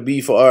proclaim to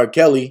be for R.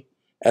 Kelly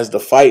as the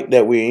fight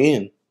that we're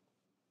in.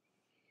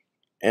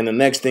 And the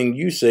next thing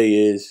you say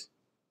is,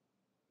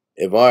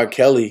 if R.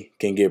 Kelly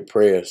can get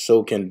prayer,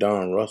 so can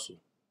Don Russell.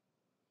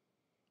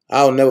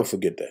 I'll never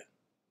forget that.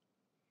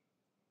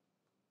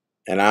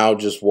 And I'll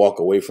just walk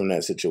away from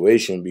that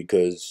situation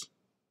because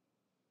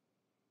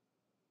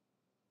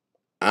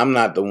I'm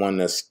not the one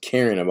that's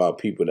caring about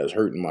people that's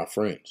hurting my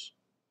friends.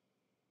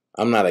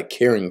 I'm not a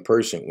caring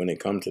person when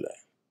it comes to that.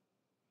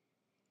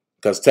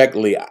 Because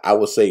technically, I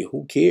would say,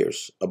 who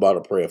cares about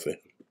a prayer for him?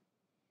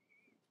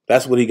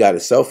 That's what he got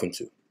himself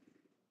into.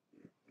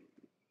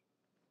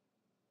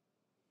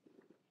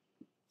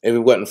 If it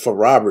wasn't for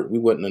Robert, we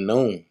wouldn't have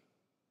known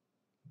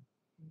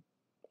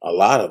a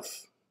lot of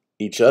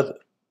each other.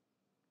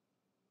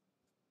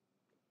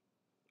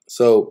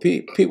 So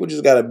people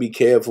just got to be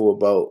careful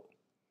about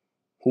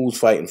who's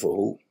fighting for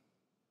who.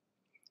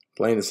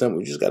 Plain and simple,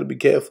 you just got to be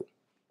careful.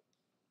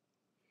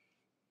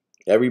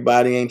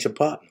 Everybody ain't your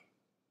partner.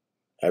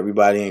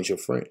 Everybody ain't your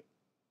friend.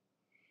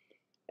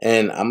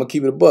 And I'm going to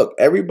keep it a buck.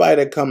 Everybody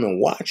that come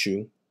and watch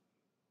you,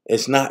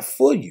 it's not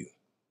for you.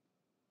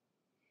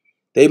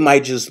 They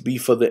might just be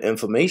for the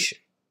information.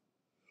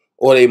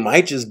 Or they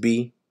might just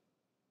be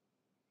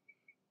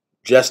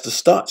just to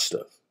start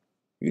stuff.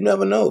 You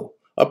never know.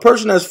 A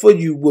person that's for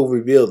you will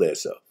reveal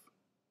themselves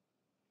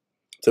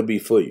to be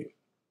for you.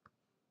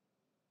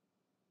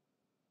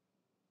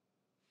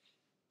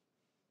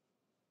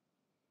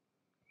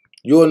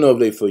 You'll know if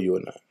they for you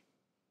or not.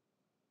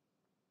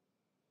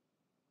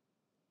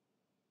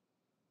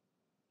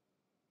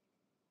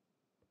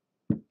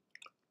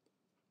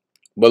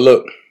 But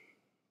look,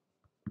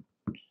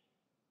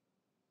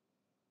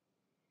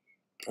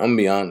 I'm going to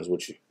be honest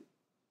with you.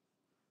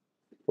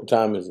 What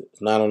time is it?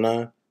 It's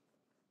 9:09.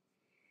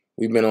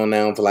 We've been on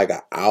now for like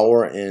an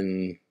hour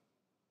and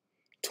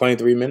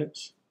 23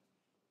 minutes.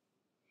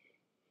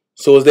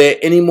 So is there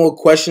any more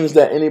questions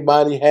that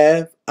anybody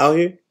have out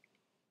here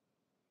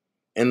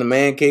in the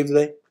man cave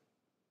today?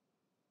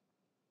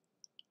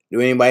 Do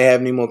anybody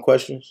have any more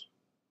questions?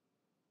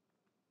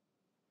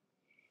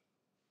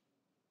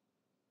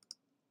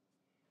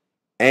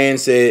 Ann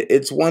said,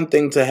 it's one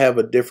thing to have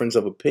a difference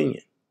of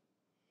opinion,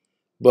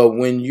 but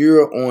when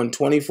you're on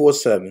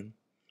 24/7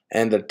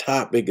 and the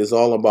topic is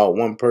all about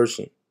one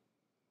person,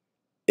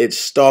 it's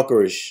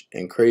stalkerish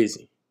and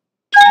crazy.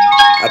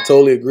 I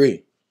totally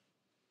agree.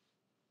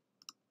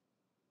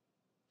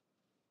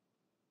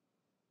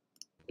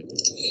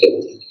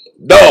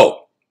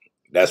 Dog,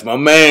 that's my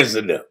man's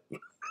in there.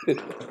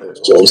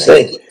 So I'm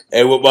saying.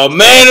 And what my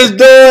man is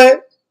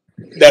doing,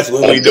 that's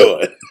what we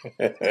doing.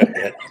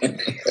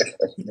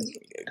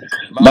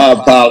 My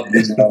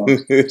apologies.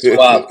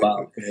 My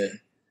apologies.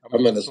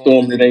 I'm in a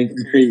storm that ain't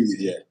too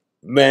crazy yet.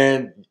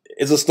 Man,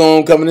 it's a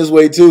storm coming this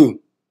way too.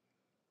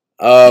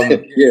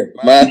 Yeah,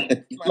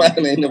 mine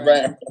ain't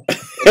around.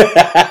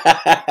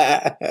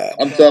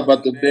 I'm talking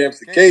about the damn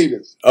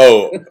cicadas.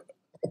 Oh,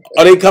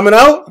 are they coming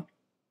out?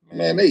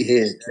 Man, they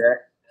here, Jack.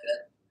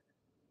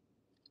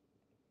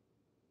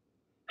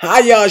 How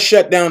y'all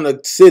shut down the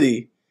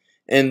city,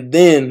 and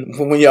then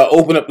when y'all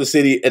open up the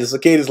city, and the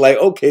cicadas like,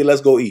 okay,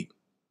 let's go eat.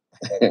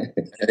 Hey,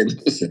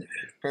 listen,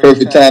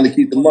 perfect time to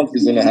keep the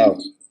monkeys in the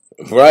house.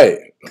 Right,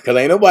 because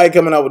ain't nobody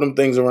coming out with them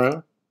things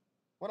around.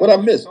 What I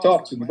missed?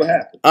 Talk to me. What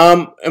happened?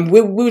 And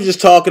we were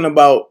just talking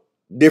about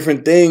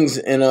different things,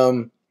 and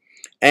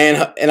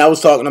I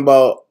was talking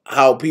about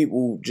how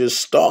people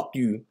just stalk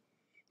you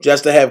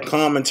just to have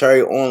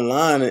commentary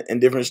online and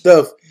different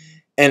stuff.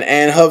 And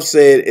Ann Huff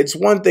said, it's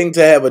one thing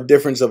to have a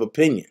difference of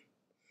opinion,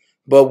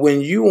 but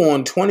when you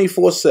on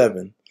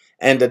 24/7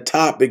 and the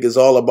topic is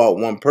all about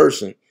one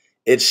person,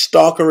 it's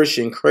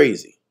stalkerish and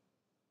crazy.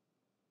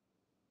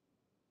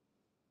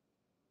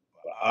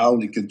 I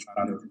only can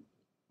try to,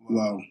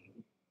 well,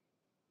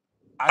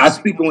 I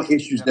speak on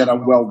issues that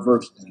I'm well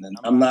versed in, and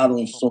I'm not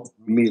on social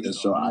media,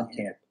 so I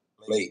can't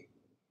relate.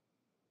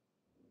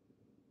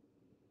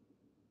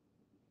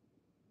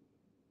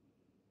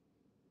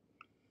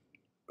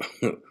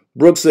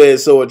 Brooke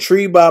says, so a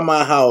tree by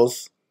my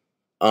house,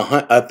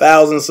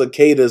 1,000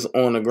 cicadas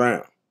on the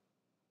ground.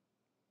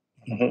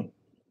 Mm-hmm.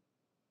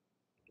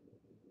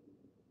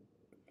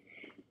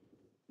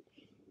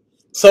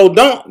 So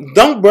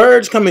don't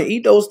birds come and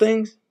eat those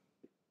things?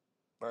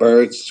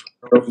 Birds,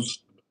 squirrels.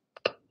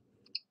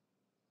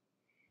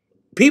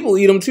 People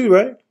eat them too,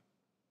 right?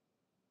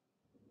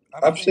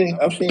 I've seen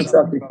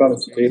tropical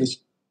colored cicadas.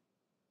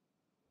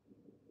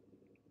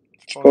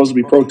 Supposed to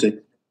be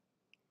protein.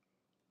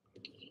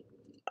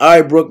 All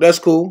right, Brooke, that's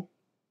cool.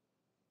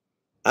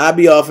 I'll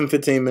be off in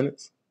 15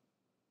 minutes.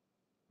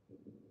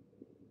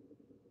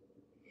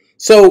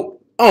 So,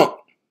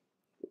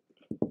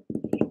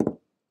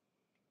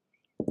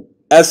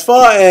 as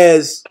far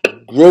as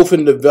growth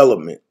and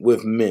development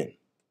with men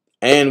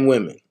and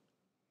women,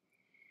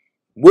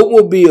 what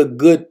would be a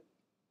good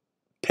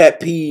pet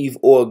peeve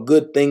or a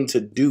good thing to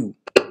do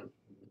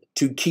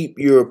to keep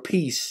your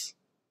peace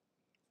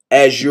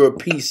as your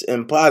peace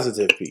and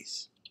positive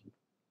peace?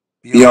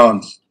 Be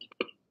honest.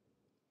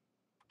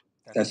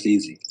 That's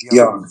easy. Be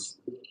honest.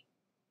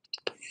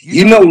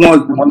 You know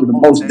one of the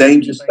most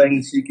dangerous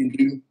things you can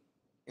do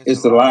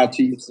is to lie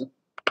to yourself.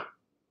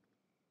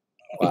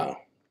 Wow.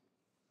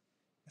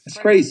 It's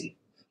crazy.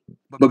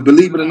 But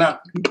believe it or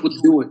not, people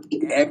do it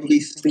every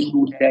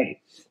single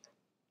day.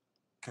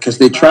 Because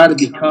they try to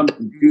become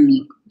and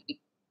do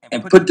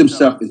and put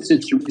themselves in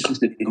situations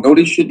that they know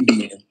they shouldn't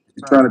be in.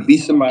 They're trying to be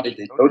somebody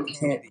they know they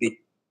can't be.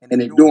 And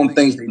they're doing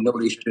things they know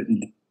they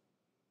shouldn't do.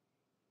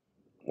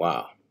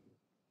 Wow.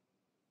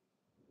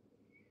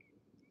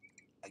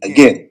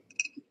 Again,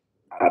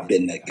 I've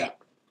been that guy.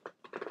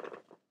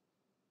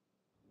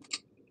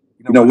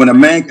 You know, when a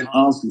man can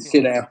honestly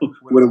sit down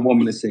with a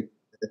woman and say,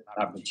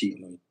 I've been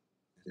cheating on you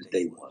since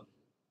day one.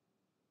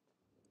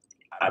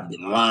 I've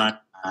been lying,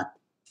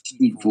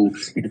 deceitful,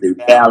 and the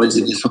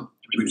reality is,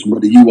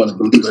 whether you want to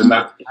believe it or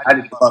not, I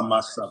didn't love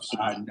myself, so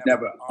I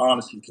never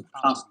honestly could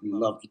possibly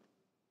love you.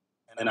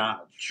 And I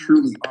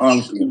truly,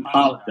 honestly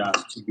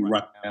apologize to you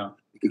right now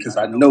because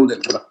I know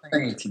that what I'm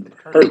saying to you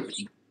hurts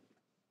you.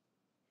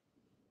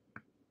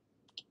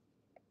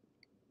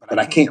 But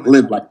I can't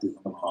live like this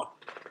no more.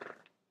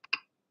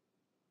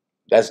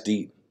 That's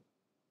deep.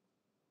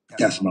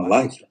 That's my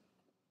life.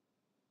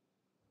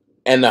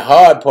 And the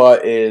hard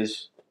part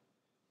is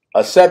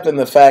accepting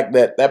the fact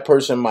that that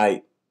person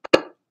might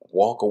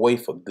walk away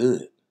for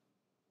good.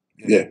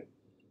 Yeah.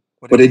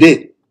 But they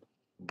did.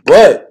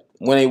 But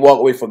when they walk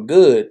away for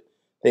good,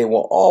 they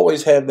will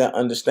always have that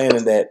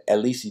understanding that at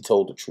least he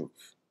told the truth.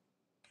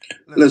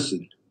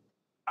 Listen,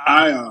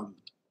 I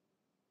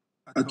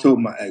told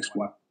my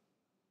ex-wife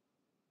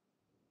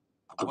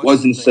I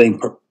wasn't the same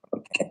person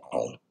when I came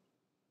home.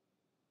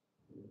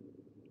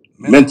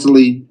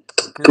 Mentally,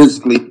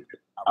 physically,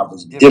 I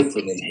was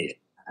different in here.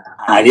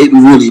 I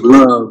didn't really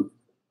love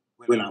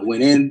when I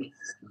went in.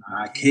 When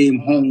I came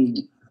home,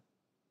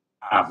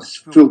 I was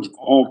filled with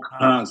all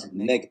kinds of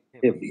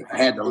negativity. I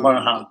had to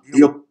learn how to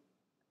deal.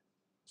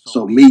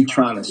 So me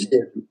trying to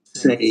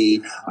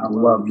say, I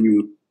love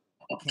you,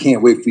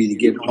 can't wait for you to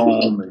get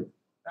home. And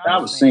I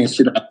was saying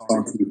shit I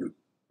on TV.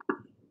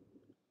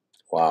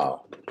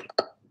 Wow.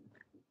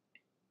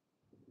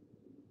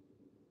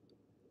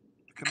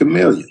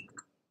 Chameleon.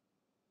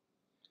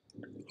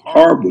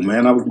 Horrible,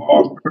 man. I was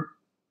horrible.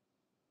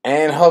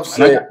 And Huff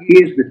And I said, got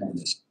kids behind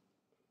this.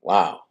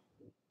 wow.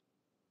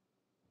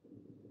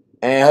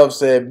 And Huff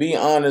said, be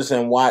honest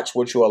and watch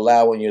what you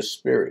allow in your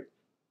spirit.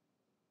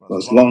 Well,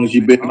 as long as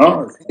you've been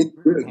honest, it's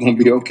going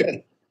to be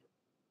okay.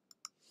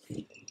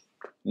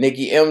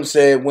 Nikki M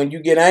said, when you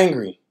get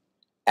angry,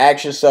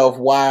 ask yourself,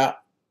 why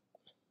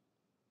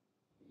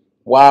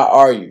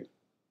are you?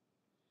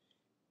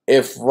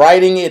 If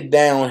writing it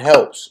down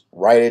helps,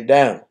 write it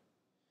down.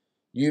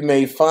 You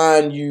may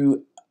find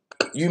you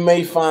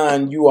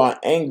are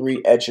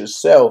angry at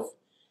yourself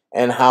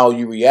and how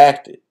you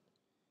reacted.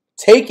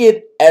 Take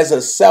it as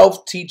a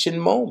self-teaching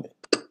moment.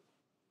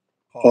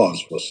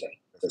 Pause for a second.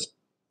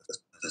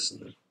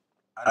 Listen.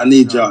 I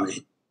need y'all to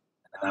hear.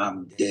 And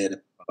I'm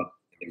dead.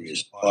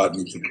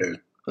 Pardon me for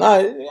cursing.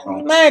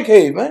 Nah, man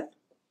cave, man.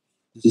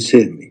 Just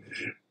hit me.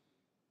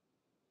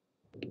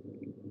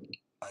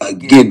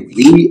 Again,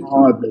 we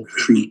are the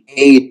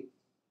creator.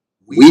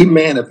 We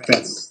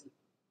manifest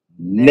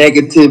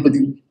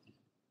negativity,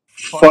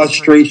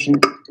 frustration,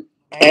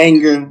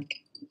 anger,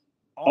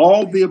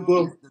 all the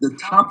above, the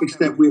topics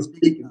that we're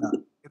speaking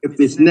of. If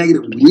it's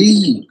negative,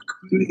 we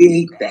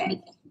create that.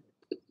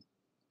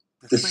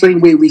 The same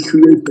way we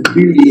create the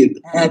beauty and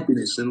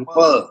happiness and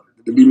love,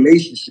 the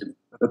relationship,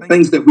 the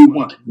things that we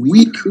want.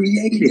 We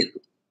create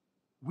it.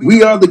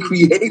 We are the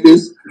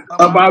creators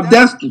of our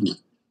destiny.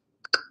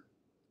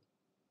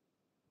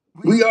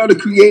 We are the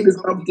creators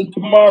of the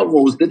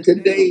tomorrows, the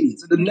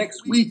todays, the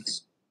next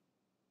weeks.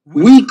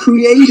 We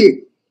create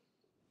it.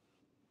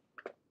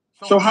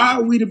 So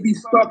how are we to be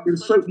stuck in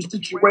certain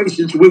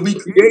situations where we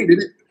created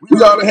it? We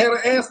ought to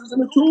have the answers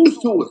and the tools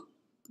to it.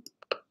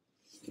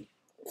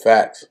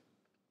 Facts.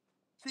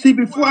 See,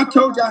 before I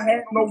told you I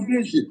had no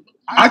vision,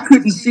 I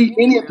couldn't see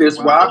any of this.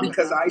 Why?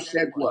 Because I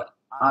said what?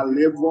 I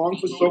lived wrong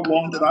for so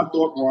long that I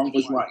thought wrong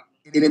was right.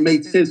 and it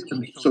made sense to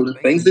me. So the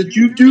things that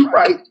you do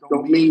right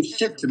don't mean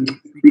shit to me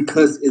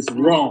because it's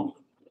wrong.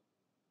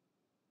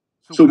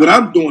 So what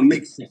I'm doing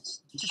makes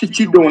sense. The shit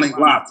you're doing ain't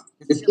logical.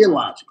 It's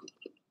illogical.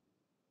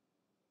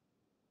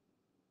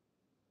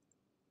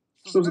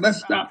 So let's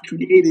stop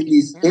creating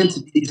these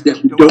entities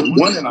that we don't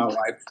want in our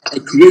life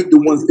and create the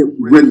ones that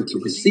we're ready to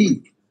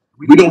receive.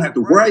 We don't have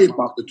to worry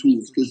about the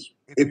tools because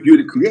if you're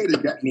the creator,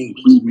 that means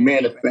we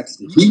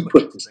manifested. We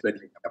put this thing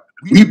together.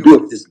 We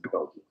built this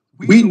building.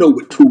 We know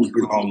what tools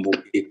belong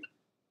over here.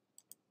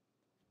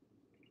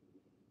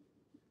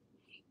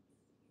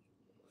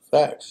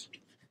 Facts.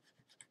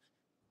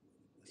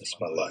 That's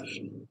my life.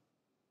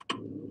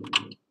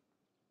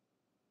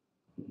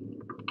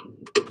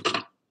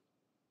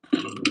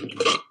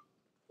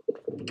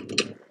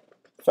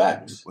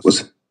 Facts.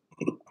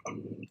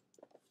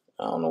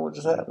 I don't know what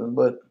just happened,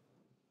 but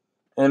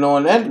and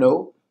on that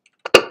note,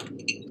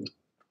 I'm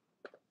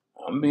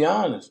gonna be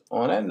honest.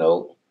 On that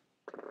note,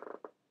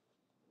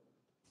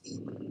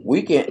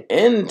 we can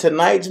end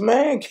tonight's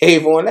man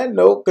cave on that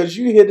note because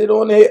you hit it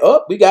on the head.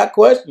 Oh, we got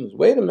questions.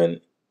 Wait a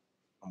minute.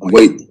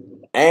 Wait.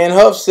 Ann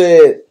Huff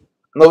said,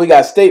 no, we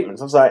got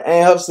statements. I'm sorry.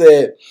 Ann Huff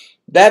said,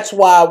 that's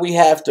why we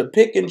have to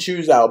pick and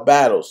choose our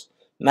battles.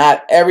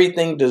 Not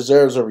everything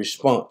deserves a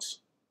response.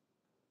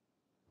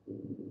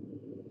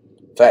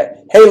 Fact.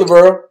 Hey,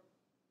 Laverne.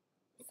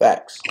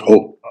 Facts.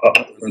 Oh,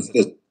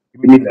 give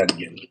me that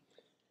again.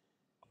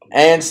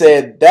 And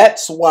said,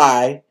 that's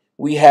why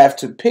we have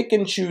to pick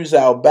and choose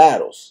our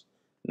battles.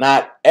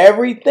 Not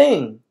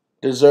everything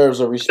deserves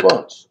a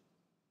response.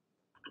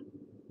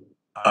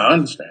 I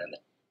understand that.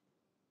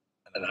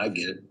 And I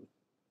get it.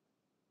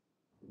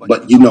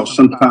 But, you know,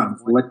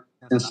 sometimes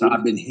since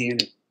I've been hearing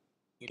it,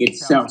 it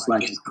sounds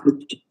like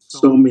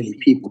so many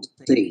people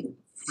say it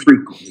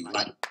frequently,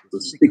 like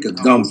the stick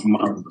of gum from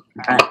out of the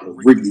pack of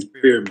Wrigley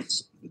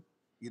pyramids.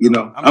 You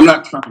know, I'm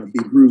not trying to be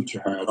rude to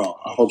her at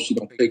all. I hope she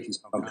don't take this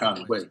some kind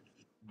of way.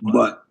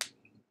 But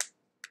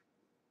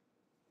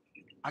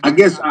I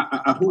guess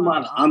a whole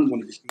lot of I'm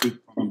going to speak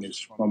from this,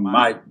 from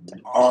my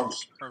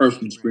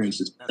personal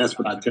experiences. That's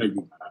what I tell you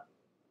about.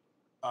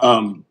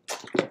 I'm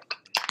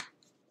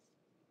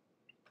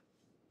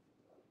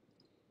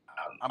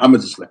going to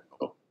just let it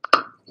go.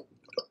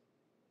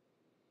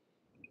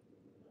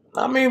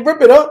 I mean,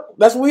 rip it up.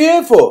 That's what we're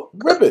here for.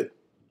 Rip it.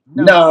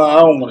 No, I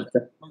don't want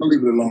to. I'll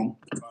leave it alone.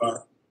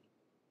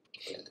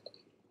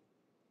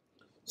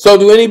 So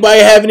do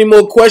anybody have any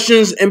more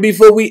questions? And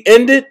before we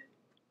end it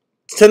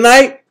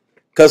tonight,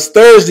 because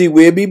Thursday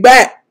we'll be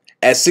back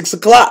at 6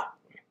 o'clock.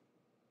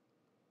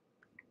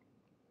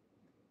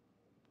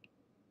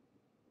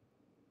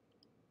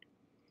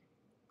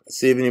 Let's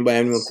see if anybody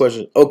have any more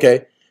questions.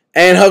 Okay.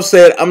 Ann Huff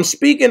said, I'm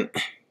speaking.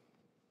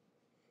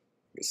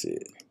 Let's see.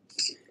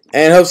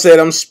 Ann Huff said,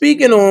 I'm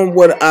speaking on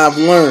what I've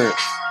learned.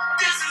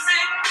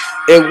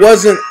 It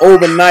wasn't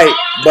overnight,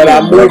 but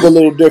I move a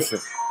little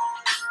different.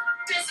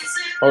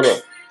 Hold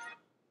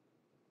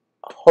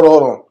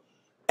on.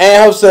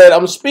 Ann Huff said,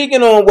 I'm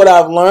speaking on what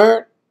I've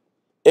learned.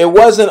 It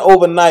wasn't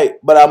overnight,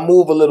 but I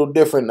move a little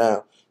different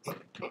now.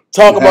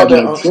 Talk about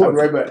that. I'll be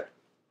right back.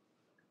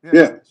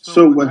 Yeah.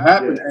 So what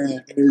happened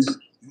is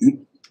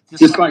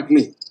just like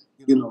me,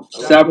 you know,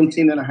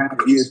 17 and a half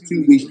years,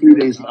 2 weeks, 3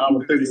 days, an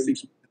hour,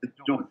 36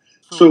 minutes.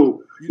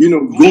 So, you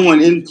know,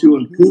 going into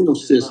a penal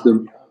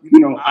system, you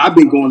know, I've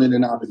been going in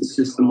and out of the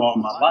system all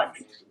my life.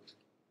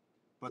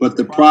 But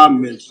the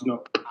problem is, you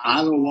know,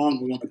 I no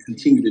longer want to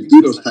continue to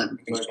do those type of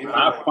things. When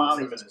I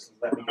finally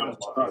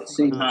start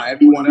seeing how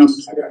everyone else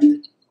is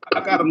doing,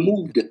 I got to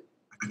move it.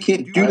 I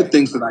can't do the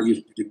things that I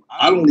used to do.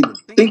 I don't even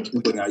think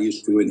the way I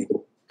used to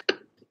anymore.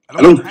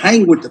 I don't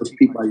hang with those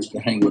people I used to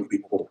hang with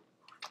before.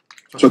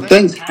 So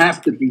things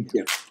have to be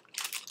different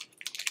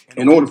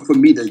in order for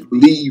me to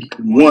believe,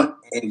 want,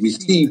 and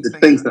receive the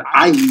things that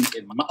I need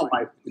in my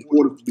life in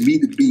order for me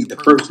to be the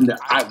person that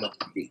I want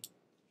to be.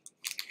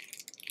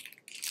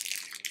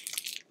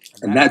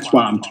 And that's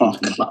why I'm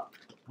talking about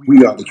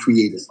we are the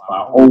creators of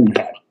our own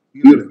habit.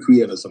 We are the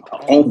creators of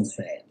our own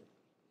family.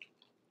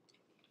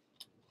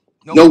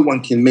 No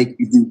one can make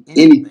you do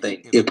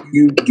anything if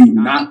you do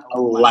not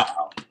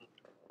allow.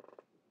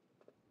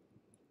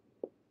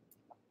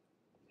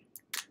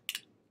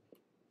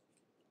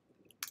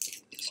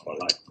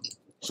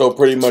 So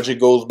pretty much it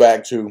goes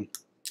back to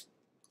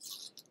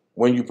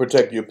when you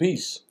protect your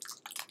peace.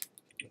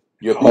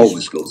 Your peace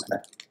always goes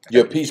back.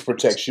 Your peace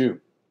protects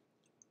you.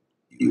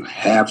 You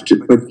have to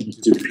put your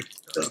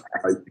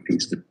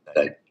peace to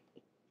protect.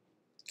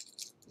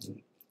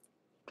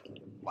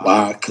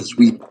 Why? Because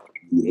we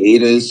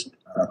creators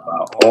of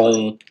our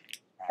own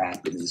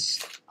happiness,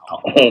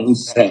 our own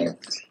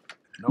sadness.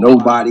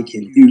 Nobody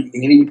can do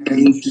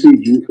anything to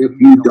you if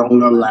you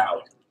don't allow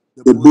it.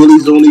 The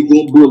bully's only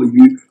going to bully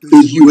you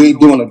because you ain't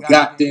doing a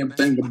goddamn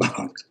thing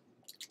about it.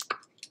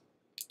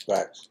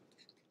 Facts.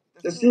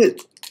 That's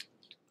it.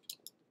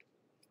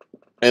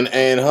 And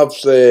Ann Huff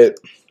said,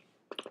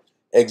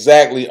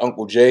 exactly,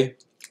 Uncle Jay.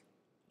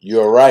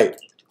 You're right.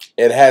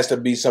 It has to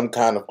be some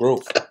kind of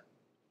growth.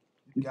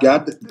 You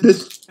got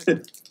this.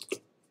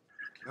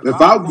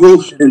 Without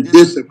growth and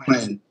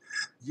discipline,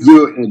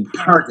 you're in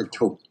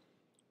purgatory.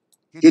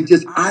 You're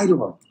just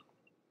idle.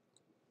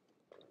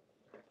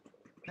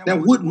 Now,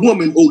 what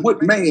woman or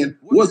what man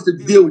wants to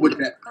deal with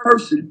that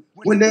person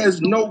when there's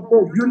no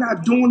growth? You're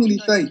not doing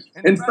anything.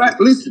 In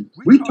fact, listen,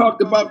 we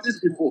talked about this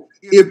before.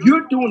 If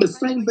you're doing the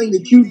same thing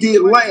that you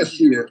did last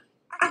year,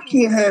 I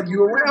can't have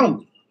you around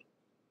me.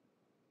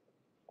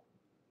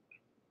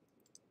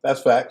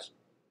 That's facts.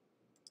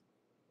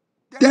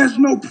 There's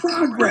no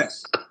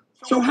progress.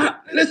 So,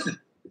 listen,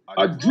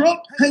 a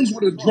drunk hangs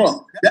with a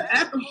drunk. The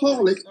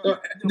alcoholic, the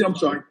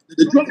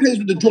drunk hangs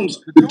with the drunks.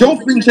 The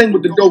dolphins hang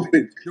with the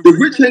dolphins. The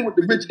rich hang with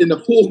the rich, and the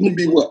poor gonna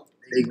be what?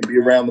 They're gonna be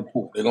around the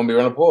poor. They're gonna be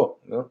around the poor.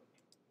 Yeah.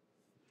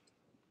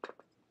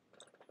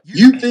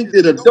 You think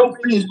that a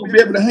dolphin is gonna be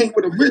able to hang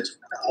with a rich?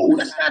 No,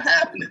 that's not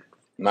happening.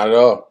 Not at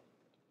all.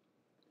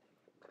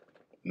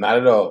 Not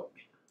at all.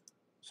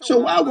 So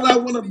why would I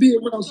want to be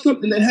around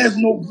something that has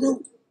no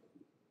growth?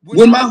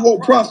 When my whole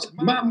process,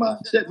 my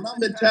mindset, my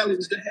mentality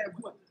is to have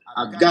what?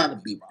 I gotta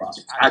be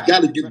prosperous. I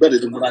gotta do better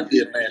than what I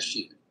did last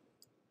year.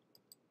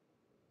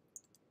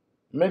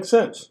 Makes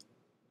sense.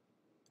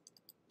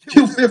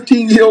 Two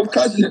 15-year-old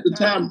cousin at the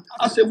time,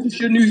 I said, what's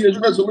your New Year's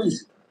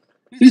resolution?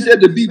 He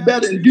said to be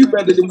better and do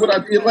better than what I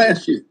did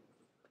last year.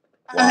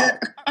 Wow.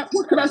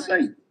 What could I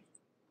say?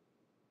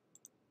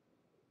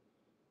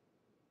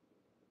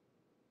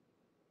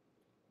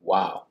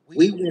 Wow.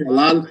 We want a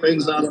lot of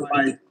things out of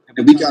life,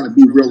 and we got to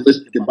be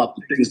realistic about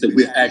the things that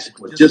we're asking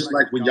for. Just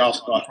like when y'all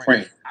start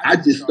praying. I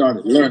just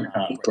started learning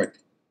how to pray.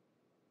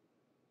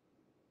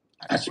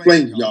 I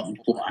explained to y'all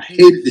before, I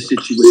hated the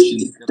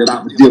situation that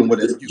I was dealing with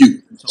as a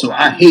youth. So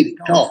I hated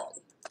God.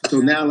 So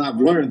now I've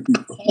learned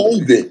to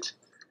hold it.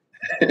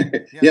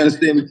 You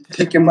understand me?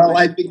 Taking my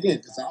life again,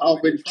 because I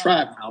already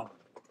tried now.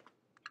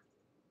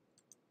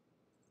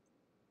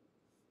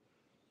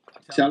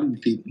 Telling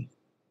people,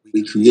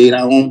 we create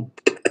our own.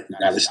 We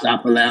got to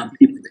stop allowing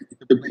people to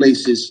get the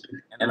places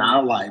in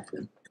our life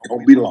that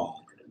don't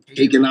belong,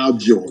 taking our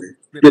joy,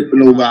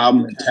 flipping over our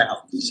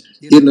mentalities,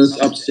 getting us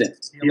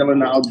upset,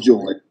 stealing our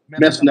joy,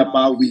 messing up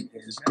our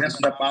weekends,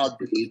 messing up our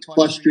days,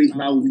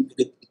 frustrating our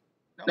weekends.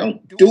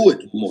 Don't do it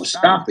anymore.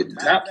 Stop it.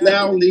 Stop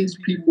allowing these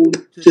people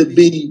to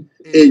be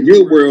in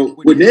your world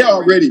when they're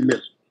already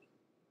miserable.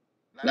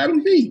 Let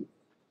them be.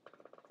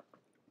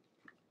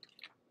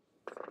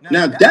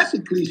 Now, that's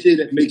a cliche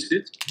that makes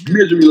sense.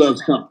 Misery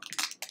loves company.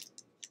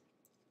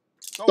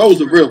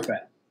 Those are real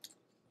facts.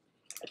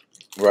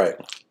 Right.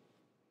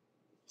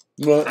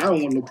 Well, I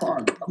don't want no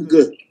part. I'm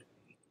good.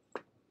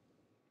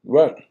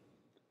 Right.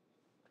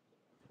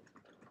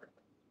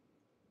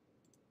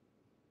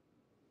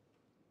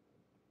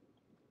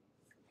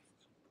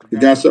 You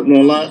got something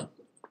online?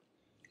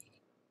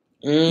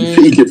 Mm. You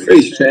feed your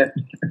face, chat.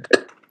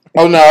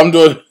 Oh, no, I'm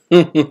doing...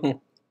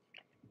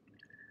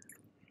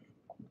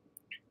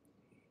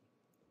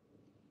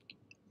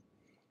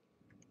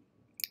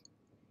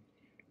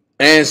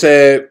 And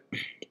said,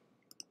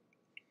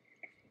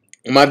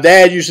 my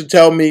dad used to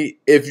tell me,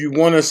 if you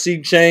want to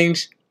see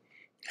change,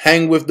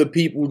 hang with the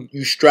people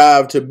you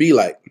strive to be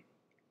like.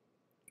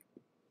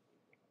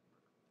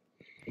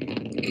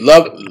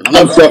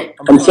 I'm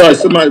sorry.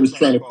 Somebody was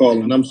trying to call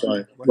him. I'm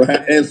sorry.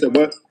 Ann said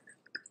what?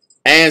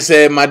 Ann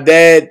said, my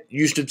dad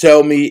used to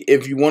tell me,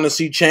 if you want to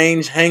see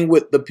change, hang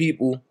with the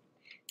people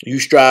you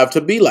strive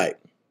to be like.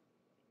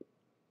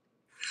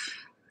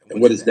 And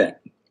what is that?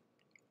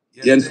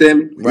 You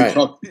understand me? Right.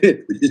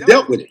 We just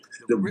dealt with it.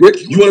 The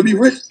rich, you want to be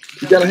rich,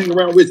 you got to hang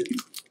around rich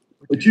people.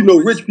 But you know,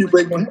 rich people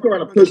ain't going to hang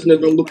around a person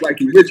that don't look like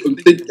he's rich or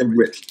think they're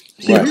rich.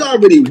 See, we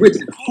already rich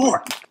at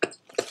heart.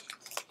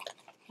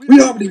 We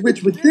already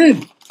rich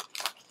within.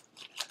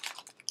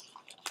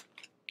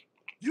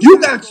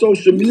 You got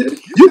social media.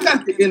 You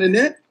got the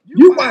internet.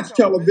 You watch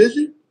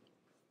television.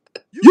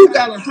 You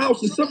got a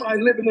house and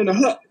somebody living in a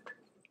hut.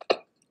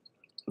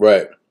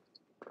 Right.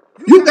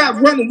 You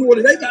got running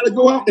water. They got to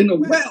go out in the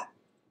well.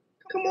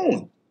 Come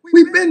on.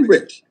 We've been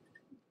rich.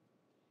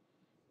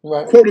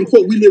 Right. Quote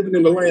unquote, we living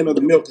in the land of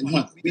the milk and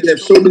honey. We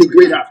have so many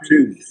great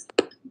opportunities.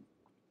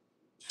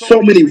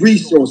 So many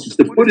resources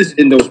to put us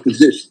in those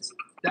positions.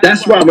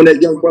 That's why when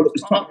that young brother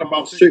was talking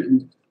about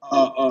certain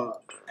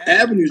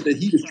avenues that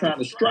he was trying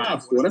to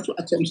strive for, that's why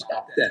I tell him,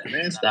 stop that,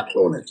 man. Stop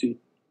throwing that to you.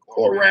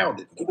 Go around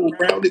it. Go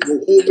around it. Go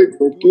over it.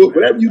 Go through it.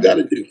 Whatever you got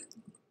to do.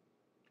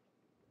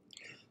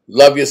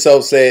 Love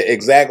Yourself said,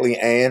 exactly,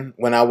 Ann.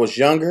 When I was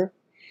younger,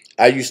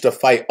 I used to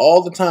fight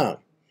all the time.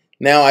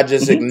 Now I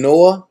just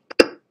ignore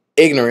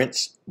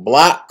ignorance,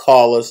 block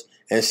callers,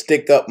 and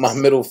stick up my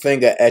middle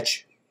finger at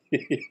you.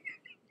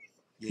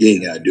 You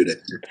ain't got to do that.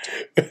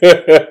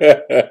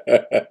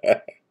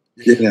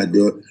 You ain't got to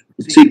do it.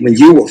 See, when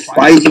you were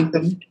fighting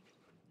them,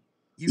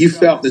 you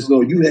felt as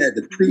though you had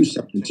to prove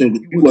something to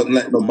them. You wasn't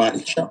letting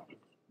nobody chump.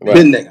 Right.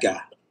 Been that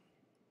guy.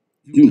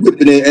 You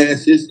whipping their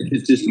asses.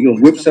 It's just you're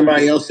going to whip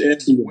somebody else's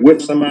ass and you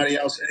whip somebody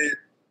else's ass.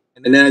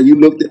 And now you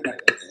looked at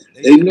like,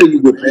 they know you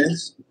whip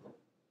ass.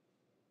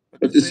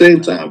 But at the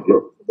same time,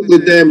 look the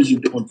damage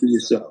you're doing to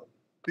yourself.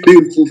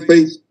 Beautiful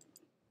face.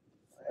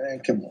 Man,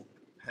 come on.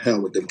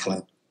 Hell with them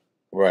clowns.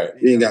 Right.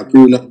 You ain't got to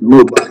prove nothing to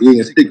nobody. You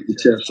ain't stick your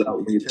chest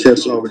out when your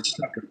chest already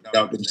stuck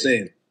without them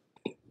saying.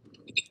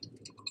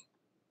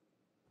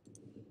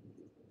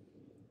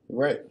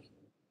 Right.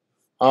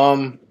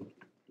 Who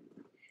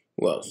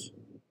else?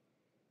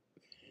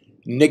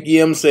 Nicky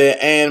M said,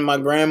 and my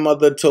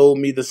grandmother told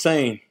me the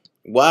same.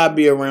 Why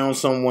be around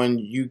someone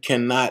you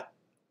cannot?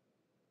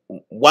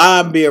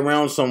 Why be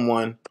around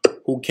someone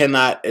who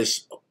cannot?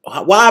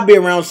 Why be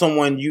around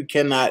someone you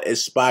cannot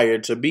aspire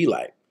to be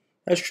like?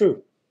 That's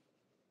true.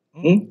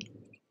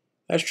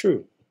 That's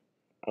true.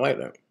 I like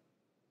that.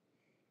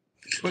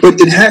 But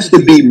it has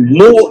to be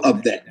more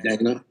of that,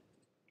 Dana.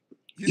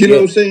 You know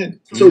what I'm saying?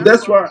 So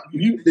that's why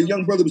the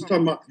young brother was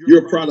talking about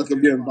you're a product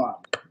of your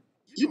environment.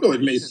 You know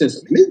it made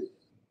sense to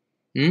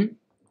me.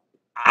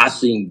 I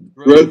seen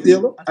drug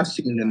dealer. I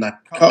seen the night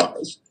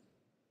cars.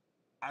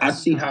 I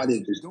see how they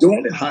was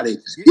doing it, how they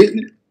was getting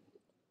it.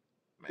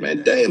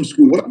 Man, damn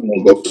school. What I'm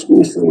gonna go to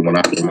school for when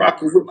I can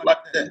rock a whip like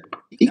that?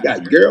 He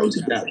got girls,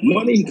 he got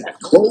money, he got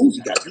clothes,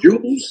 he got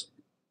jewels.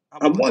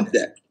 I want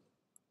that.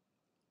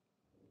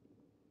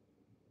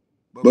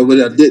 But what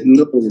I didn't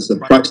know was the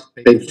price to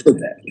pay for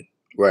that.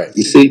 Right.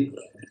 You see?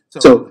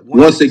 So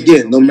once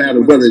again, no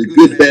matter whether it's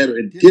good, bad, or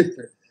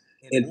indifferent,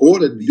 in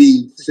order to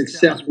be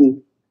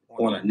successful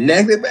on a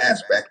negative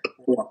aspect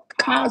or a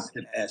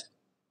positive aspect,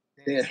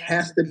 there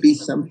has to be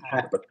some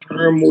type of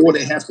turmoil.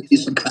 There has to be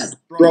some type of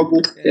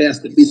struggle. There has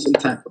to be some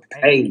type of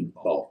pain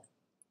involved.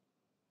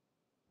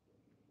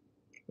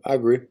 I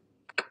agree.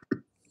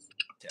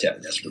 Yeah,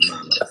 that's what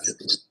my life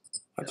is.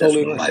 That's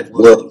what my life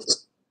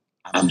was.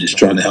 I'm just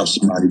trying to help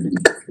somebody be.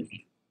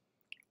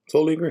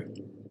 Totally agree.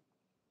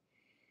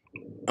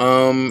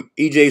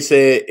 EJ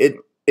said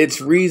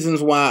it's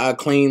reasons why I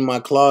clean my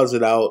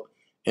closet out.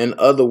 In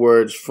other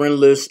words,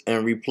 friendless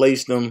and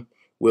replace them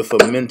with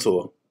a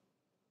mentor.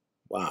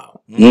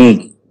 Wow.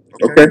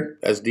 Okay.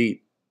 That's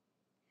deep.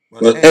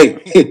 Well,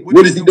 hey,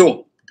 what is he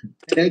doing?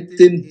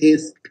 Protecting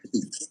his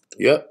peace.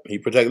 Yep, he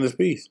protecting his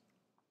peace.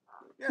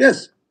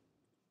 Yes.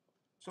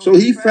 So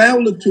he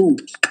found the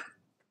tools.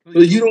 So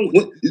you don't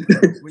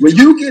when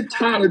you get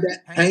tired of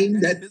that pain,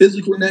 that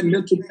physical and that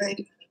mental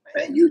pain,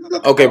 man, you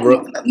look. Okay, bro. I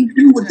don't want nothing to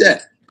do with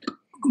that.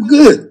 I'm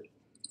good.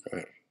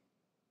 Right.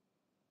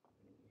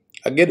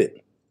 I get it.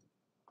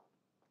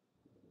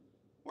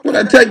 When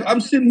I tell you,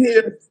 I'm sitting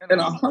here in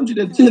a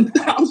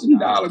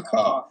 $110,000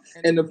 car,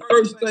 and the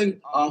first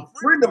thing a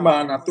friend of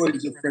mine, I thought he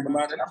was a friend of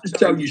mine, and I'm just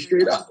telling you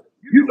straight up,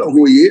 you know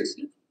who he is.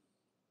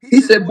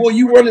 He said, "Boy,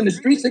 you running the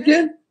streets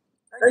again?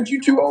 Ain't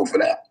you too old for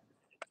that?"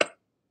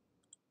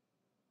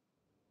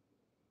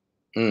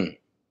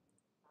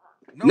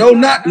 No,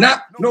 not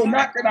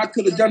that I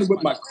could have done it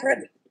with my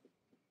credit.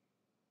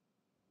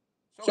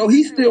 So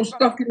he's still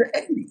stuck in the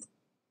 80s.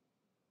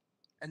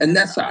 And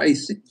that's how I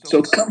see.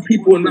 So some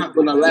people are not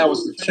going to allow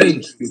us to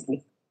change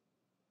people.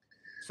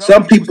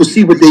 Some people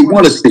see what they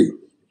want to see.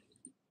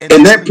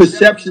 And that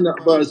perception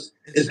of us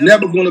is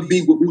never going to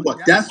be what we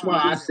want. That's why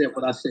I said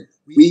what I said.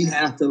 We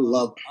have to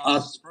love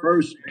us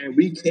first, man.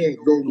 We can't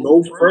go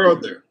no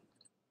further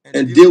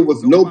and deal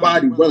with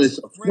nobody, whether it's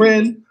a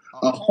friend,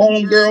 a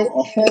homegirl,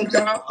 a home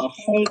guy, a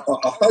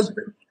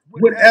husband,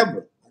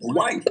 whatever, a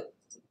wife.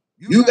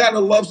 You got to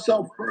love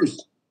self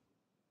first.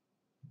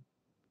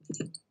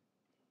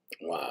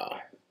 Wow.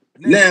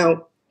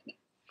 Now,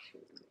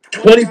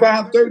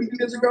 25, 30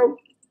 years ago,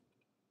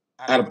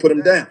 I'd have put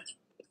him down.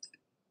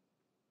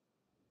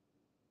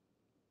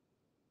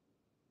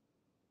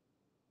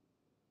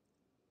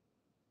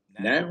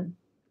 Now,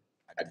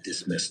 I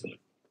dismiss them.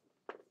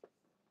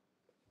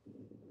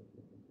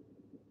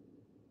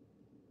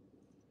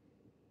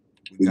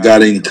 We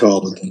got any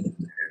calls?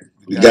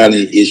 We got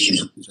any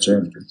issues?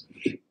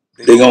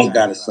 They don't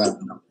got to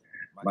sign up.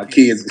 My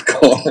kids is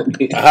calling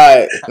me. All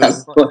right. I'm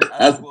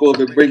supposed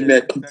to bring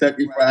that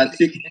Kentucky Fried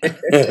Chicken.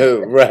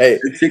 Right.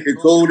 The chicken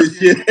cold as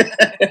shit.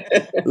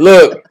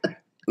 Look.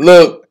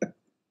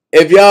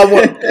 If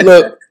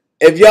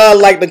y'all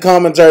like the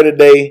commentary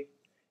today,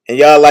 and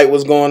y'all like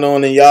what's going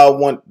on, and y'all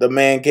want the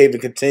Man Cave to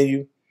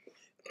continue,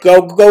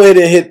 go ahead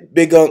and hit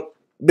Big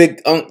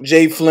Unc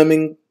J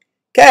Fleming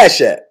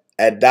Cash App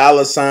at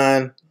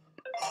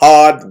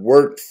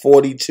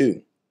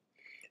 $hardwork42.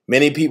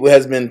 Many people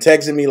has been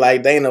texting me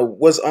like, Dana,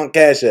 what's Unc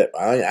Cash App?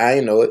 I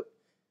ain't know it.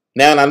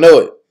 Now I know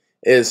it.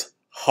 It's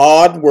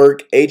hard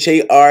work,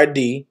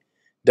 HARDWORK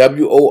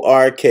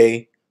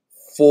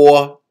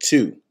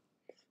 42.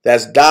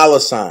 That's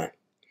 $HARDWORK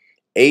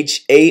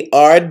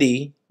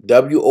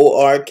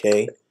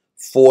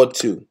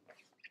 42.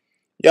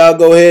 Y'all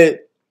go ahead,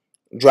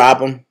 drop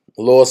them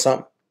a little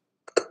something,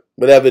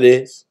 whatever it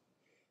is,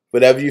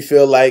 whatever you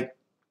feel like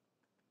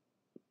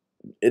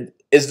it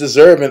is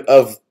deserving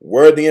of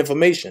worthy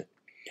information.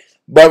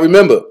 But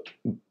remember,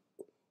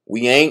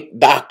 we ain't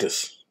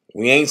doctors,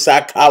 we ain't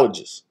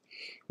psychologists.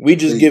 We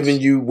just giving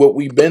you what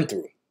we've been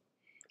through,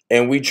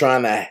 and we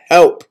trying to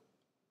help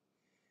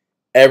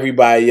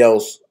everybody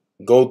else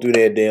go through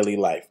their daily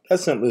life.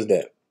 As simple as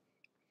that.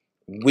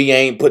 We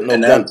ain't putting no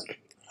gun.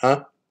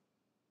 Huh?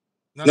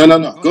 No.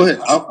 Go ahead.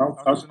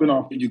 I'll spin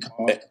off when you come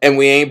on. And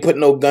we ain't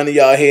putting no gun in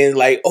y'all head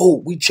like,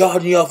 oh, we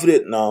charging y'all for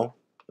this. No.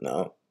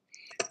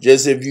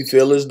 Just if you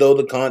feel as though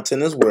the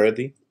content is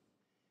worthy,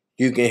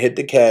 you can hit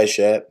the Cash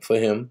App for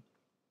him.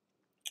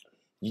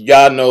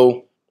 Y'all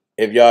know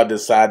if y'all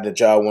decide that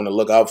y'all want to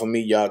look out for me,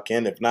 y'all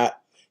can. If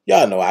not,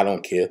 y'all know I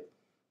don't care.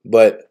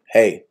 But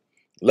hey,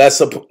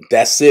 that's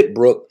it,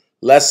 Brooke.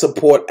 Let's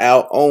support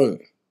our own.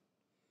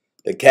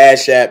 The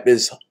Cash App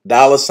is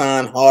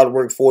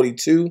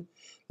 $hardwork42.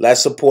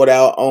 Let's support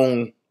our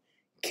own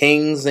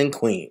kings and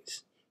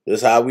queens.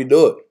 That's how we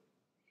do it.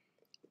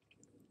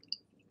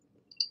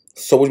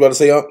 So what you about to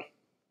say, Unc?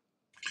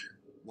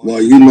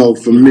 Well, you know,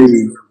 for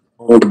me,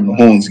 holding the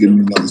horns, give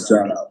me another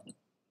shout out.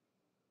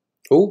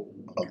 Who?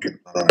 Okay.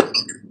 All right.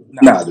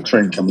 Nah, the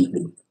train coming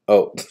through.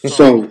 Oh.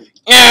 So.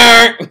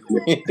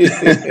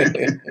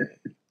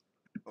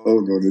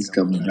 Hold on, it's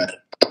coming back.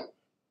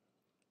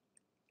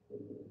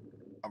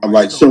 All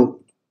right.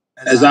 So,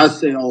 as I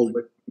say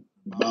always,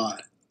 bye.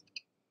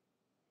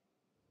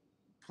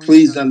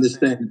 Please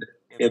understand that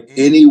if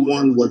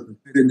anyone was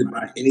offended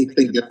by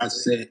anything that I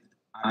said,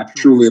 I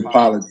truly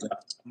apologize.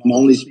 I'm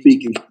only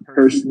speaking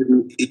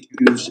personal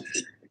issues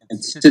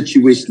and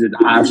situations that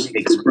I've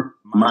expressed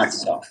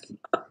myself.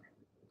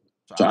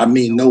 So I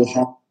mean no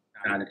harm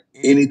at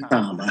any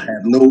time. I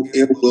have no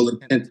ill will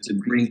intent to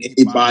bring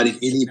anybody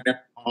any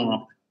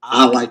harm.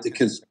 I like to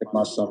consider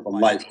myself a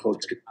life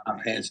coach.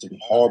 I've had some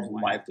horrible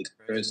life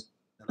experience,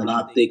 and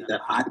I think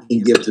that I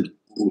can give to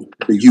people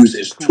to use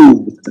as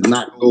tools to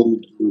not go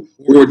through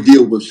or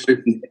deal with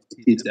certain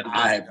entities that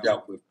I have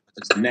dealt with.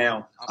 Because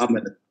now I'm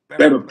in a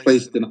better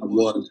place than I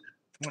was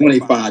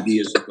 25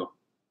 years ago.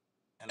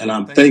 And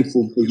I'm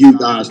thankful for you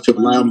guys to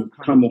allow me to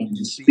come on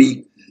and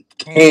speak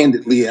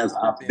candidly as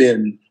I've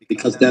been,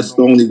 because that's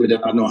the only way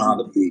that I know how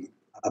to be.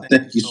 I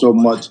thank you so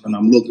much, and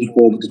I'm looking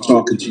forward to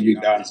talking to you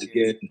guys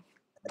again.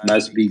 And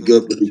let's be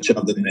good with each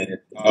other, man.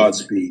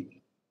 Godspeed.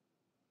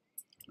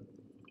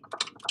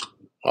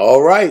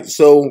 All right.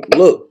 So,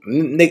 look,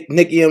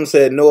 Nikki M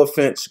said, no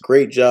offense.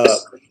 Great job.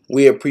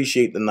 We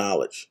appreciate the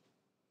knowledge.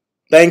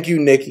 Thank you,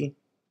 Nikki.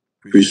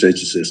 Appreciate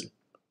you, sister.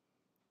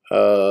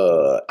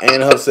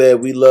 Ann Huff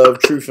said, we love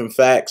truth and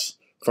facts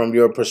from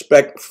your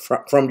perspective,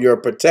 from your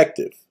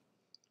protective.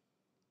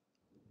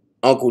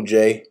 Uncle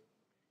Jay,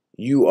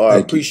 you are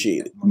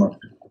appreciated.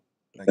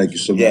 Thank you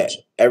so much. Yeah,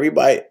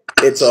 everybody,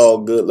 it's all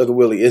good. Look at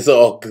Willie. It's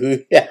all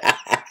good.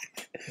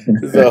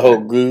 It's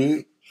all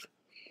good.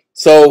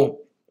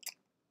 So,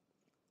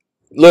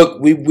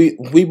 look,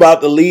 we about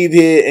to leave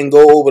here and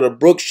go over to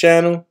Brooks'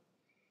 channel.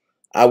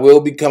 I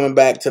will be coming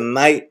back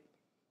tonight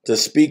to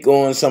speak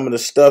on some of the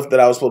stuff that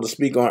I was supposed to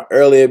speak on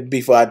earlier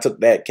before I took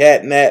that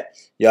cat nap.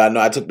 Y'all know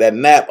I took that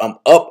nap. I'm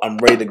up. I'm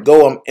ready to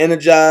go. I'm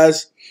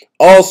energized.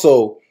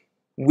 Also,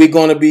 we're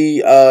going to be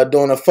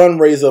doing a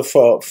fundraiser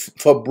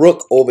for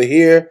Brooke over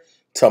here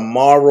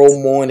tomorrow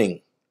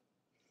morning.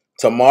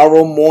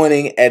 Tomorrow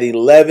morning at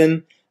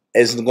 11.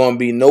 It's going to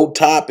be no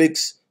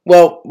topics.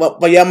 Well,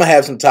 yeah, I'm going to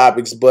have some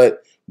topics,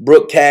 but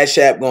Brooke Cash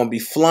App going to be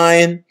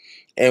flying,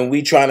 and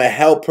we trying to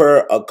help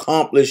her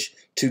accomplish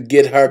to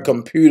get her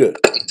computer.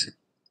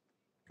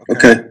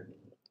 Okay.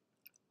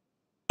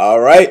 All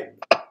right.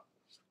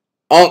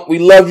 Unc, we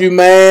love you,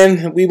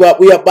 man. We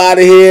up out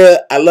of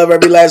here. I love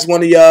every last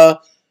one of y'all.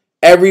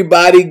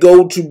 Everybody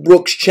go to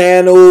Brooks'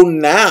 channel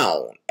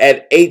now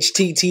at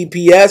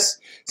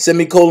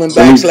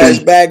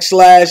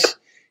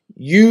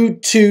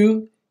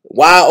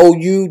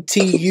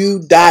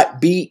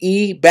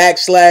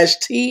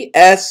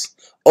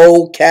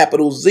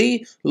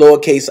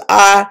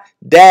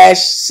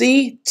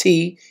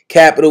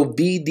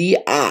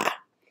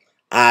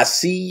I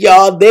see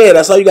y'all there.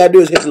 That's all you gotta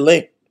do is hit the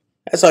link.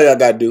 That's all y'all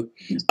gotta do.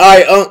 All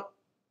right, Unc.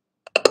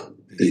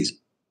 Peace.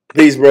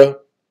 Peace, bro.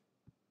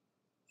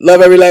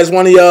 Love every last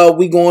one of y'all.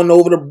 We going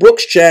over to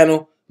Brooks'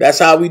 channel. That's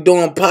how we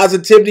doing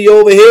positivity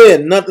over here.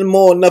 Nothing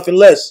more, nothing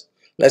less.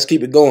 Let's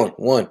keep it going.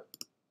 One.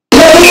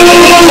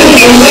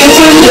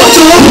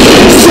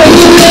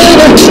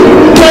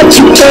 What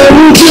you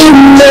gonna do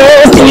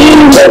now?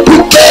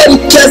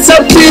 Everybody gets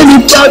up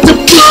in about to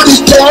put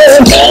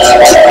it down.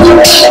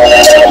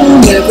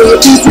 Never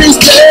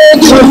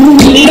disrespect you.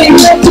 Ain't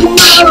up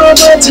tomorrow,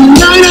 but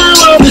tonight I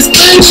wanna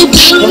stay with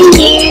you.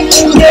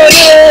 That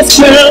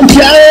ass down,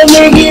 gotta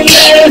make it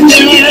last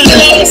now.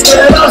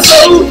 But I'm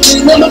so,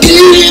 I'ma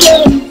be